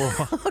music for a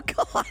while? Oh,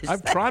 gosh.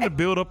 I'm trying to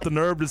build up the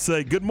nerve to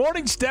say, good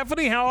morning,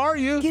 Stephanie. How are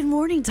you? Good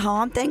morning,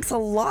 Tom. Thanks a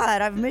lot.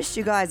 I've missed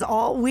you guys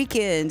all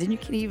weekend. And you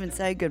can even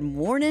say good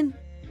morning.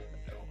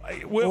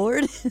 Well,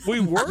 we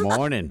worked.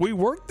 Morning. We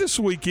worked this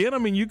weekend. I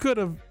mean, you could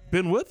have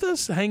been with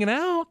us, hanging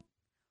out.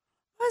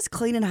 I was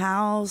cleaning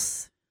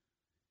house,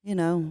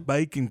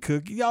 Baking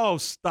cookies. Y'all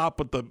stop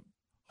with the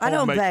I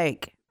don't homemade-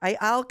 bake.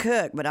 I'll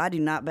cook, but I do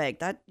not bake.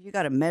 That you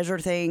got to measure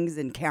things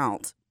and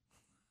count.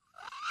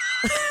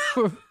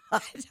 I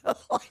don't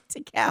like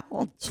to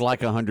count. It's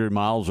like 100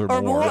 miles or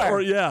Or more. more.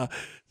 Or, yeah.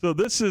 So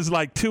this is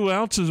like 2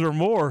 ounces or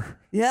more.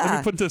 Yeah. Let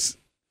me put this.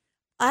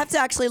 I have to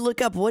actually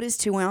look up what is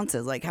 2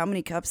 ounces. Like how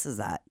many cups is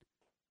that?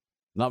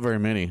 Not very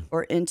many.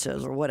 Or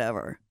inches or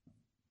whatever.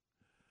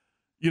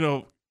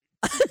 Never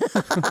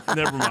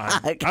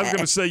mind. Okay. I was going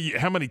to say,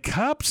 how many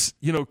cups?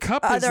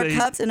 Cup Are is there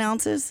cups and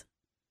ounces?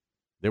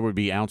 There would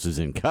be ounces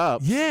in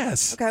cups.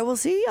 Yes. Okay, well,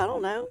 see, I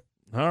don't know.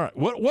 All right.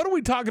 What are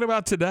we talking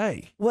about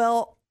today?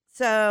 Well,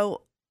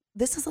 so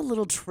this is a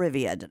little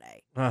trivia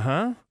today.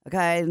 Uh-huh.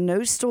 Okay,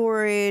 no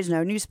stories,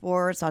 no new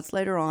sports. That's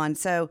later on.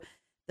 So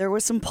there were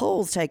some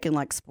polls taken,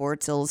 like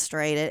Sports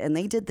Illustrated, and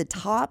they did the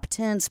top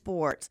 10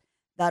 sports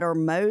that are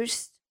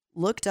most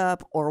looked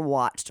up or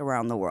watched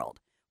around the world.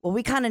 Well,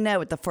 we kind of know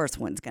what the first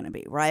one's going to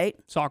be, right?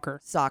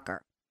 Soccer.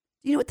 Soccer.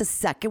 Do you know what the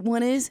second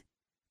one is?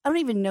 I don't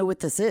even know what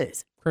this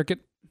is. Cricket.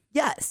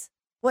 Yes.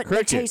 What,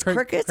 Cricket. they chase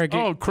crickets? Cricket.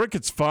 Oh,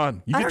 cricket's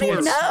fun. I don't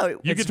even know.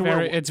 You get to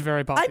wear. It's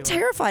very popular. I'm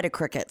terrified of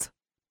crickets.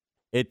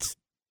 It's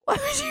Why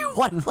would you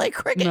want to play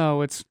cricket?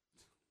 No, it's.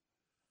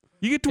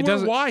 You get to It wear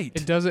doesn't- white.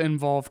 It doesn't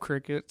involve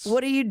crickets.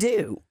 What do you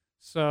do?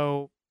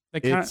 So they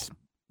kind it's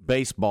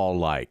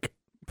baseball-like.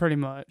 pretty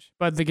much,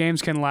 but the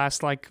games can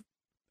last like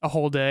a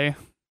whole day.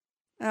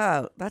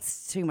 Oh,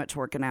 that's too much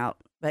working out.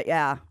 But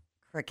yeah,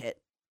 cricket.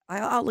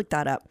 I'll look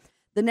that up.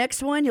 The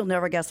next one, you'll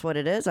never guess what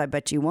it is. I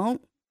bet you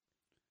won't.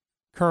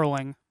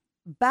 Curling.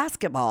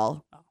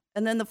 Basketball.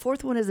 And then the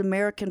fourth one is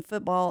American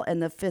football.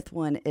 And the fifth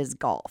one is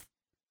golf.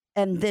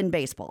 And then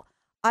baseball.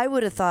 I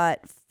would have thought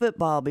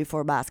football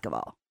before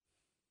basketball.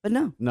 But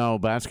no, No,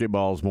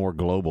 basketball's more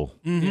global.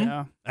 Mhm.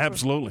 Yeah.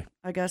 Absolutely.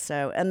 I guess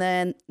so. And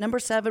then number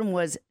 7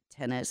 was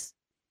tennis.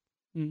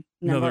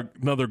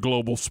 Another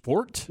global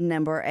sport.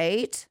 Number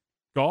 8.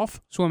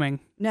 Golf. Swimming.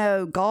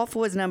 No, golf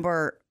was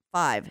number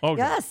 5. Okay.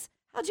 Yes.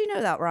 How'd you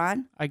know that,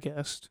 Ryan? I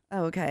guessed.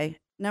 Oh, okay.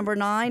 Number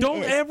 9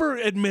 Don't is... ever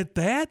admit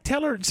that.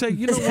 Tell her, say,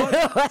 you know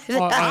what?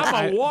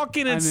 I'm a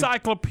walking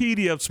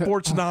encyclopedia of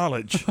sports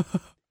knowledge.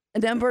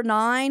 Number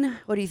 9,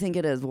 what do you think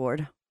it is,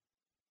 Ward?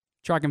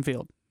 Track and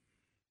field.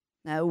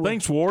 No.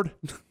 Thanks, Ward.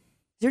 Is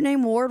your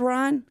name Ward,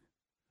 Ryan?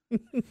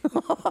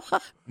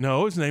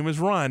 No, his name is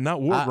Ryan,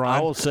 not Ward I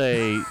Ryan. will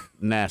say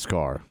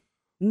NASCAR.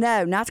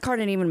 No, NASCAR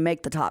didn't even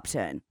make the top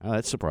 10. Oh,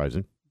 that's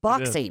surprising.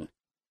 Boxing.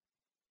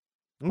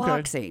 Okay.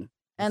 Boxing.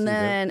 And see that.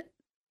 then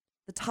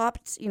the top,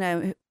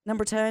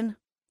 number 10,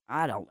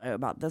 I don't know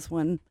about this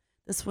one.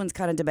 This one's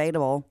kind of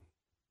debatable.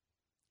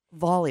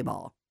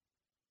 Volleyball.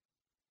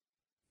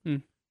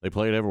 They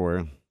play it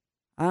everywhere.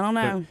 I don't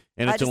know.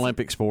 And I it's an just-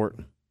 Olympic sport.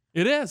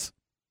 It is.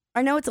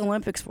 I know it's an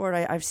Olympic sport.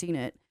 I've seen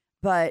it.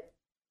 But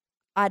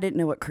I didn't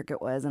know what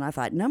cricket was. And I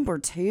thought number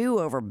 2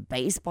 over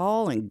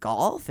baseball and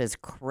golf is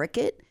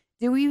cricket.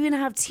 Do we even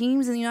have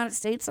teams in the United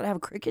States that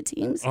have cricket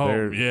teams?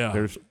 Oh, yeah.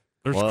 There's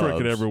cricket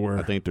clubs. everywhere.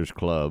 I think there's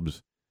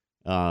clubs.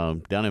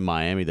 Down in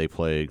Miami, they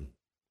play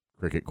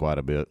cricket quite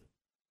a bit.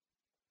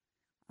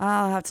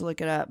 I'll have to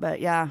look it up. But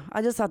yeah,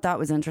 I just thought that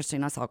was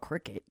interesting. I saw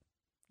cricket.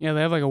 Yeah,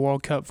 they have like a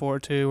World Cup for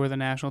it too, where the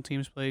national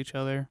teams play each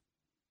other.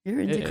 You're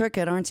into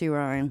cricket, aren't you,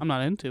 Ryan? I'm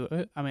not into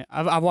it. I mean,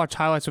 I've watched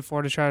highlights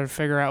before to try to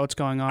figure out what's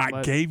going on. I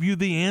but gave you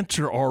the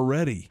answer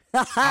already.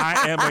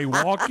 I am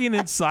a walking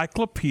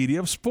encyclopedia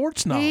of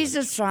sports knowledge. He's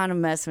just trying to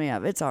mess me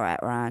up. It's all right,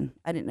 Ryan.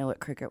 I didn't know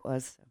what cricket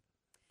was.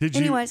 Did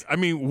you? Anyways. I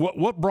mean,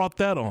 what brought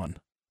that on?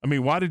 I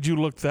mean, why did you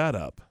look that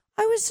up?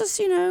 I was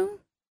just,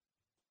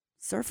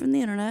 surfing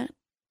the internet,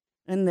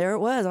 and there it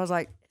was. I was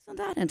like, isn't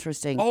that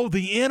interesting? Oh,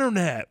 the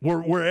internet,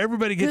 where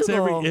everybody gets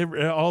Google.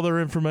 every all their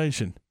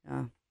information.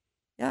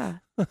 Yeah.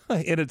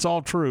 And it's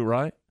all true,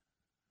 right?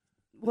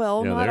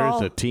 Well, Yeah, not there's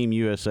all. a Team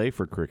USA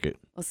for cricket.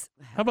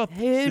 How about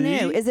Who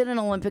knew? Is it an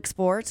Olympic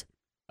sport?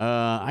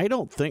 I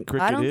don't think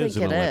cricket don't is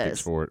think an it Olympic is.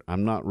 sport.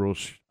 I'm not real.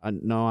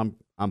 No,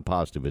 I'm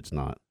positive it's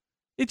not.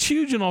 It's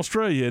huge in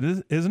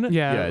Australia, isn't it?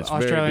 Yeah, it's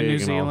very Australia, New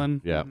big and all.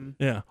 Zealand. Yeah.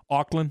 Yeah.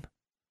 Auckland.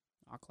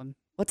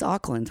 What's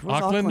Auckland?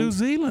 Where's Auckland, New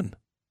Zealand.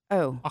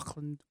 Oh.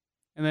 Auckland.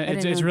 And then I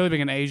it's didn't know. really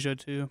big in Asia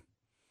too.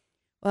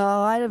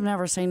 Well, I'd have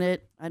never seen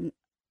it. I'd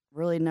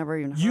really never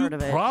even You heard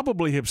of it.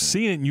 probably have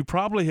seen it, and you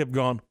probably have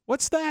gone,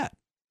 "What's that?"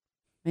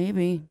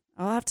 Maybe.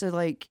 I'll have to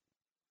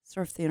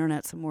surf the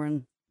internet somewhere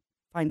and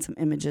find some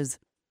images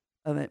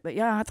of it. But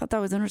yeah, I thought that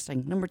was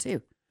interesting. Number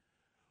 2.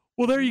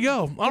 Well, there you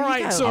go. All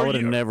right. So I would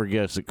have never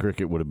guessed that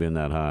cricket would have been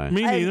that high.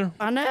 Me neither.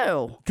 I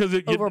know. Because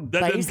Over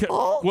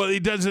baseball?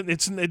 It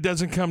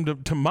doesn't come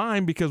to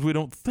mind because we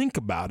don't think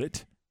about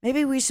it.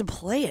 Maybe we should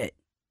play it.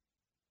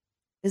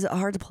 Is it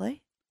hard to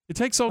play? It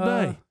takes all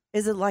day.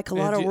 Is it like a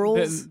lot of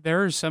rules?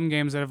 There are some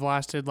games that have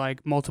lasted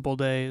like multiple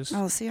days.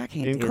 Oh, see, I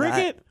can't In do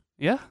cricket? that.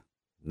 Yeah.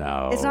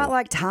 No. It's not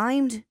like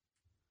timed.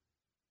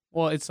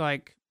 Well, it's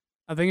like,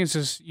 I think it's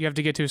just you have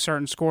to get to a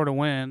certain score to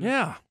win.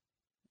 Yeah.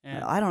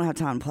 I don't have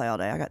time to play all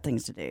day. I got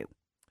things to do.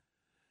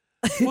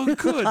 Well,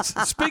 good.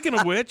 Speaking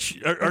of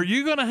which, are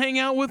you going to hang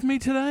out with me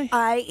today?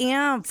 I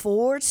am.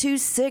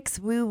 4-6.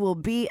 We will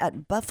be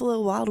at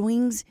Buffalo Wild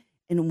Wings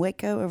in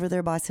Waco over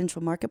there by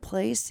Central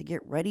Marketplace to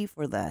get ready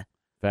for the...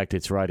 In fact,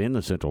 it's right in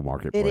the Central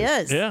Marketplace. It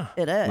is. Yeah.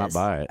 It is. Not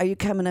by it. Are you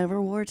coming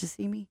over, Ward, to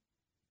see me?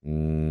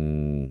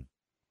 You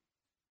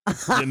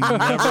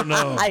never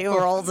know. He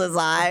rolls his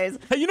eyes.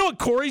 Hey, you know what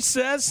Corey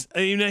says?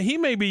 He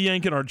may be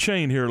yanking our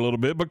chain here a little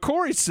bit, but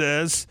Corey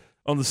says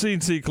on the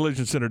CNC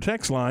Collision Center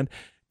text line,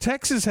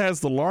 Texas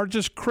has the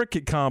largest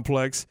cricket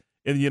complex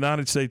in the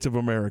United States of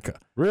America.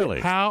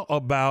 Really? How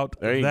about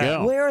There you that?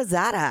 go. Where is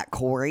that at,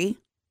 Corey?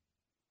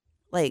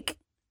 Like,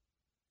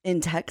 in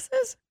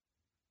Texas?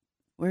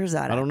 Where's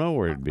that at? I don't know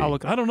where it'd be.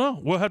 I don't know.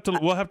 We'll have to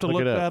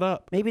look it up. that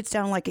up. Maybe it's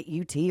down like at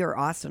UT or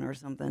Austin or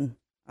something.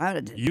 I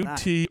would have did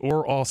UT that.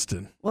 or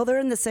Austin. Well, they're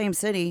in the same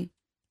city.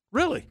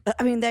 Really?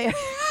 I mean, they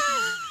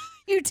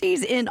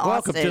UT's in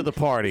Austin. Welcome to the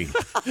party.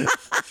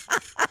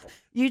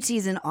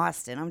 UT's in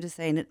Austin. I'm just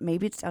saying it.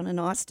 Maybe it's down in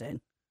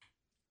Austin.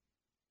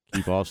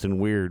 Keep Austin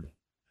weird.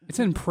 It's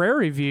in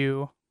Prairie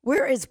View.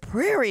 Where is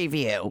Prairie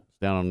View?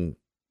 Down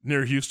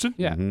near Houston.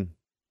 Yeah. Mm-hmm.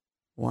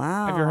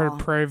 Wow. Have you heard of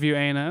Prairie View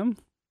A&M?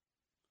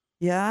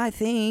 Yeah, I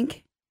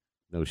think.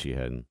 No, she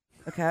hadn't.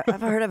 Okay,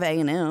 I've heard of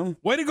A&M.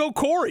 Way to go,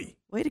 Corey.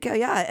 Way to go.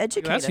 Yeah,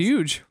 educate That's us.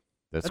 huge.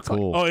 That's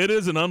cool. Oh, it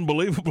is an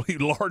unbelievably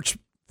large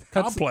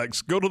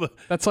complex. Go to the...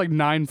 That's like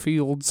 9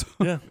 fields.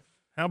 Yeah.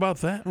 How about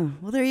that? Oh,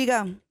 well, there you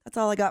go. That's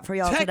all I got for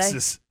y'all today.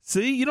 Texas.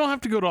 See, you don't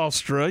have to go to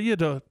Australia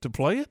to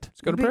play it.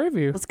 Let's go to Prairie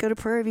View. Let's go to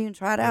Prairie View and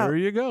try it out. There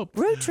you go.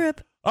 Road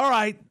trip. All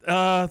right.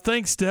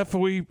 Thanks, Steph.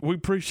 We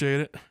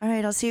appreciate it. All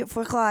right, I'll see you at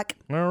 4 o'clock.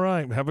 All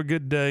right. Have a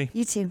good day.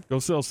 You too. Go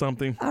sell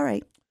something. All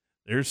right.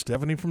 There's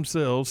Stephanie from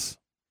Sales.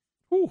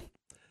 Whew.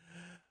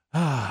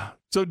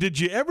 So did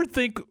you ever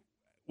think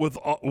with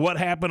what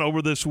happened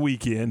over this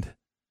weekend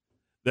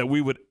that we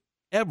would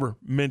ever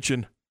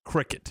mention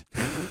cricket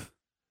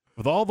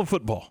with all the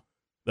football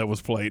that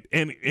was played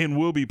and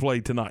will be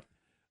played tonight?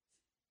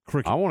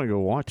 Cricket. I want to go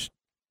watch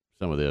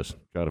some of this,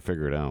 try to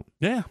figure it out.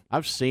 Yeah.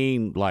 I've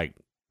seen like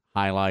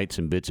highlights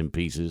and bits and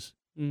pieces,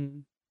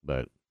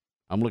 but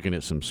I'm looking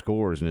at some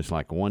scores and it's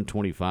like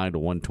 125 to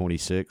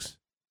 126.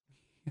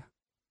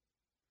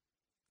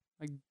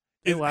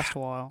 It lasts a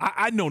while.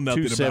 I know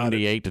nothing about it.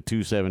 278 to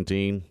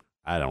 217.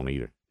 I don't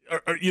either.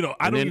 I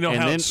don't even know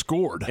how it's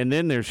scored. And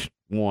then there's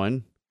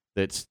one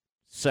that's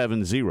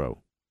 7-0.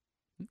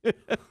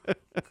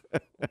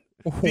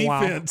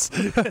 Defense.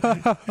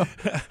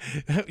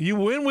 You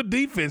win with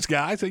defense,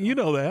 guys, and you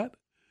know that.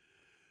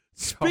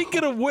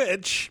 Speaking of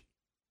which,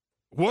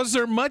 was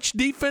there much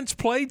defense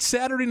played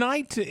Saturday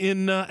night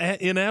in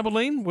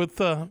Abilene with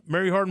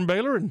Mary Hardin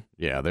Baylor? And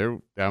yeah,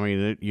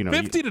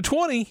 50 to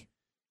 20.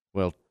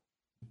 Well,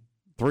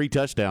 3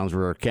 touchdowns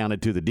were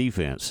counted to the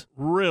defense.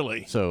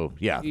 Really? So,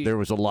 yeah, there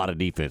was a lot of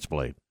defense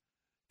played.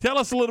 Tell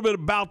us a little bit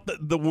about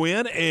the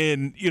win,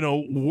 and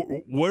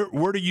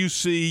where do you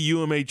see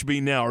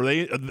UMHB now? Are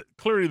they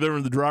clearly they're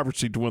in the driver's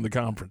seat to win the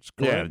conference?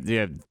 Correct?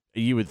 Yeah.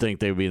 You would think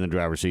they would be in the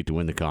driver's seat to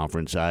win the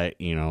conference. I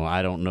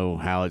don't know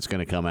how it's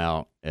going to come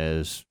out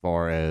as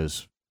far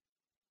as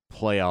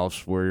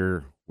playoffs,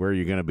 where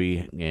you're going to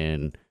be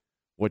and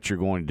what you're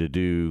going to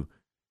do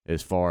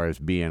as far as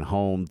being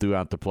home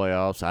throughout the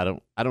playoffs. I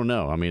don't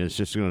know. I mean, it's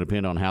just going to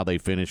depend on how they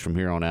finish from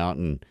here on out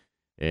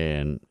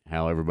and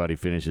how everybody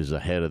finishes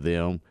ahead of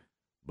them.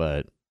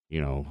 But,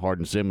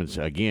 Hardin Simmons,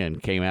 again,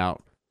 came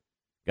out,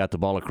 got the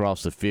ball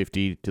across the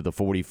 50 to the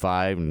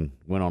 45 and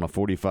went on a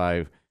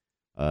 45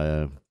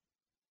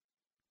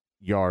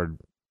 yard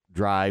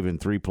drive in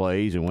 3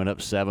 plays and went up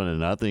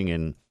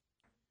 7-0.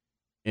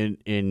 And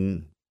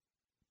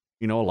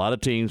a lot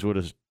of teams would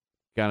have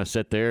kind of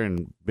sat there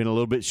and been a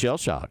little bit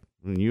shell-shocked.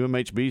 And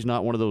UMHB is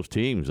not one of those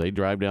teams. They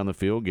drive down the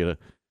field, get a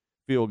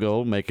field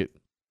goal, make it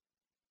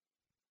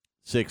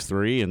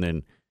 6-3, and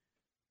then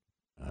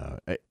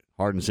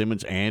Hardin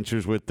Simmons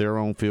answers with their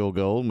own field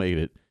goal, made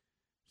it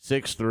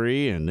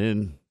 6-3, and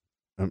then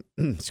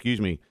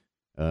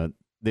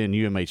then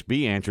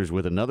UMHB answers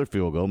with another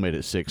field goal, made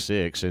it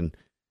 6-6, and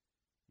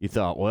you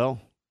thought, well,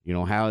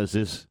 how is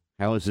this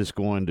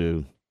going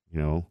to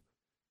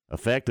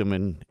affect them,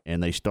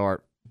 and they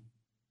start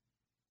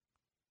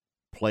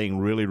playing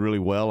really, really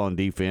well on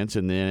defense,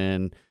 and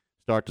then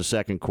start the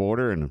second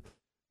quarter, and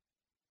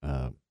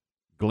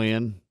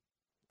Glenn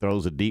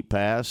throws a deep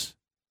pass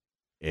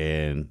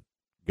and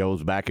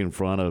goes back in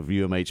front of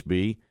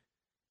UMHB,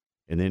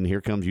 And then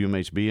here comes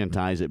UMHB and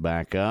ties it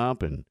back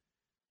up. And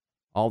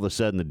all of a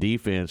sudden the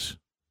defense,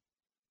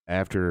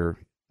 after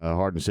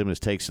Hardin-Simmons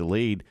takes the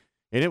lead,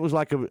 and it was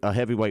like a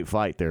heavyweight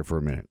fight there for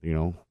a minute. You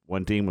know,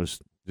 one team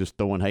was just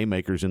throwing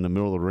haymakers in the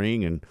middle of the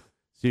ring and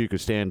see who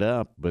could stand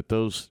up. But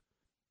those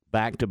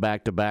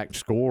back-to-back-to-back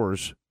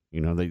scores,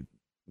 you know,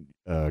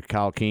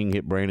 Kyle King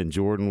hit Brandon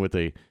Jordan with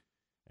a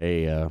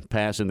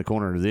pass in the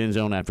corner of the end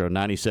zone after a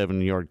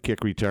 97-yard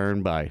kick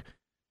return by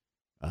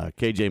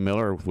K.J.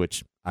 Miller,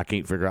 which I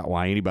can't figure out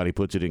why anybody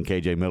puts it in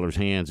K.J. Miller's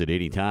hands at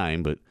any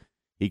time, but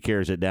he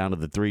carries it down to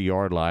the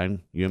 3-yard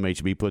line.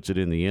 UMHB puts it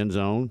in the end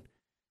zone,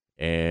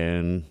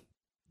 and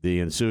the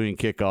ensuing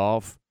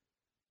kickoff,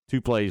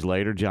 2 plays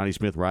later, Johnny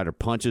Smith Ryder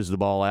punches the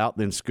ball out,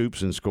 then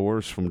scoops and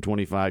scores from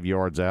 25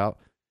 yards out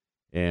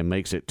and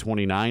makes it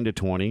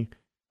 29-20.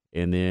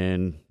 And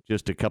then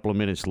just a couple of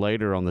minutes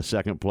later on the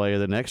second play of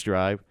the next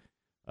drive,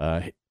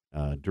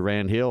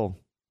 Durand Hill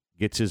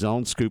gets his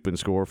own scoop and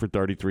score for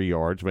 33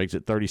 yards, makes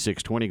it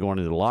 36-20 going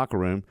into the locker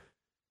room,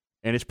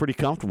 and it's pretty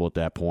comfortable at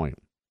that point.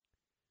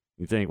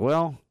 You think,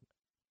 well,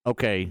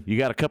 okay, you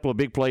got a couple of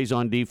big plays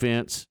on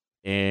defense,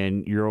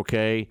 and you're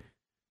okay,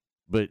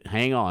 but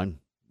hang on,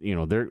 you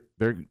know, they're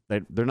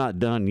not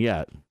done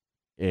yet,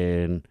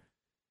 and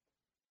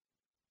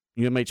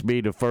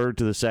UMHB deferred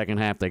to the second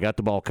half. They got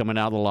the ball coming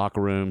out of the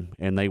locker room,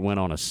 and they went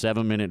on a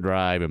 7-minute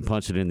drive and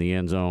punched it in the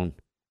end zone,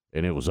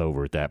 and it was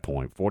over at that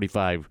point,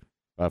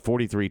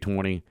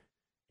 43-20,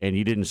 and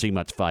you didn't see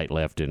much fight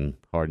left in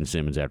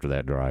Hardin-Simmons after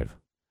that drive.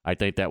 I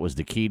think that was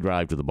the key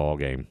drive to the ball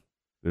game.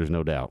 There's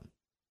no doubt.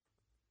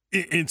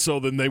 And so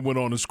then they went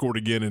on and scored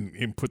again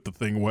and put the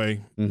thing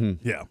away.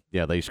 Mm-hmm. Yeah.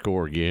 Yeah, they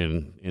score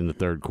again in the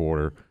third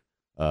quarter.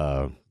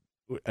 And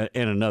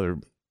another,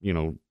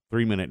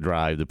 3-minute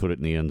drive to put it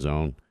in the end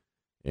zone.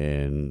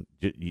 And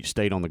you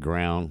stayed on the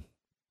ground,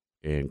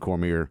 and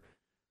Cormier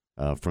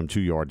from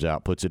 2 yards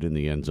out puts it in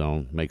the end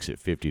zone, makes it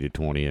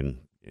 50-20, and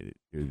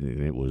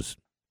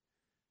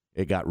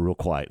it got real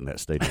quiet in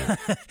that stadium.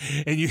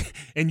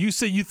 and you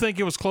say you think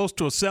it was close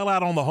to a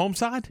sellout on the home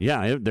side?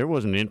 Yeah, there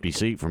was an empty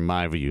seat from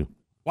my view.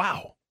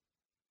 Wow.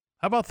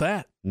 How about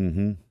that?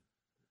 Mm-hmm.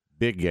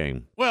 Big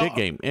game. Well, big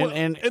game.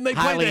 And they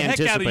played the heck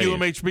out of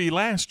UMHB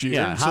last year.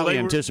 Yeah, so highly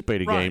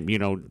anticipated right.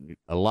 game.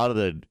 A lot of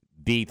the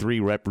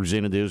D3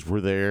 representatives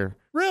were there.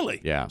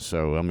 Really? Yeah.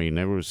 So it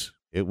was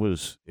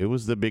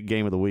the big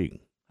game of the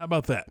week. How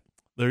about that?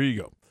 There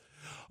you go.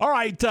 All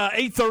right,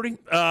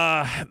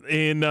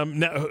 8:30. Now,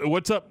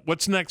 what's up?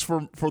 What's next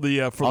for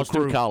the Austin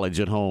Crew? College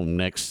at home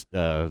next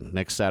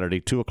Saturday,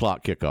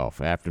 2:00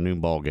 kickoff, afternoon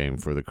ball game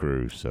for the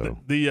Crew. So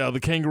the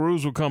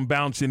Kangaroos will come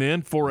bouncing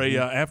in for a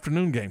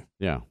afternoon game.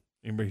 Yeah.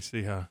 Anybody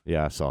see how?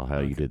 Yeah, I saw how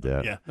you did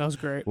that. Yeah, that was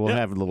great. We'll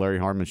have the Larry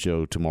Harmon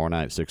Show tomorrow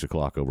night at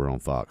 6:00 over on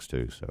Fox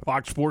too. So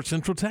Fox Sports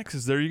Central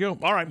Texas. There you go.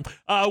 All right,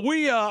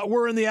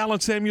 we're in the Allen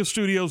Samuels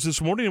Studios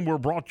this morning, and we're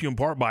brought to you in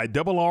part by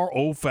Double R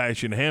Old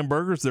Fashioned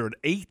Hamburgers. They're at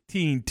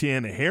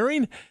 1810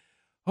 Herring.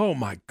 Oh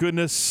my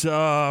goodness,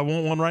 I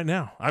want one right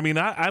now. I mean,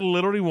 I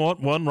literally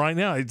want one right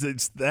now.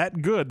 It's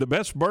that good. The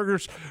best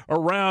burgers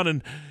around,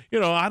 and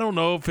I don't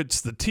know if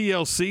it's the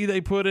TLC they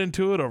put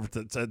into it or if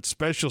it's that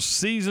special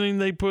seasoning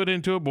they put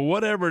into it, but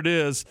whatever it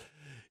is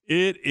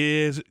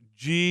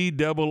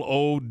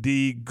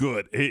GOOD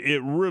good.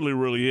 It really,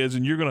 really is,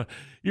 and you're gonna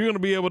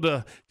be able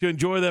to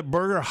enjoy that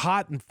burger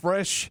hot and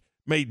fresh,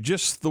 made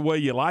just the way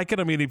you like it.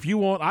 I mean, if you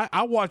want,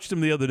 I watched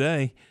them the other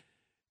day.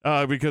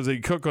 Because they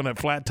cook on that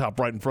flat top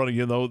right in front of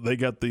you. They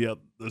got the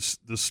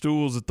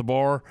stools at the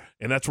bar,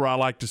 and that's where I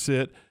like to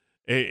sit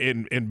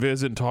and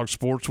visit and talk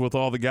sports with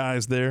all the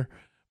guys there.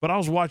 But I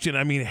was watching,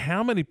 I mean,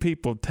 how many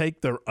people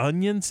take their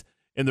onions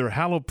and their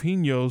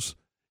jalapenos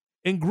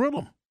and grill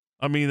them?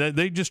 I mean,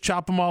 they just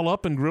chop them all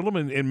up and grill them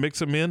and mix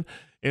them in,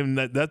 and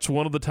that's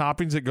one of the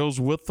toppings that goes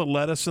with the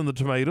lettuce and the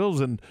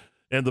tomatoes and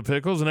the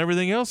pickles and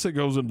everything else that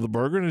goes into the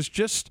burger, and it's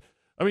just –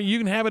 I mean, you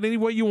can have it any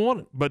way you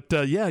want it, but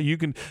you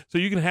can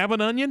have an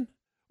onion,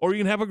 or you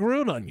can have a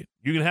grilled onion.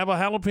 You can have a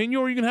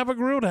jalapeno, or you can have a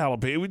grilled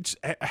jalapeno. It's,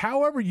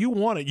 however you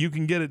want it, you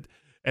can get it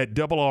at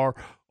Double R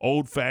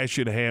Old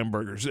Fashioned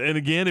Hamburgers. And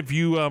again, if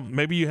you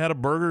maybe you had a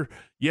burger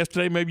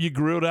yesterday, maybe you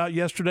grilled out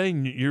yesterday,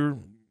 and you're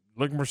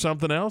looking for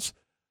something else,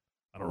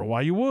 I don't know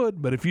why you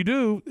would, but if you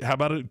do, how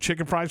about a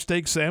chicken fried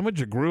steak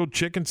sandwich, a grilled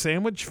chicken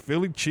sandwich,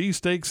 Philly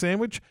cheesesteak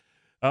sandwich?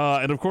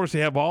 And, of course, they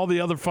have all the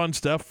other fun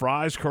stuff,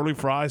 fries, curly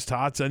fries,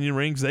 tots, onion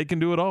rings. They can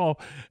do it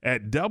all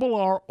at Double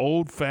R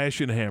Old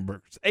Fashioned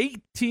Hamburgers,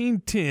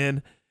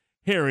 1810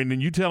 Herring. And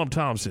you tell them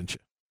Tom sent you.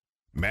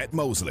 Matt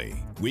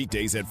Mosley,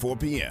 weekdays at 4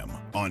 p.m.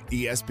 on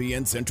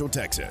ESPN Central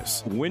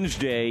Texas.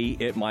 Wednesday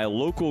at my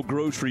local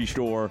grocery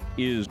store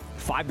is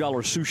 $5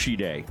 sushi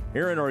day.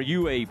 Aaron, are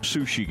you a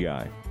sushi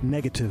guy?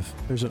 Negative.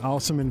 There's an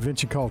awesome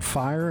invention called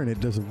Fire, and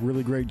it does a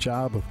really great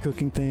job of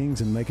cooking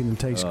things and making them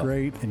taste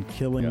great and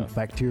killing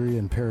bacteria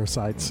and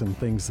parasites and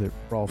things that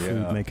raw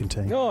food may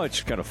contain. No,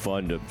 it's kind of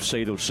fun to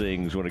say those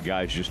things when a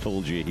guy's just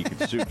told you he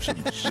could soup some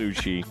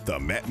sushi.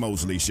 The Matt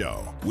Mosley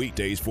Show,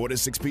 weekdays 4 to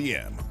 6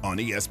 p.m. on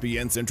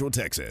ESPN Central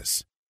Texas.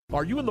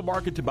 Are you in the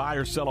market to buy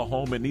or sell a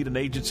home and need an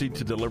agency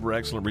to deliver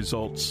excellent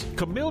results?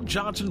 Camille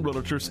Johnson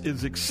Realtors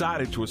is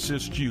excited to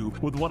assist you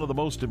with one of the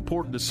most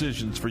important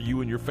decisions for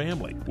you and your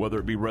family. Whether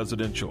it be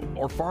residential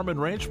or farm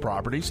and ranch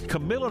properties,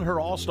 Camille and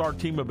her all-star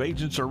team of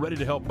agents are ready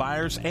to help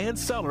buyers and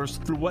sellers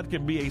through what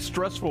can be a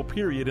stressful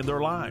period in their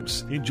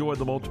lives. Enjoy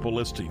the multiple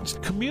listings,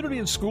 community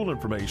and school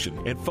information,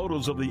 and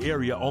photos of the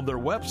area on their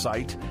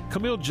website,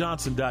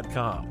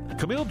 CamilleJohnson.com.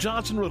 Camille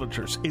Johnson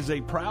Realtors is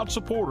a proud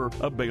supporter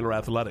of Baylor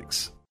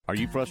Athletics. Are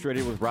you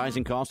frustrated with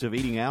rising costs of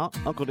eating out?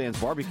 Uncle Dan's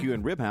Barbecue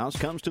and Rib House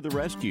comes to the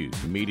rescue.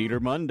 Meat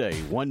Eater Monday,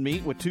 one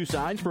meat with two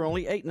sides for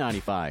only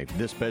 $8.95.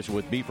 This special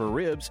with beef or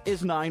ribs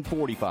is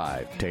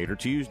 $9.45. Tater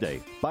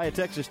Tuesday, buy a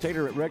Texas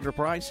tater at regular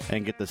price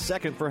and get the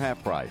second for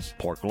half price.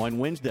 Pork Loin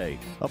Wednesday,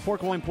 a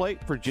pork loin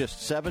plate for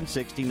just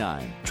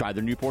 $7.69. Try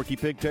their new Porky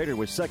Pig Tater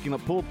with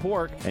succulent pulled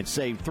pork and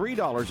save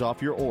 $3 off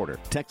your order.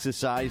 Texas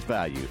size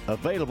value,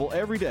 available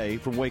every day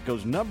from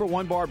Waco's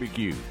 #1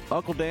 barbecue.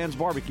 Uncle Dan's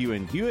Barbecue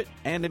in Hewitt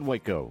and in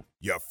Waco.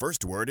 Your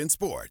first word in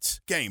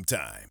sports. Game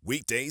Time.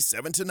 Weekdays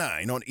 7 to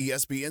 9 on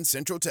ESPN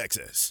Central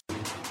Texas.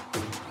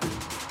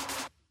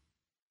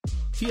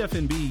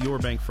 TFNB Your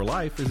Bank for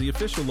Life is the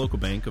official local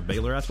bank of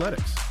Baylor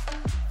Athletics.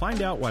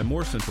 Find out why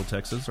more Central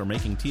Texas are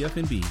making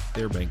TFNB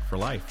their bank for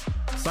life.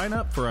 Sign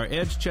up for our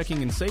Edge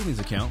checking and savings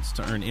accounts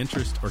to earn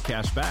interest or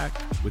cash back.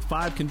 With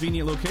 5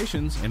 convenient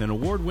locations and an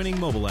award-winning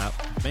mobile app,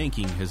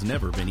 banking has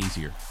never been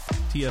easier.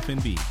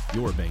 TFNB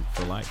Your Bank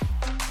for Life.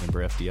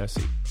 Member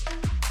FDIC.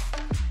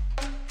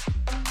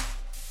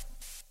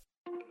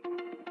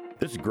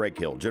 This is Greg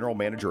Hill, General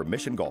Manager of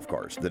Mission Golf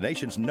Cars, the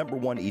nation's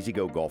 #1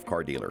 E-Z-GO golf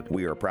car dealer.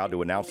 We are proud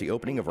to announce the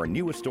opening of our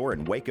newest store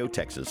in Waco,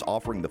 Texas,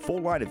 offering the full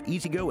line of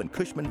E-Z-GO and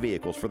Cushman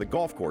vehicles for the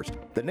golf course,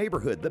 the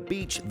neighborhood, the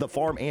beach, the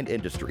farm, and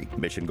industry.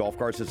 Mission Golf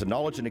Cars has the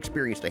knowledge and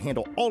experience to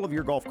handle all of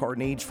your golf car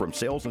needs, from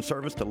sales and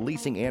service to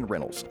leasing and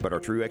rentals. But our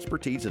true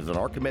expertise is in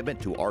our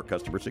commitment to our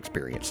customers'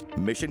 experience.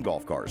 Mission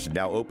Golf Cars,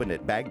 now open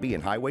at Bagby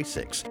and Highway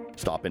 6.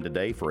 Stop in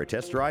today for a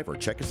test drive or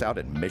check us out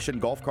at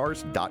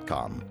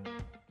missiongolfcars.com.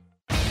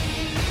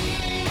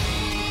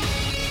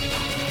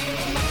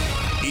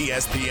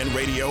 ESPN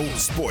Radio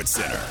Sports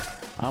Center.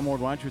 I'm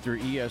Ward White with your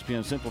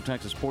ESPN Central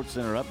Texas Sports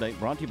Center update,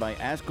 brought to you by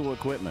ASCO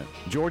Equipment.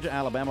 Georgia,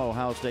 Alabama,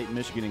 Ohio State,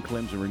 Michigan, and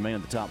Clemson remain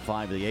in the top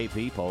 5 of the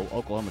AP poll.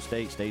 Oklahoma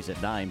State stays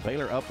at 9.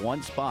 Baylor up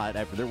 1 spot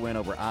after their win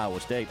over Iowa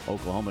State.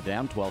 Oklahoma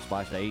down 12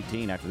 spots to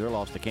 18 after their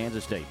loss to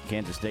Kansas State.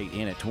 Kansas State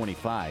in at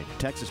 25.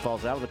 Texas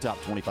falls out of the top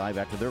 25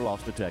 after their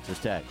loss to Texas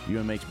Tech.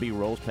 UMHB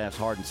rolls past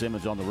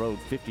Hardin-Simmons on the road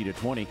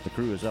 50-20. The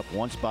Crew is up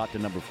 1 spot to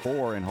number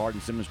 4, and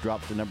Hardin-Simmons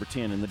drops to number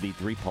 10 in the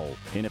D3 poll.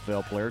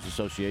 NFL Players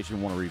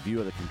Association want a review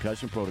of the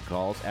concussion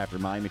protocols after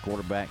Miami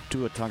quarterback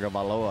Tua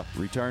Tagovailoa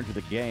returned to the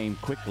game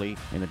quickly,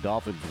 and the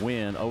Dolphins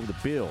win over the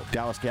Bills.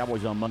 Dallas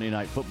Cowboys on Monday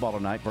Night Football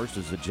tonight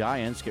versus the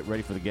Giants. Get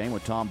ready for the game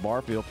with Tom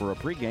Barfield for a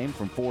pregame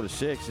from 4 to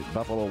 6 at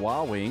Buffalo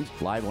Wild Wings,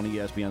 live on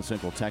ESPN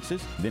Central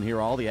Texas. Then hear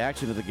all the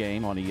action of the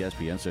game on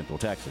ESPN Central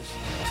Texas.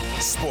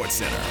 Sports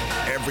Center,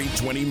 every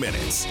 20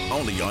 minutes,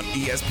 only on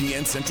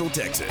ESPN Central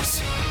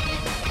Texas.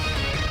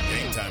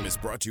 Game Time is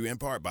brought to you in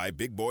part by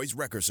Big Boys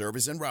Wrecker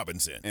Service in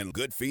Robinson and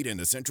Good Feet in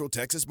the Central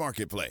Texas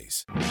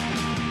Marketplace.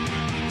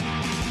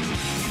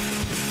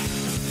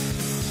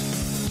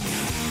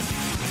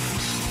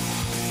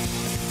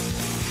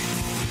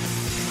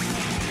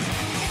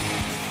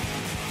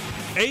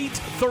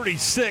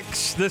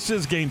 .36. This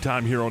is Game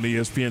Time here on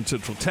ESPN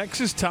Central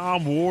Texas.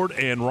 Tom, Ward,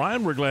 and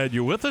Ryan, we're glad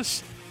you're with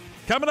us.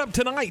 Coming up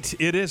tonight,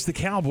 it is the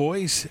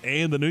Cowboys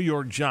and the New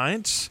York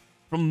Giants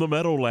from the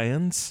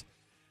Meadowlands.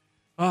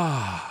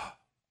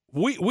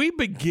 We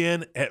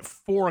begin at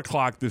 4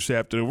 o'clock this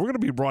afternoon. We're going to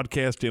be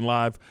broadcasting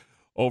live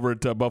over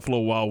at Buffalo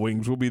Wild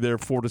Wings. We'll be there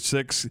 4 to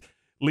 6,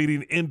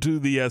 leading into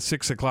the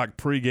 6 o'clock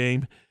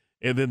pregame,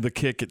 and then the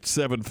kick at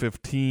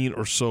 7:15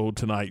 or so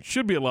tonight.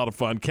 Should be a lot of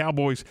fun.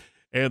 Cowboys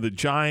and the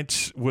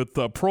Giants with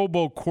Pro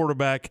Bowl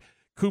quarterback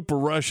Cooper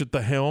Rush at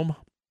the helm.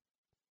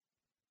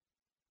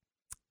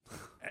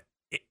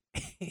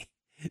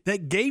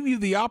 That gave you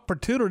the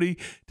opportunity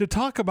to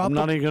talk about I'm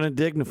not even going to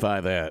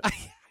dignify that.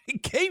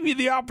 It gave you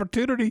the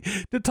opportunity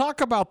to talk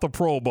about the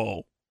Pro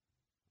Bowl.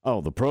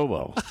 Oh, the Pro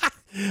Bowl.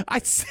 I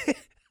said.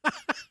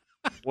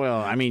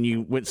 Well, I mean,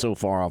 you went so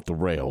far off the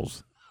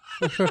rails.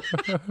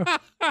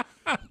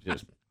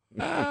 Just.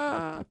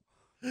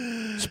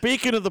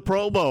 Speaking of the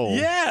Pro Bowl.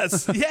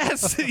 Yes,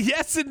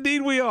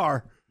 indeed we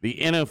are. The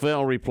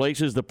NFL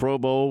replaces the Pro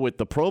Bowl with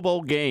the Pro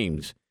Bowl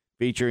Games,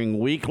 featuring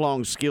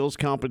week-long skills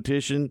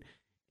competition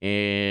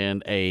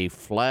and a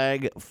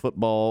flag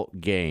football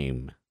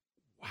game.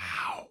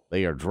 Wow.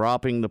 They are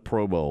dropping the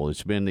Pro Bowl.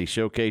 It's been the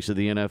showcase of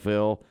the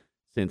NFL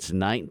since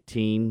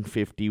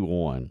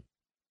 1951.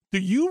 Do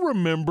you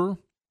remember?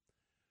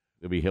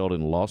 It'll be held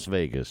in Las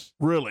Vegas.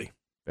 Really?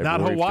 February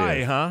Not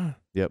Hawaii, 5th. huh?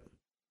 Yep.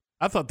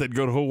 I thought they'd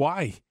go to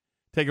Hawaii.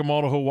 Take them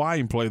all to Hawaii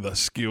and play the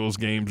skills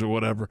games or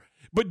whatever.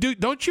 But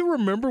don't you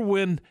remember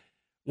when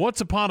once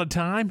upon a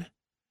time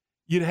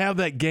you'd have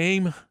that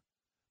game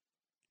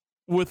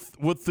with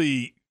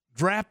the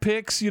draft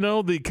picks,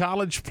 the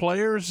college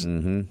players?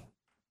 Mm-hmm.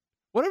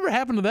 Whatever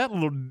happened to that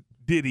little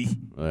ditty?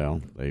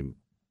 Well, they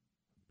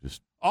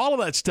just all of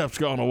that stuff's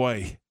gone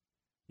away.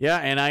 Yeah,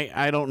 and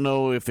I don't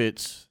know if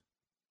it's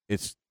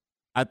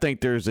I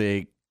think there's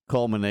a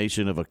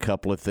culmination of a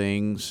couple of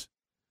things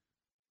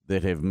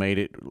that have made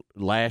it.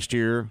 Last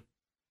year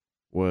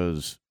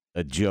was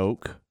a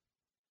joke,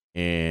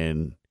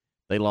 and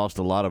they lost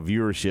a lot of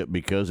viewership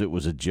because it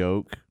was a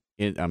joke.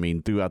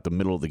 Throughout the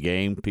middle of the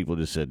game, people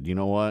just said, you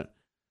know what?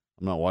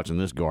 I'm not watching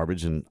this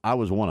garbage, and I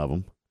was one of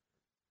them.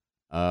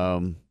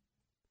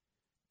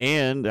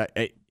 And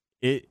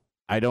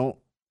I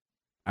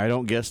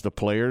don't guess the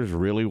players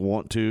really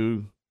want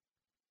to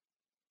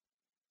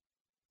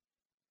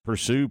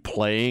pursue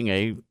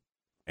playing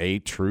a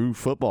true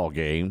football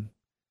game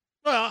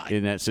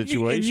in that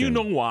situation. And you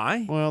know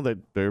why? Well, they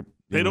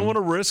don't want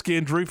to risk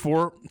injury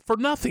for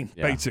nothing,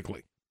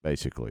 basically.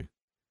 Basically.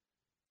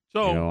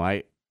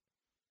 So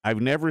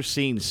I've never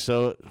seen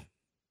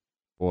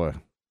boy.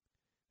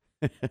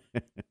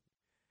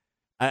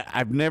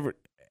 I've never.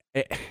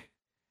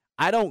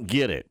 I don't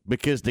get it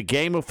because the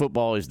game of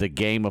football is the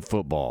game of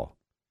football,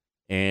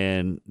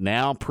 and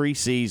now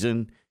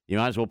preseason, you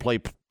might as well play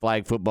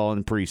flag football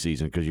in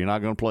preseason because you're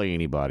not going to play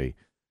anybody.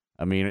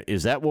 I mean,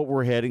 is that what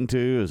we're heading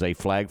to? Is a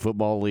flag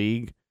football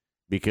league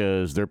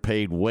because they're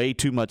paid way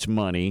too much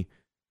money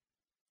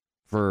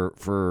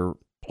for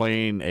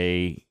playing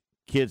a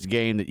kids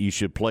game that you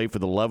should play for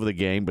the love of the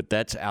game, but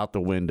that's out the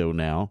window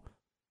now.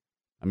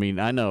 I mean,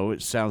 I know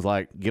it sounds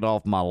like get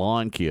off my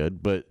lawn,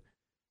 kid, but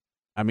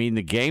I mean,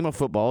 the game of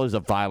football is a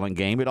violent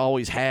game. It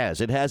always has.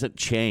 It hasn't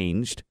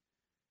changed.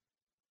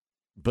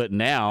 But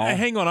now, hey,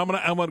 hang on.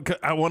 I want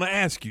to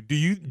ask you. Do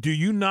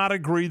you not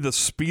agree the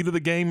speed of the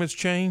game has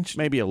changed?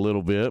 Maybe a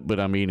little bit, but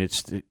I mean,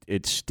 it's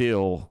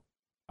still.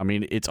 I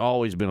mean, it's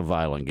always been a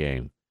violent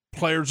game.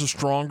 Players are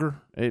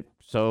stronger. I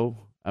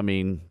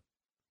mean,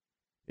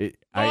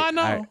 I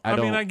know.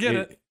 I get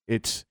it.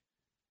 It's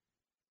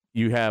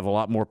you have a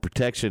lot more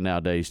protection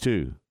nowadays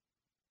too.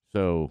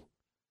 So,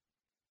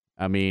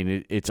 I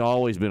mean, it's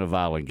always been a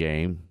violent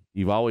game.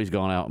 You've always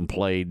gone out and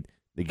played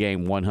the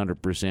game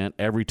 100%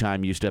 every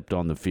time you stepped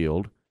on the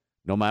field,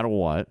 no matter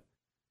what.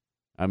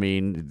 I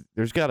mean,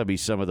 there's got to be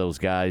some of those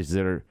guys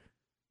that are,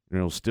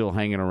 still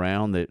hanging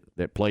around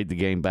that played the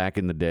game back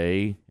in the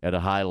day at a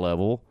high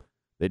level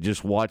that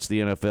just watch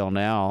the NFL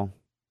now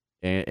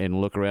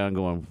and look around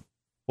going,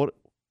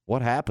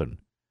 what happened?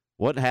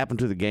 What happened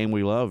to the game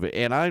we love?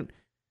 And I'm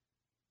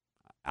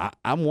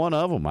one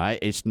of them.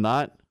 It's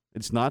not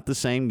the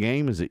same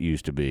game as it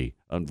used to be,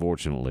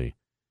 unfortunately.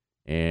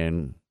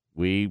 And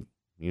we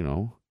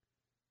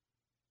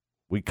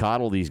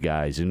coddle these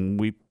guys,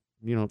 and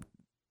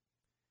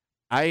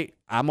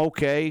I'm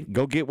okay.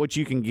 Go get what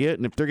you can get,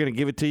 and if they're going to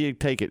give it to you,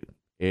 take it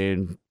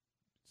and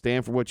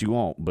stand for what you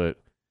want. But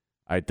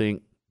I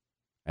think,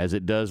 as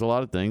it does a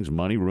lot of things,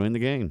 money ruined the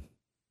game.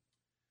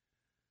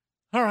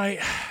 All right.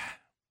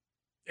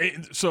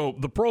 So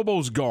the Pro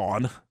Bowl's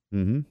gone.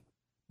 Mm-hmm.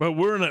 But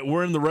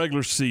we're in the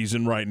regular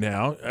season right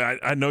now.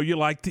 I know you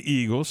like the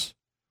Eagles.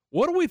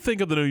 What do we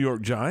think of the New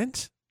York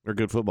Giants? They're a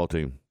good football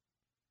team.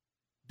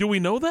 Do we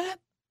know that?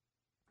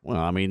 Well,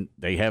 I mean,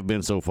 they have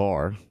been so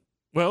far.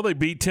 Well, they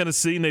beat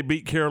Tennessee and they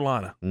beat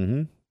Carolina.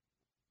 Mm-hmm.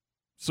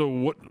 So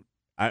what?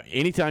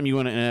 Anytime you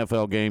win an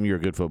NFL game, you're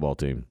a good football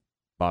team.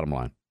 Bottom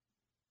line.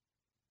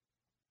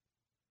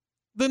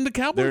 Then the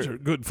Cowboys are a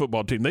good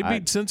football team. They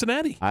beat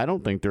Cincinnati. I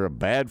don't think they're a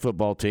bad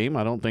football team.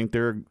 I don't think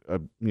they're I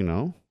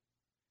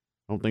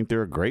don't think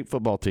they're a great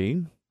football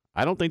team.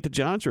 I don't think the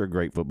Giants are a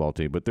great football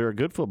team, but they're a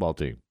good football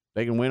team.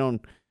 They can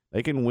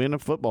win a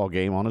football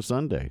game on a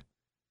Sunday.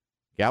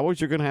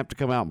 Cowboys are going to have to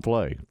come out and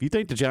play. If you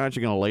think the Giants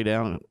are going to lay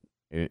down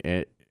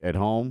at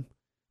home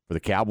for the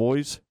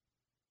Cowboys,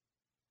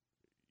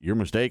 you're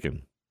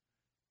mistaken.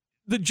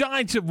 The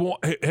Giants they're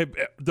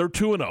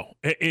 2-0,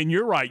 and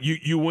you're right.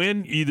 You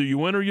win, either you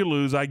win or you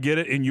lose. I get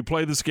it, and you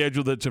play the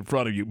schedule that's in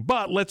front of you.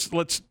 But let's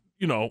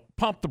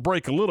pump the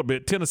brake a little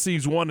bit.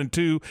 Tennessee's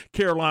 1-2,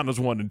 Carolina's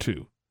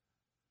 1-2.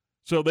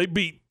 So they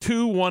beat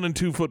 2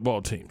 1-2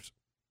 football teams.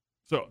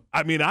 So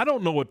I mean, I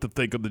don't know what to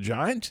think of the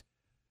Giants.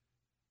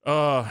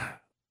 We're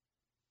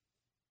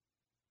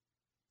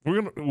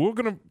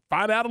gonna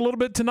find out a little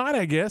bit tonight,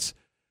 I guess.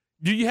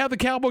 Do you have the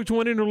Cowboys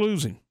winning or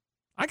losing?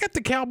 I got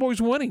the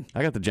Cowboys winning.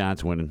 I got the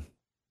Giants winning.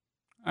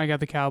 I got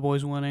the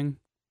Cowboys winning.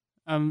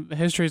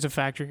 History is a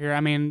factor here.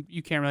 I mean,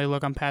 you can't really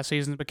look on past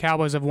seasons, but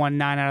Cowboys have won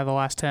 9 out of the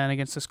last 10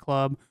 against this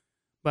club.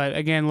 But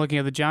again, looking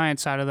at the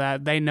Giants side of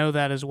that, they know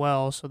that as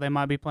well, so they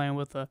might be playing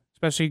with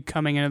especially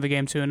coming into the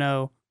game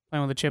 2-0,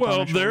 playing with a chip on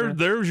their shoulder. Well,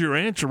 there's your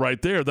answer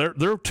right there. They're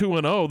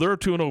 2-0. They're a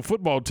 2-0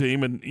 football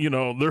team, and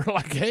they're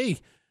like, hey,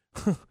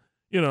 we're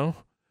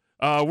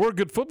a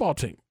good football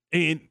team.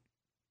 And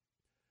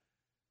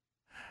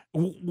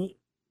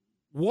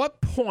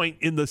what point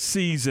in the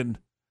season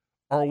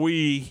are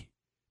we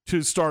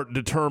to start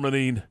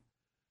determining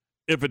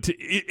if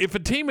a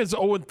team is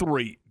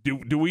 0-3?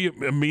 Do we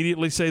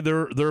immediately say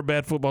they're a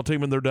bad football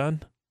team and they're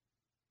done?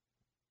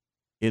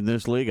 In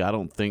this league, I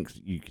don't think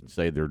you can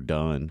say they're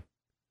done.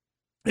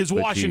 Is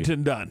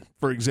Washington done,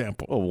 for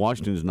example? Well,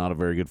 Washington's not a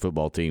very good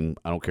football team.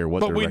 I don't care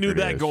what their record is. But we knew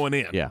that going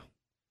in. Yeah.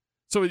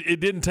 So it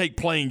didn't take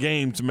playing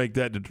games to make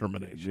that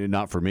determination.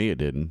 Not for me, it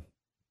didn't.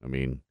 I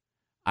mean,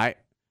 I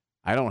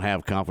don't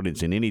have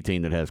confidence in any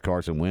team that has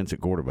Carson Wentz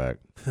at quarterback.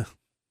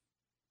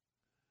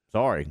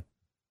 Sorry.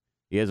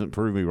 He hasn't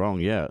proved me wrong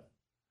yet.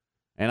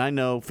 And I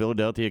know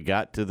Philadelphia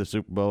got to the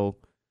Super Bowl,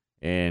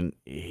 and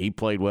he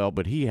played well,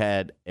 but he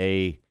had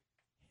a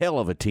hell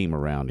of a team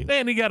around him.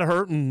 And he got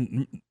hurt.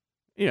 And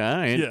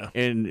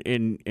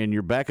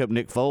your backup,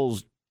 Nick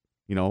Foles,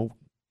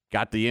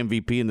 got the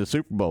MVP in the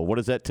Super Bowl. What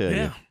does that tell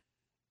you?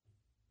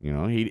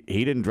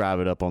 He didn't drive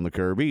it up on the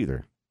curb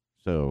either.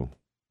 So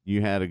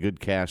you had a good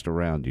cast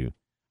around you.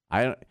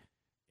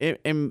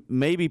 And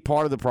maybe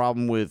part of the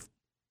problem with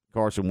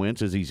Carson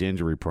Wentz is he's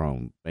injury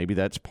prone. Maybe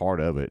that's part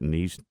of it, and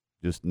he's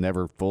just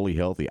never fully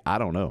healthy. I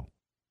don't know.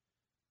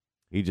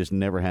 He just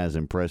never has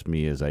impressed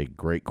me as a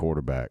great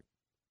quarterback.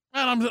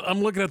 And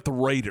I'm looking at the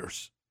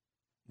Raiders,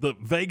 the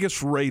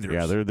Vegas Raiders.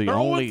 Yeah, they're the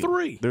only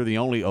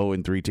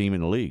 0-3 team in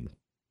the league.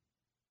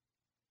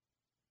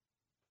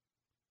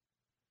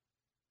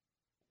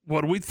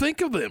 What do we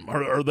think of them?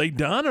 Are they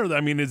done? Or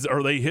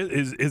are they hit?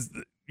 Is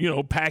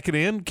pack it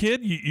in, kid?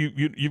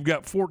 You've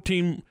got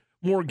 14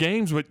 more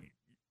games, but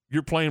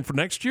you're playing for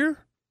next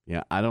year?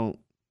 Yeah, I don't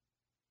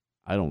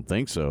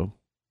think so.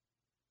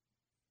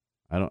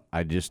 I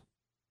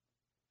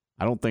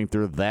don't think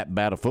they're that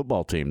bad a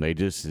football team. They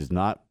just they've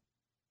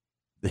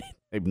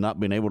not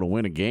been able to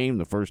win a game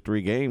the first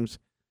 3 games.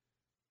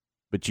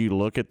 But you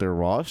look at their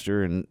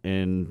roster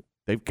and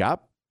they've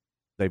got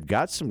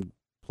some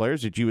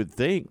players that you would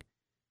think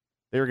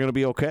they were going to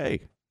be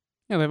okay.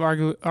 Yeah, they've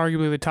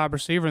arguably the top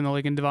receiver in the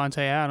league in Devontae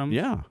Adams.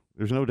 Yeah,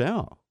 there's no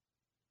doubt.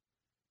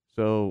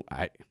 So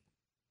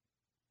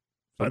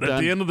But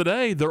at the end of the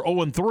day, they're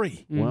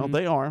 0-3. Well,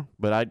 they are,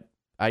 but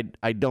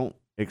I don't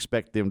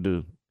expect them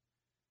to.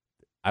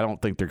 I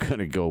don't think they're going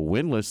to go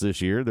winless this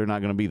year. They're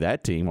not going to be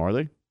that team, are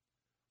they?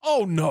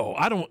 Oh no,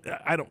 I don't.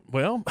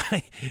 Well,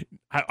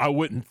 I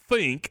wouldn't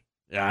think.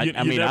 I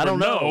don't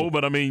know,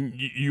 but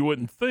you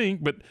wouldn't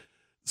think. But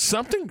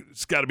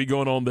something's got to be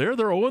going on there.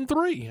 They're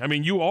 0-3. I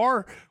mean, you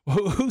are.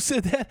 Who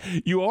said that?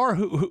 You are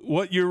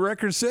what your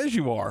record says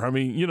you are.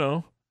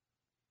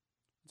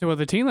 So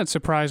the team that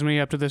surprised me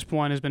up to this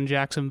point has been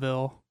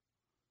Jacksonville.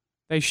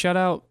 They shut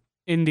out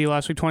Indy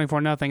last week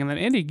 24-0, and then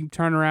Indy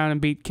turned around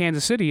and beat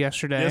Kansas City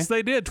yesterday. Yes,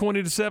 they did,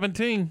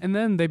 20-17. And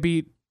then they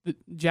beat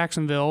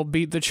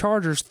the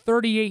Chargers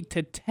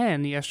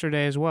 38-10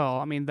 yesterday as well.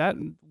 I mean,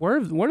 where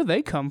did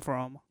they come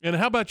from? And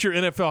how about your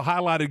NFL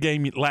highlighted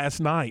game last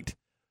night?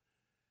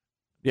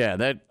 Yeah,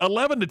 that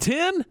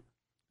 11-10.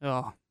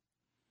 Oh.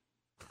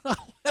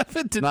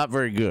 11 to not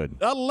very good.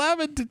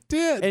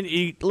 11-10.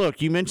 And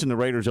look, you mentioned the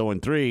Raiders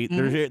 0-3.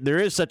 Mm-hmm. There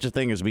is such a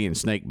thing as being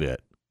snake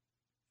bit.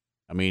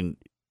 I mean,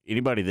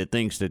 anybody that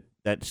thinks that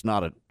that's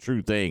not a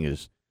true thing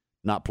has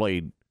not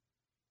played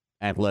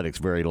athletics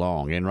very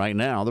long. And right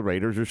now, the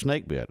Raiders are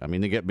snake bit. I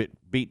mean, they get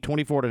beat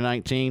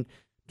 24-19,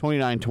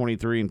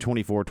 29-23, and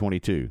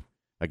 24-22.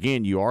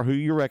 Again, you are who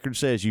your record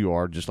says you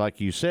are, just like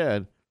you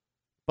said.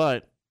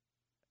 But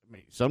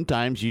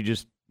sometimes you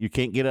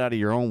can't get out of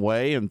your own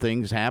way, and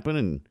things happen,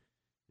 and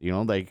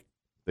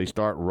they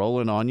start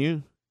rolling on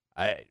you.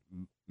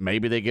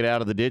 Maybe they get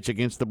out of the ditch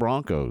against the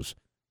Broncos.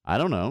 I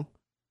don't know.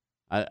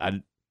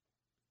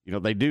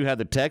 They do have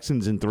the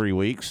Texans in 3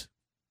 weeks.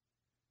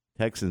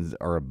 Texans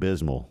are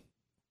abysmal,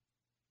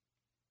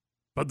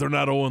 but they're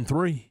not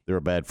 0-3. They're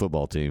a bad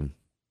football team.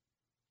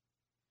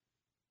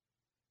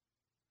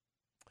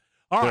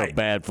 They're a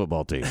bad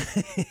football team.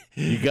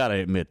 You got to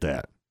admit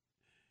that.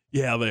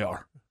 Yeah, they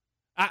are.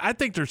 I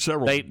think there's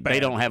several. They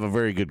don't have a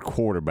very good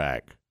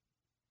quarterback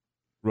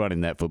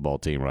running that football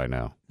team right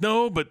now.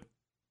 No, but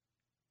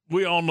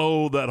we all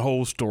know that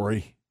whole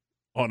story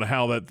on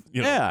how that.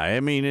 Yeah, I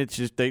mean, it's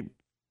just they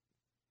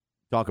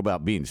talk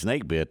about being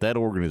snake bit. That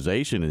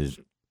organization has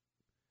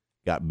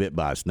got bit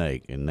by a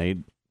snake, and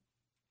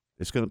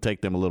it's going to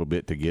take them a little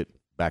bit to get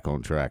back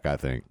on track, I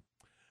think.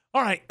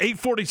 All right,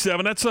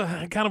 8:47. That's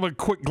a kind of a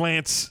quick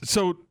glance.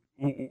 So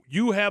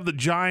you have the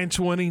Giants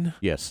winning?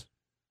 Yes.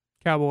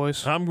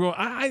 Cowboys. I'm going.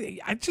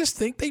 I just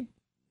think they.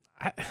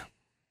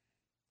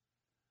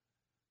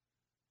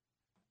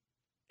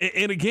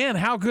 And again,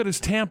 how good is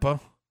Tampa?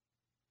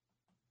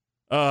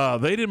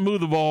 They didn't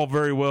move the ball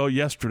very well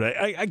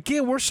yesterday.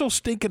 Again, we're so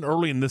stinking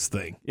early in this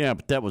thing. Yeah,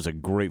 but that was a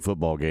great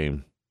football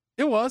game.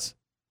 It was.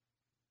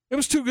 It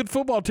was 2 good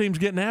football teams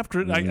getting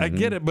after it. I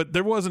get it, but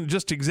there wasn't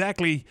just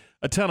exactly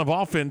a ton of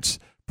offense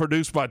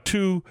produced by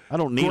 2. I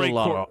don't need a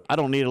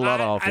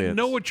lot of offense. I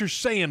know what you're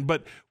saying,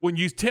 but when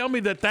you tell me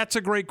that that's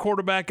a great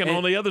quarterback and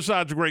on the other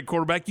side's a great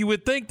quarterback, you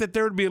would think that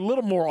there would be a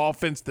little more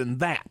offense than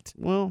that.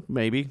 Well,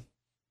 maybe.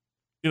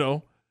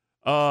 No,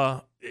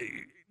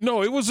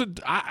 it was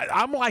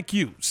I'm like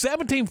you.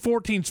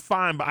 17-14's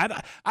fine,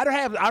 but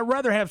I'd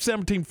rather have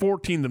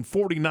 17-14 than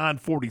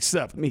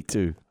 49-47. Me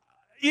too.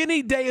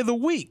 Any day of the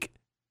week.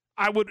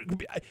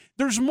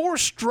 There's more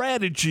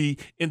strategy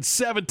in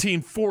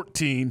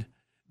 17-14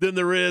 than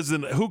there is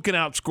in who can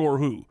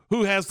outscore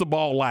who has the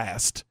ball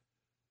last.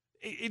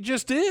 It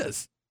just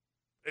is.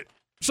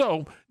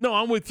 So, no,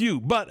 I'm with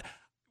you. But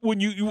when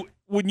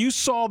you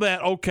saw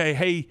that, okay,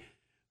 hey,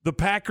 the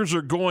Packers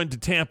are going to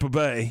Tampa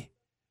Bay,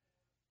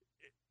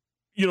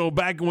 you know,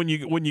 back when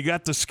you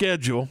got the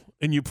schedule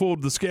and you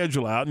pulled the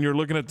schedule out and you're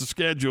looking at the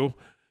schedule,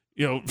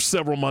 you know,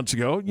 several months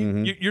ago,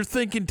 you're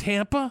thinking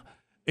Tampa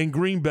and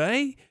Green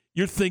Bay,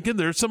 you're thinking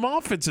there's some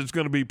offense that's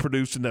going to be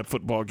produced in that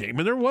football game.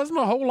 And there wasn't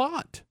a whole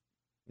lot.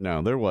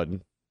 No, there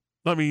wasn't.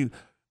 I mean,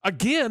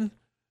 again,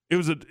 it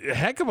was a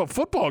heck of a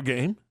football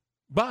game.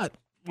 But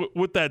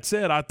with that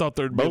said, I thought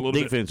there'd be a little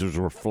bit. Both defenses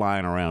were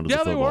flying around to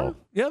the football.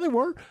 Yeah, they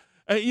were.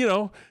 You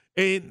know,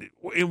 and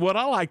what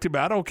I liked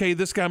about, okay,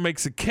 this guy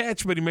makes a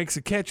catch, but he makes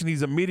a catch and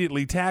he's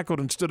immediately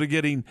tackled. Instead of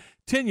getting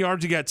 10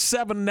 yards, he got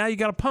 7, now you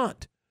got a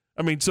punt.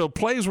 I mean, so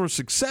plays were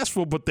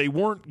successful, but they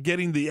weren't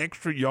getting the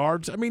extra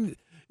yards. I mean,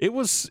 it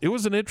was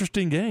an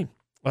interesting game.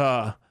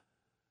 Now,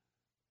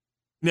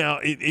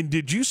 and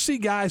did you see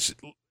guys?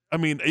 I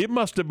mean, it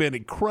must have been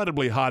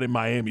incredibly hot in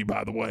Miami,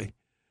 by the way.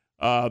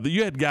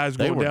 You had guys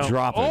going down.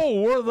 Dropping.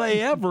 Oh, were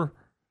they ever?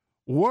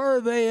 Were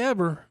they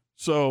ever?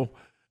 So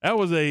that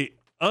was a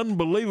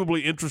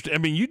unbelievably interesting. I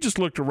mean, you just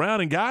looked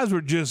around and guys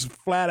were just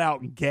flat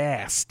out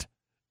gassed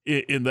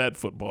in that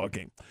football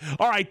game.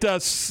 All right,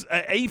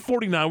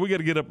 8:49. We got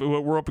to get up.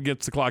 We're up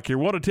against the clock here.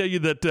 Want to tell you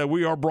that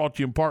we are brought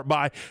to you in part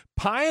by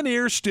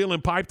Pioneer Steel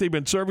and Pipe. They've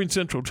been serving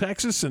Central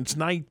Texas since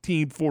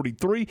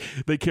 1943.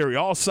 They carry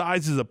all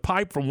sizes of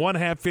pipe from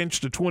 1/2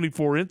 inch to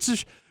 24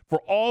 inches. For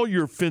all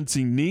your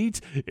fencing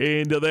needs.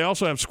 And they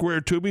also have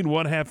square tubing,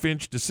 1/2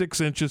 inch to 6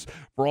 inches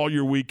for all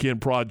your weekend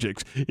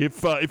projects.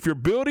 If you're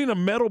building a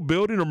metal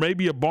building or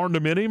maybe a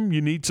barn-dominium, you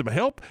need some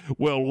help,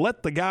 well,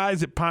 let the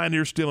guys at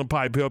Pioneer Steel and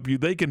Pipe help you.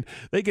 They can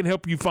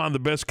help you find the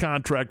best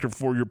contractor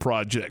for your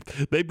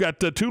project. They've got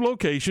 2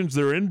 locations.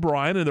 They're in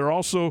Bryan, and they're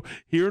also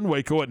here in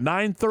Waco at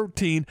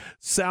 913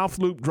 South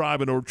Loop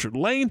Drive in Orchard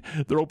Lane.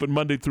 They're open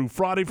Monday through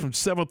Friday from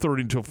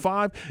 7:30 until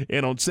 5,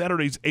 and on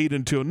Saturdays 8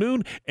 until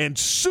noon. And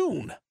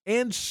soon,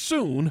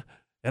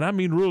 and I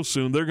mean real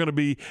soon, they're going to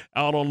be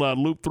out on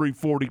Loop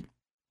 340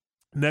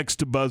 next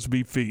to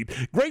Busby Feed.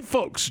 Great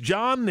folks,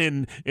 John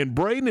and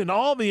Braden and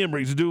all the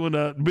Emerys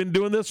been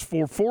doing this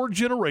for 4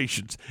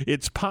 generations.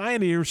 It's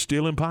Pioneer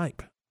Steel and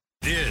Pipe.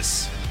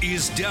 This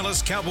is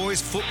Dallas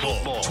Cowboys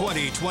football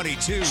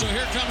 2022. So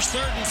here comes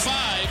 3rd and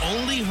 5.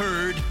 Only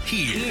heard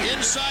here.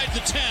 Inside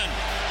the 10.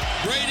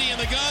 Brady in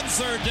the gun,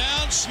 3rd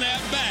down,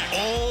 snap back.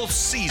 All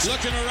season.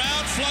 Looking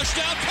around, flushed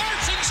out.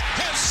 Parsons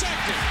has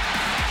sacked it.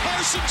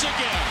 Parsons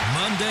again.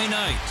 Monday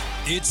night,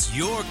 it's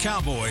your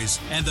Cowboys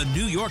and the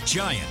New York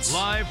Giants.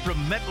 Live from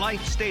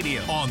MetLife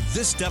Stadium. On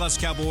this Dallas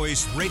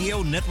Cowboys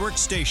radio network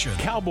station.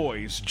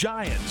 Cowboys,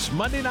 Giants,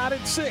 Monday night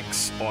at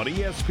 6 on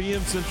ESPN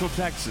Central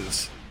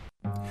Texas.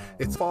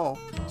 It's fall,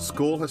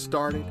 school has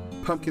started,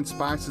 pumpkin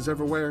spice is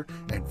everywhere,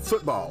 and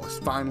football is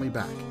finally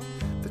back.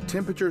 The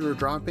temperatures are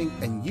dropping,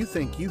 and you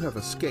think you have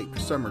escaped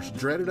summer's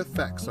dreaded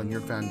effects on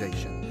your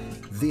foundation.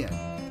 Then,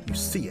 you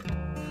see it.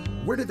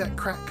 Where did that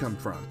crack come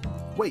from?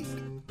 Wait,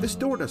 this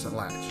door doesn't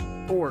latch.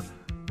 Or,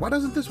 why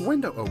doesn't this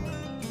window open?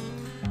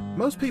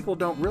 Most people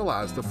don't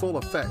realize the full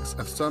effects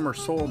of summer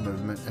soil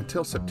movement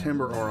until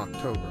September or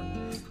October,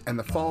 and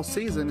the fall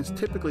season is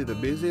typically the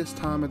busiest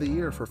time of the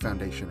year for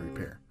foundation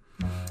repair.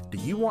 Do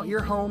you want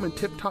your home in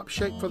tip-top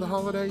shape for the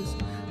holidays?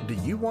 Do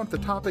you want the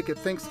topic at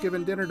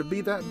Thanksgiving dinner to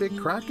be that big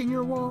crack in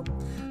your wall?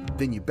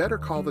 Then you better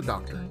call the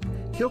doctor.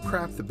 He'll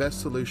craft the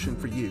best solution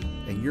for you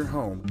and your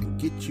home and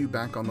get you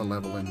back on the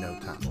level in no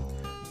time.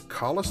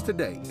 Call us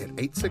today at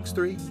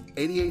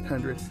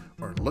 863-8800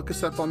 or look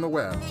us up on the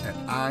web at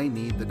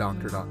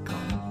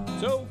ineedthedoctor.com.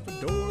 So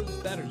for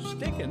doors that are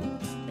sticking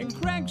and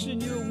cracks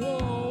in your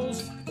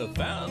walls, the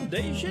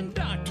Foundation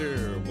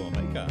Doctor will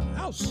make a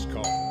house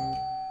call.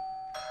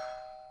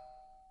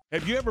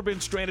 Have you ever been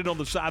stranded on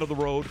the side of the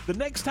road? The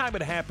next time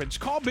it happens,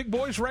 call Big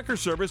Boys Wrecker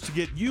Service to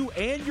get you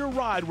and your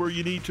ride where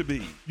you need to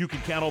be. You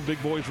can count on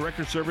Big Boys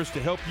Wrecker Service to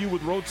help you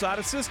with roadside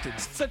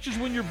assistance, such as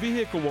when your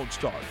vehicle won't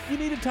start, you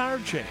need a tire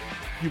change,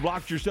 you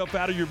locked yourself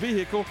out of your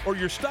vehicle, or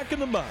you're stuck in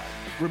the mud.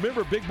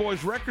 Remember, Big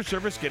Boys Wrecker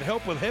Service can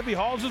help with heavy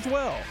hauls as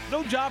well.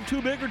 No job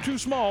too big or too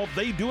small,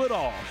 they do it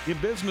all. In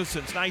business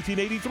since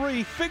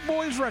 1983, Big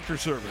Boys Wrecker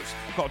Service.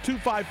 Call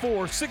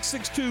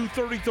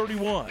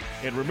 254-662-3031.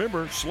 And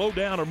remember, slow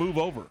down or move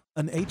over.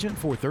 An agent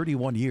for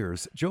 31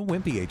 years, Joe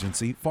Wimpy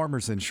Agency,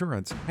 Farmers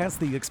Insurance, has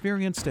the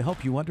experience to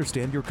help you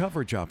understand your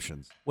coverage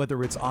options,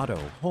 whether it's auto,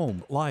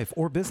 home, life,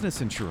 or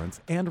business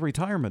insurance, and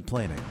retirement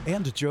planning.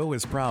 And Joe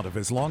is proud of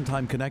his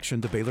longtime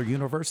connection to Baylor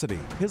University.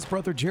 His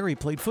brother Jerry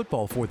played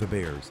football for the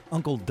Bears.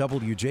 Uncle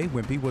W.J.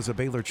 Wimpy was a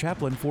Baylor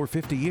chaplain for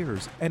 50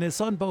 years, and his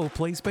son Bo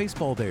plays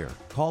baseball there.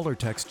 Call or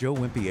text Joe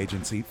Wimpy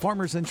Agency,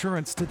 Farmers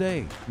Insurance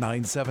today,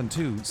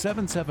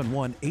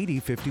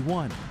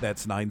 972-771-8051.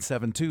 That's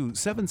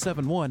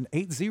 972-771-8051.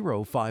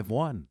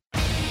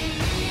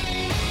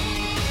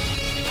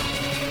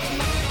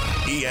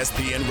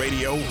 ESPN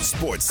Radio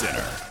Sports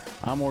Center.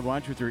 I'm Ward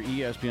White with your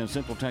ESPN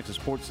Central Texas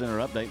Sports Center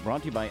update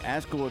brought to you by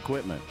ASCO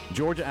Equipment.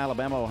 Georgia,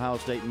 Alabama, Ohio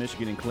State,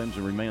 Michigan, and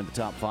Clemson remain in the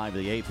top 5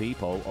 of the AP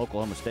poll.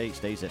 Oklahoma State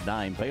stays at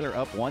 9. Baylor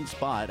up 1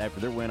 spot after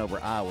their win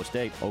over Iowa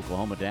State.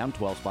 Oklahoma down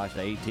 12 spots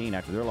to 18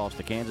 after their loss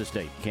to Kansas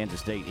State.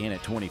 Kansas State in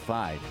at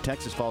 25.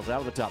 Texas falls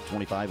out of the top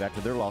 25 after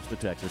their loss to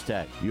Texas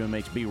Tech.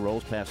 UMHB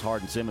rolls past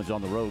Hardin-Simmons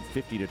on the road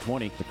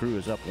 50-20. The Crew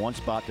is up 1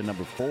 spot to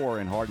number 4,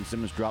 and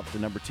Hardin-Simmons drops to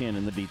number 10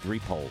 in the D3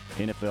 poll.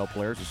 NFL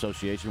Players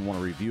Association won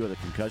a review of the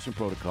concussion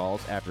protocols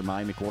after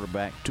Miami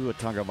quarterback Tua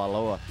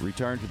Tagovailoa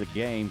returned to the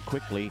game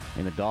quickly,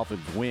 and the Dolphins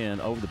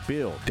win over the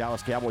Bills.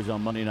 Dallas Cowboys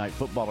on Monday Night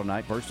Football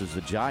tonight versus the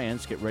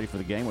Giants. Get ready for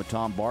the game with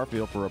Tom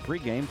Barfield for a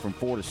pregame from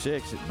 4 to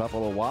 6 at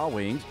Buffalo Wild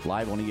Wings,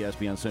 live on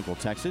ESPN Central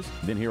Texas.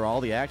 Then hear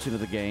all the action of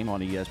the game on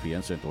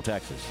ESPN Central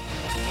Texas.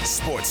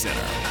 Sports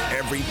Center,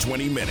 every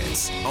 20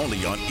 minutes,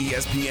 only on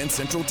ESPN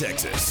Central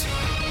Texas.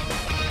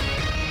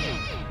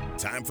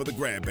 Time for the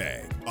grab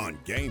bag on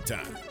Game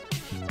Time.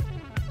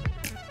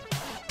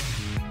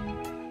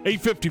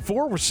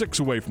 8:54, we're 6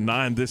 away from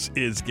 9. This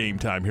is Game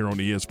Time here on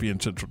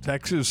ESPN Central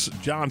Texas.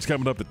 John's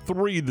coming up at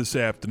 3 this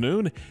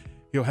afternoon.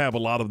 He'll have a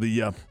lot of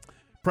the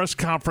press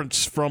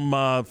conference from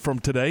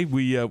today.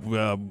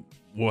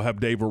 We'll have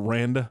Dave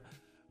Aranda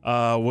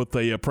with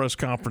a press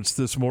conference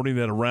this morning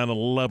at around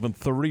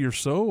 11:30 or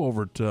so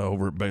over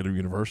at Baylor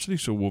University.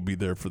 So we'll be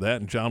there for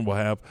that, and John will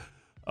have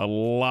a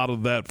lot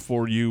of that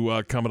for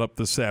you coming up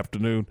this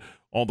afternoon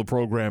on the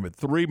program at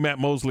 3. Matt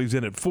Mosley's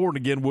in at 4. And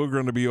again, we're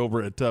going to be over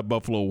at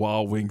Buffalo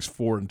Wild Wings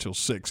 4 until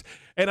 6.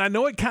 And I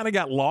know it kind of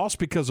got lost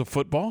because of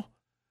football,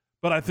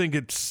 but I think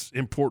it's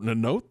important to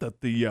note that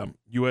the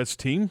U.S.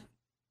 team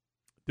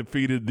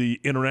defeated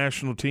the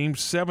international team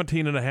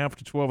 17.5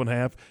 to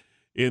 12.5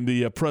 in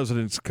the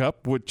President's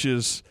Cup, which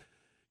is,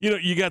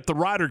 you got the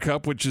Ryder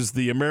Cup, which is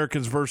the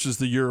Americans versus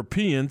the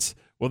Europeans.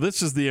 Well,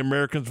 this is the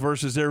Americans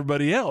versus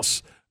everybody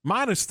else,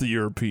 minus the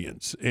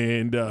Europeans.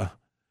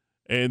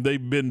 And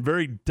they've been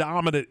very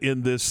dominant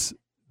in this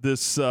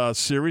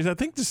series. I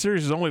think the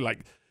series is only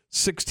like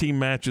 16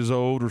 matches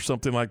old or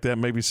something like that,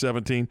 maybe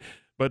 17.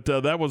 But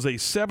that was a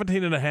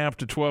 17.5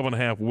 to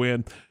 12.5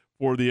 win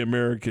for the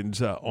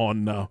Americans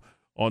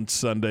on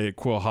Sunday at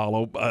Quail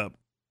Hollow.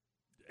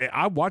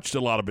 I watched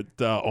a lot of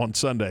it on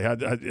Sunday.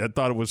 I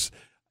thought it was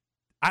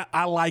 –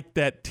 I like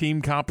that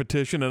team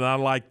competition, and I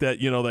like that,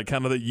 that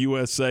kind of the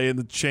USA and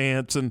the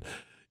chants and,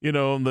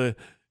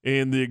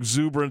 and the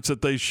exuberance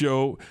that they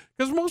show.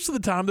 Because most of the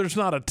time there's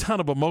not a ton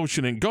of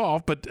emotion in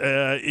golf, but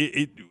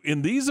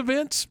in these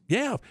events,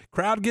 yeah,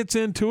 crowd gets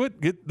into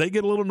it. They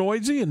get a little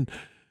noisy, and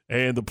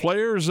the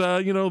players,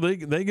 they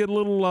get a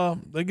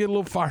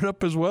little fired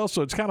up as well.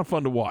 So it's kind of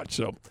fun to watch.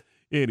 So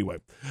anyway,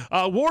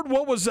 Ward,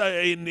 what was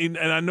and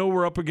I know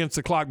we're up against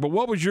the clock, but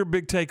what was your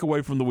big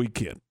takeaway from the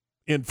weekend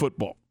in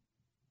football?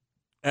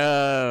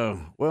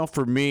 Well,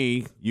 for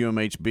me,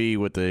 UMHB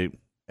with a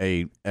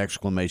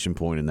exclamation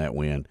point in that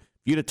win.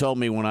 If you'd have told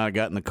me when I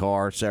got in the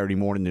car Saturday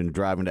morning and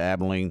driving to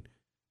Abilene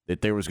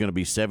that there was going to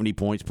be 70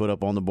 points put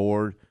up on the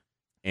board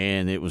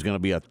and it was going to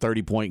be a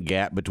 30-point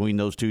gap between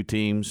those two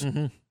teams,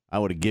 I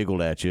would have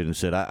giggled at you and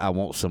said, I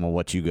want some of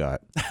what you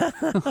got.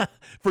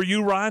 For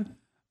you, Ryan?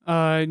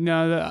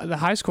 No, the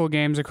high school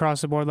games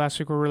across the board last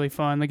week were really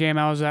fun. The game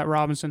I was at,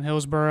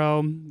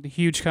 Robinson-Hillsboro, the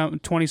huge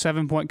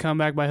 27-point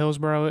comeback by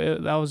Hillsboro,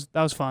 that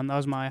was fun. That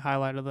was my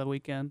highlight of the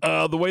weekend.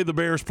 The way the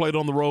Bears played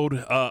on the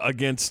road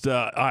against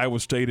Iowa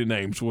State in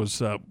Ames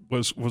was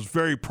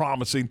very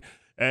promising,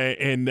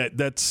 and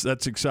that's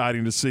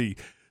exciting to see.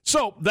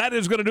 So that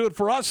is going to do it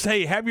for us.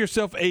 Hey, have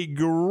yourself a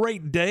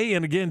great day.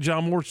 And again,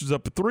 John Morris is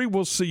up at 3.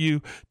 We'll see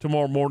you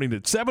tomorrow morning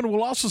at 7.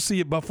 We'll also see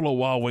you at Buffalo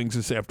Wild Wings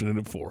this afternoon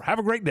at 4. Have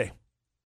a great day.